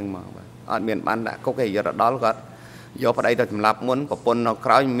ពេញហ្នឹងមកបាទអត់មានបានដាក់គុកទេយកទៅដល់គាត់យកប្តីទៅសម្លាប់មុនប្រពន្ធនៅ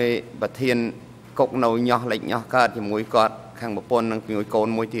ក្រោយមេប្រធានគុកនៅញោះលេចញោះកើតជាមួយគាត់ខាងប្រពន្ធនិងជាមួយកូន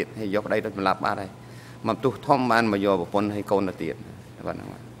មួយទៀតហើយយកប្តីទៅសម្លាប់បាត់ហើយមកទុះធំបានមកយកប្រពន្ធហើយកូនទៅទៀតបាទហ្នឹង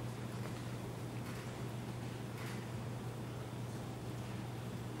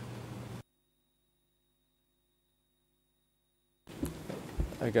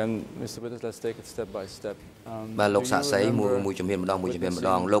Again, Mr. Witness, let's take it step by step. បាទលោកសាក់សីមួយជំហានម្ដង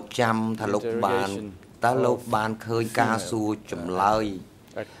លោកចាំថាលោកបានតើលោកបានឃើញការសួរចម្លើយ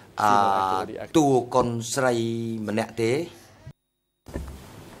តួកុនស្រីម្នាក់ទេ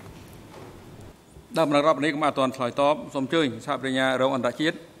ដើមរដ្ឋបាលនេះក៏អត់ទាន់ឆ្លើយតបសូមអញ្ជើញសហប្រញ្ញារងអន្តរជា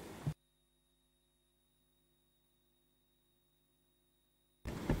តិ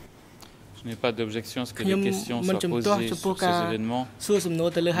Je n'ai pas d'objection à ce que des questions soient posées sur ces événements.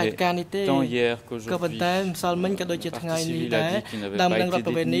 Tant hier qu'aujourd'hui, la partie civile a dit qu'il n'avait pas été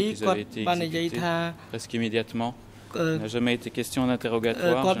détenu, qu'ils avaient été exécutés presque immédiatement. Il n'a jamais été question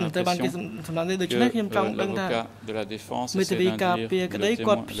d'interrogatoire. J'ai l'impression que l'avocat de la défense essaie d'induire la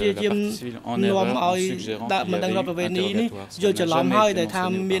partie civile en erreur en suggérant qu'il y avait eu interrogatoire.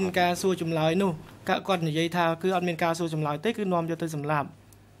 Ça n'a jamais été mentionné.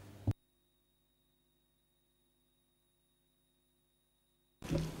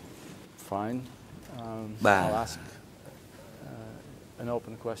 Fine. I'll ask an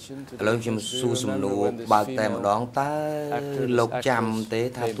open question to the ឥឡូវខ្ញុំសួរសំណួរបើកតែម្ដងតើលោកចាំទេ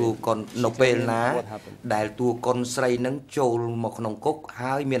ថាតួកុននៅពេលណាដែលតួកុនស្រីនឹងចូលមកក្នុងគុក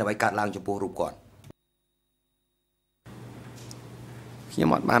ហើយមានអ្វីកើតឡើងចំពោះរូបគាត់ខ្ញុំ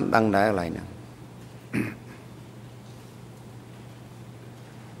អត់បានដឹងដែរកន្លែងហ្នឹង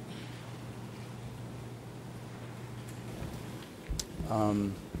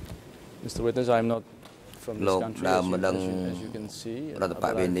Mr. Witness, I'm not from this country, as you can see. But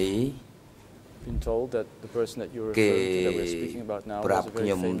I've been told that the person that you're referring to, that we're speaking about now, was a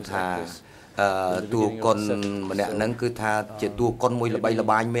very famous actress. តួកុនម្នាក់ហ្នឹងគឺថាជាតួកុនមួយល្បីល្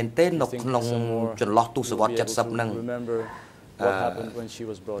បាញមែនទេនៅក្នុងចន្លោះទសវត្សរ៍ 70 ហ្នឹង What happened when she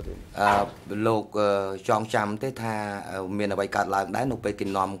was brought in? លោកចងចាំទេថាមានអ្វីកើតឡើងដែរនៅពេលគេ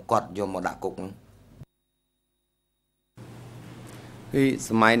នាំគាត់យកមកដាក់គុកហ្នឹង ពី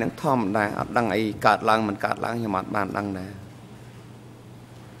សម័យហ្នឹងធម្មតាអត់ដឹងអីកើតឡើងមិនកើតឡើងខ្ញុំអត់បានដឹងដែរ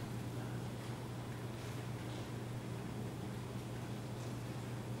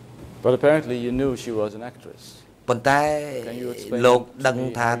But apparently you knew she was an actress. ប៉ុន្តែលោកដឹង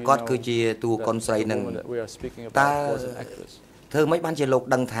ថាគាត់គឺជាតួកុនស្រីហ្នឹងតើធ្វើម៉េចបានជាលោក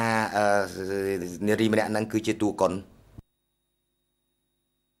ដឹងថានារីម្នាក់ហ្នឹងគឺជាតួកុន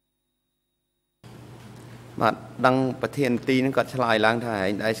បាទដឹងប្រធានទីហ្នឹងគាត់ឆ្លើយឡើងថាឯង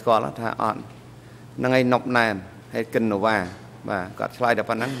ដែរស្គាល់ថាអត់ហ្នឹងឯងណប់ណែមហើយគិនណូវ៉ាបាទគាត់ឆ្លើយតែ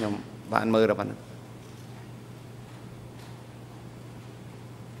ប៉ុណ្ណឹងខ្ញុំបានមើលតែប៉ុណ្ណឹង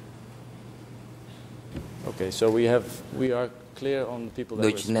Okay, so we are clear on the people that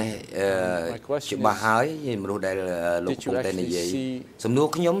ដូច្នេះច្បាស់ហើយមនុស្សដែលលោកកំពុងតែនិយាយសំណួរ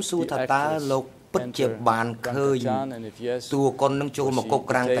ខ្ញុំសួរថាតើលោកពិតជាបានឃើញតួកុននឹងចូលមកគុក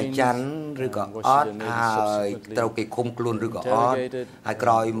ក្រាំងតាចាន់ឬក៏អត់ហើយត្រូវគេឃុំខ្លួនឬក៏អត់ហើយក្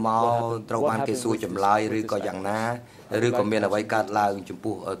រោយមកត្រូវបានគេសួរចម្លើយឬក៏យ៉ាងណាឬក៏មានអ្វីកើតឡើងចំ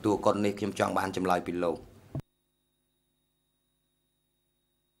ពោះតួកុននេះខ្ញុំចង់បានចម្លើយពីលោក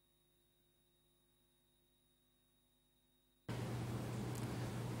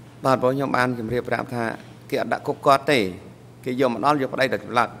បាទបងខ្ញុំបានជម្រាបប្រាប់ថាគេអត់ដាក់គុកគាត់ទេគេយកមកដល់យកប្តីទៅ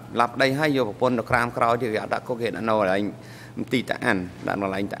ឡាប់ប្តីហើយយកប្រពន្ធទៅក្រាមក្រោយទៀតគេអត់ដាក់គុកគេដាក់នៅកន្លែងទីតាអានដាក់ក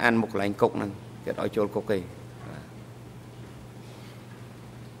ន្លែងតាអានមុខកន្លែងគុកហ្នឹងគេឲ្យចូលគុកគេ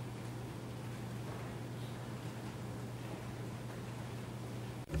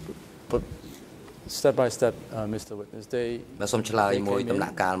But step by step, Mr. Witness, they បើសូមឆ្លើយមួយដំណា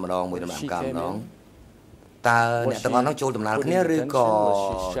ក់កាលម្ដងមួយដំណាក់កាលម្ដងតើអ្នកទាំងអស់នោះចូលដំណើរគ្នាឬក៏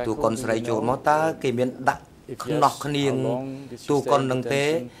ទូកុនស្រីចូលមកតើគេមានដាក់ខ្នោះគ្នាទូកុននឹងទេ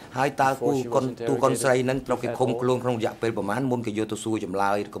ហើយតើគូកុនទូកុនស្រីនឹងត្រូវគេឃុំខ្លួនក្នុងរយៈពេលប្រមាណមុនគេយកទៅសួរចម្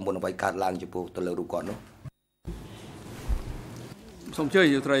លើយឬក៏មុនអ្វីកើតឡើងចំពោះទៅលើរូបគាត់នោះសូមអញ្ជើញ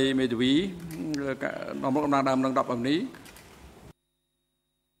យុត្រីមេធាវីដំណើរដើមនឹង10អំនេះ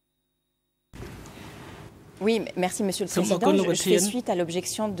Oui, merci Monsieur le Président. Je fais suite à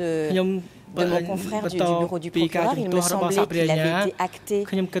l'objection de mon confrère du bureau du procureur. Il me semblait qu'il avait été acté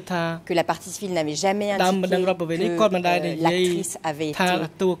que la partie civile n'avait jamais indiqué que l'actrice avait été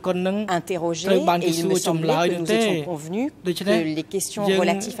interrogée et il me semblait que nous étions convenus que les questions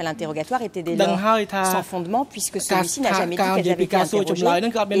relatives à l'interrogatoire étaient dès lors sans fondement puisque celui-ci n'a jamais dit qu'elles avaient été interrogées et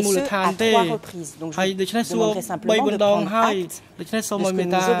ce à 3 reprises. Donc je demanderai simplement de prendre acte de ce que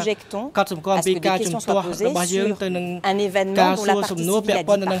nous objectons à ce que des questions soient posées sur un événement dont la partie civile a dit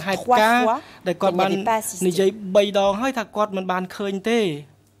par 3 fois ដែលគាត់បាននិយាយ3ដងហើយថាគាត់មិនបានឃើញទេ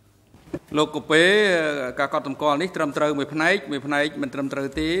លោកកូពេការកត់សម្គាល់នេះត្រឹមត្រូវមួយផ្នែកមិនត្រឹមត្រូវ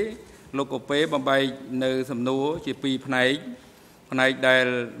ទេលោកកូពេបំបែកនៅសំណួរជា2ផ្នែកផ្នែកដែល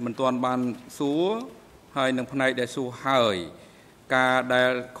មិនទាន់បានសួរហើយនិងផ្នែកដែលសួរហើយការដែ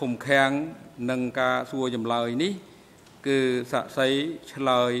លឃុំឃាំងនិងការសួរចម្លើយនេះគឺសាក្សីឆ្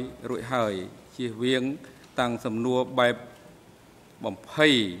លើយរួចហើយជៀសវាងតាំងសំណួរបែបបំភ័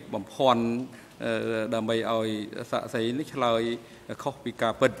យបំភ័ន្តដើម្បីឲ្យសាក្សីនេះឆ្លើយខុសពីកា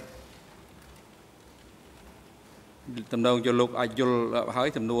រពិតតំណងយកលោកអាចយល់ហើយ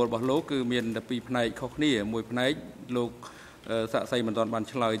សំណួររបស់លោកគឺមានតែ2ផ្នែកខុសគ្នាមួយផ្នែកលោកសាក្សីមិនទាន់បាន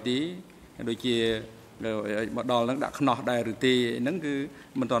ឆ្លើយទេដូចជាមកដល់នឹងដាក់ខ្នោះដែរឬទេហ្នឹងគឺ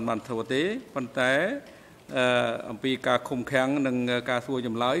មិនទាន់បានធ្វើទេប៉ុន្តែអំពីការឃុំឃាំងនិងការសួរច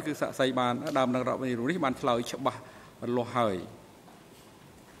ម្លើយគឺសាក្សីបានដើមនឹងរដ្ឋវិនិច្ឆ័យនេះបានឆ្លើយច្បាស់លាស់ហើយ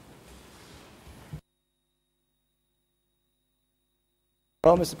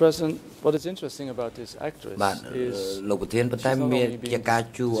Well, Mr. President, what is interesting about this actress is លោកប្រធានប៉ុន្តែមានជាការ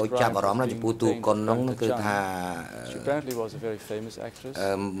ជួឲ្យចាប់អារម្មណ៍ចំពោះតួកុននោះគឺថា She apparently was a very famous actress.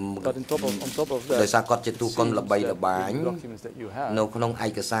 But on top of that ដោយសារគាត់ជាតួកុនល្បីល្បាញនៅក្នុងឯ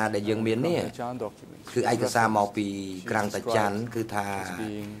កសារដែលយើងមាននេះគឺឯកសារមកពីក្រាំងតាចាន់គឺថា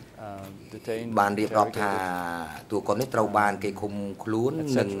បានរៀបរាប់ថាតួកុននេះត្រូវបានគេឃុំខ្លួន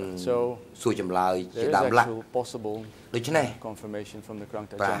និងសួរចម្លើយជាដើមឡាក់ដូច្នេះ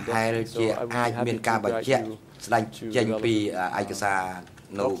ប្រហែលជាអាចមានការបញ្ជាក់ស្ដេចចេញពីឯកសារ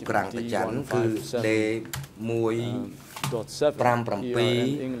នៅក្រាំងតាចាន់គឺ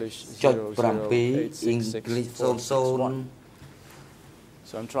D157.7 English 00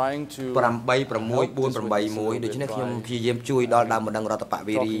 So I'm trying to 86481 ដូច្នេះខ្ញុំព្យាយាមជួយដល់ដើមបណ្ដឹងរដ្ឋប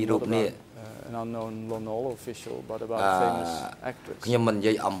វេរីរូបនេះ an unknown Lonol official but about a famous actress ខ្ញុំមិននិ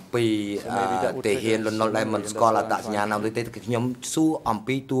យាយអំពីទេហ៊ាន Lonol ដែលមិនស្គាល់អត្តសញ្ញាណណាមួយទេខ្ញុំសួរអំ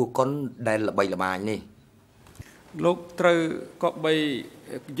ពីតួកុនដែលល្បីល្បាញនេះលោកត្រូវក៏បី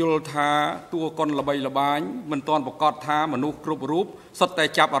យល់ថាតួកុនល្បីល្បាញមិនទាន់ប្រកាសថាមនុស្សគ្រប់រូបសុទ្ធតែ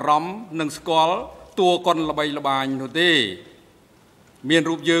ចាប់អារម្មណ៍និងស្គាល់តួកុនល្បីល្បាញនោះទេមាន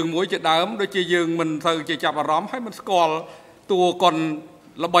រូបយើងមួយជាដើមដូចជាយើងមិនទៅជាចាប់អារម្មណ៍ហើយមិនស្គាល់តួកុន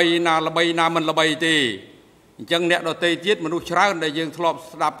ល្បីណាមិនល្បីទេអញ្ចឹងអ្នកដទៃទៀតមនុស្សច្រើនដែលយើងធ្លាប់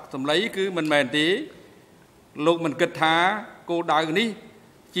ស្ដាប់សម្លេងគឺមិនមែនទេលោកមិនគិតថាគោលដៅនេះ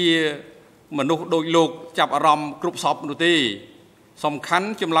ជាមនុស្សដូចលោកចាប់អារម្មណ៍គ្រប់សពនោះទេសំខាន់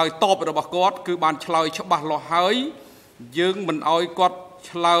ចម្លើយតបរបស់គាត់គឺបានឆ្លើយច្បាស់លាស់ហើយយើងមិនអោយគាត់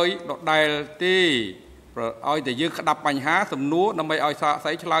ឆ្លើយដដែលទេឲ្យតែយើងក្តាប់បញ្ហាសំណួរដើម្បីឲ្យសាក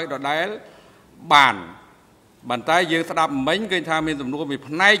សីឆ្លើយដដែលបានប៉ុន្តែយើងស្ដាប់មិញឃើញថាមានសំណួរមួយ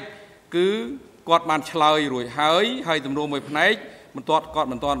ផ្នែកគឺគាត់បានឆ្លើយរួចហើយសំណួរមួយផ្នែកគាត់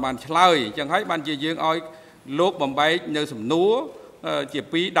មិនទាន់បានឆ្លើយអញ្ចឹងហើយបានជាយើងឲ្យលោកបំបែកនៅសំណួរជា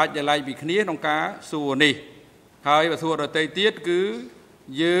ពីរដាច់ដライពីគ្នាក្នុងការសួរនេះហើយបើសួរដទៃទៀតគឺ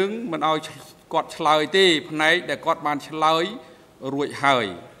យើងមិនឲ្យគាត់ឆ្លើយទេផ្នែកដែលគាត់បានឆ្លើយរួចហើយ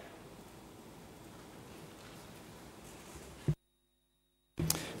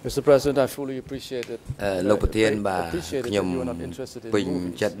Mr. President, I fully appreciate it. លោកប្រធានបាទខ្ញុំពេញ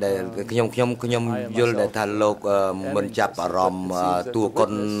ចិត្តដែលខ្ញុំយល់ដែលថាលោកមិនចាប់អារម្មណ៍តួកុ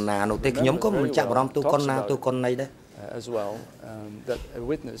នណានោះទេខ្ញុំក៏មិនចាប់អារម្មណ៍តួកុនណាតួកុនណីដែរ as well that a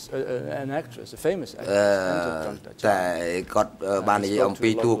witness, an actress, a famous actress, តែគាត់បាននិយាយអំពី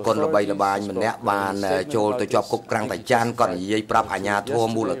តួកុនល្បីល្បាញម្នាក់បានចូលទៅជាប់គុកក្រាំងតាចាន់គាត់និយាយប្រាប់អាជ្ញាធរ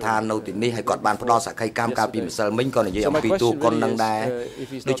មូលដ្ឋាននៅទីនេះហើយគាត់បានផ្ដល់សក្ខីកម្មកាលពីម្សិលមិញក៏និយាយអំពីតួកុននឹងដែរ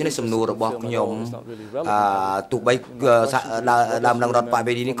ដូច្នេះសំណួររបស់ខ្ញុំទោះបីដើមនឹងរដ្ឋបាល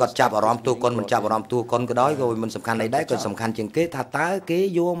វេទីនេះគាត់ចាប់អារម្មណ៍តួកុនមិនចាប់អារម្មណ៍តួកុនក៏ដោយក៏មិនសំខាន់អីដែរក៏សំខាន់ជាងគេថាតើគេ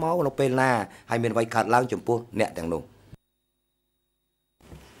យកមកនៅពេលណាហើយមានអ្វីកើតឡើងចំពោះអ្នកទាំងនោះ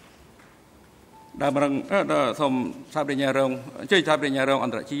ដើមរងសូមសាបរិញ្ញារងជួយសាបរិញ្ញារងអ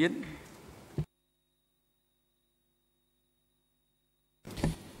ន្តរជាតិ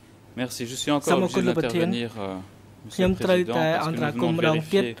Merci, je suis encore obligé d'intervenir, Monsieur le Président, parce que nous venons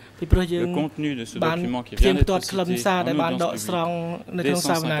vérifier le contenu de ce document qui vient d'être cité en audience publique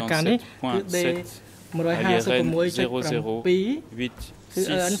dès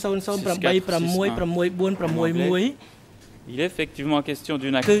 157.7 à l'IRN 008 Il est effectivement question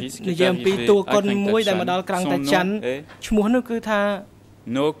d'une actrice qui est arrivée à Krang Tachan. Son nom est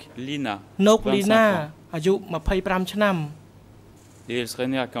Nok Lina. Nok Lina, អាយុ 25 ឆ្នាំ Et elle serait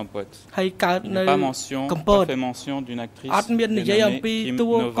née à Kampot. Il n'est pas fait mention d'une actrice dénommée Kim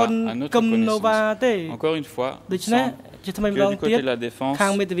Nova à notre connaissance. Encore une fois, du côté de la défense,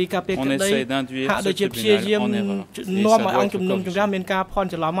 on essaie d'induire ce tribunal en erreur. Et ça doit être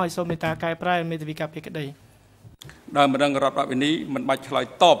corrigé. ដើមរងរដ្ឋបាលនេះមិនបាច់ឆ្លើយ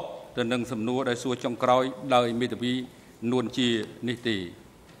តបទៅនឹងសំណួរដែលសួរចុងក្រោយដោយមេធាវីនួនជានេះទេឥ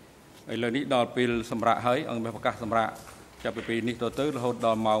ឡូវនេះដល់ពេលសម្រាប់ហើយអង្គប្រកាសសម្រាប់ចាប់ពីពេលនេះទៅរហូតដ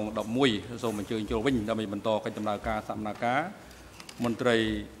ល់ម៉ោង 11 សូមអញ្ជើញចូលវិញដើម្បីបន្តកិច្ចដំណើរការសកម្មភាពមន្ត្រី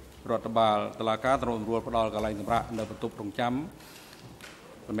រដ្ឋបាលតុលាការត្រូវរួលផ្ដល់កន្លែងសម្រាប់នៅបន្ទប់រងចាំ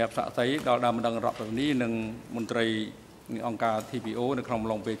សម្រាប់សាក់សីដល់ដើមរងរដ្ឋបាលនេះនិងមន្ត្រីអង្គការ TPO នៅក្នុង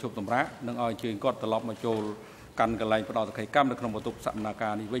ឡុងពេលជប់សម្រាប់នឹងឲ្យអញ្ជើញគាត់ត្រឡប់មកចូលកាន់កន្លែងផ្ដល់សក្ខីកម្មនៅក្នុងបន្ទប់សកម្មភា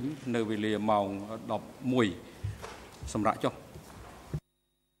ពនេះវិញនៅវេលាម៉ោង 11 សម្រាប់ចុះ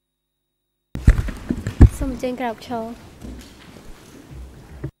សូមអញ្ជើញក្រោកឈរ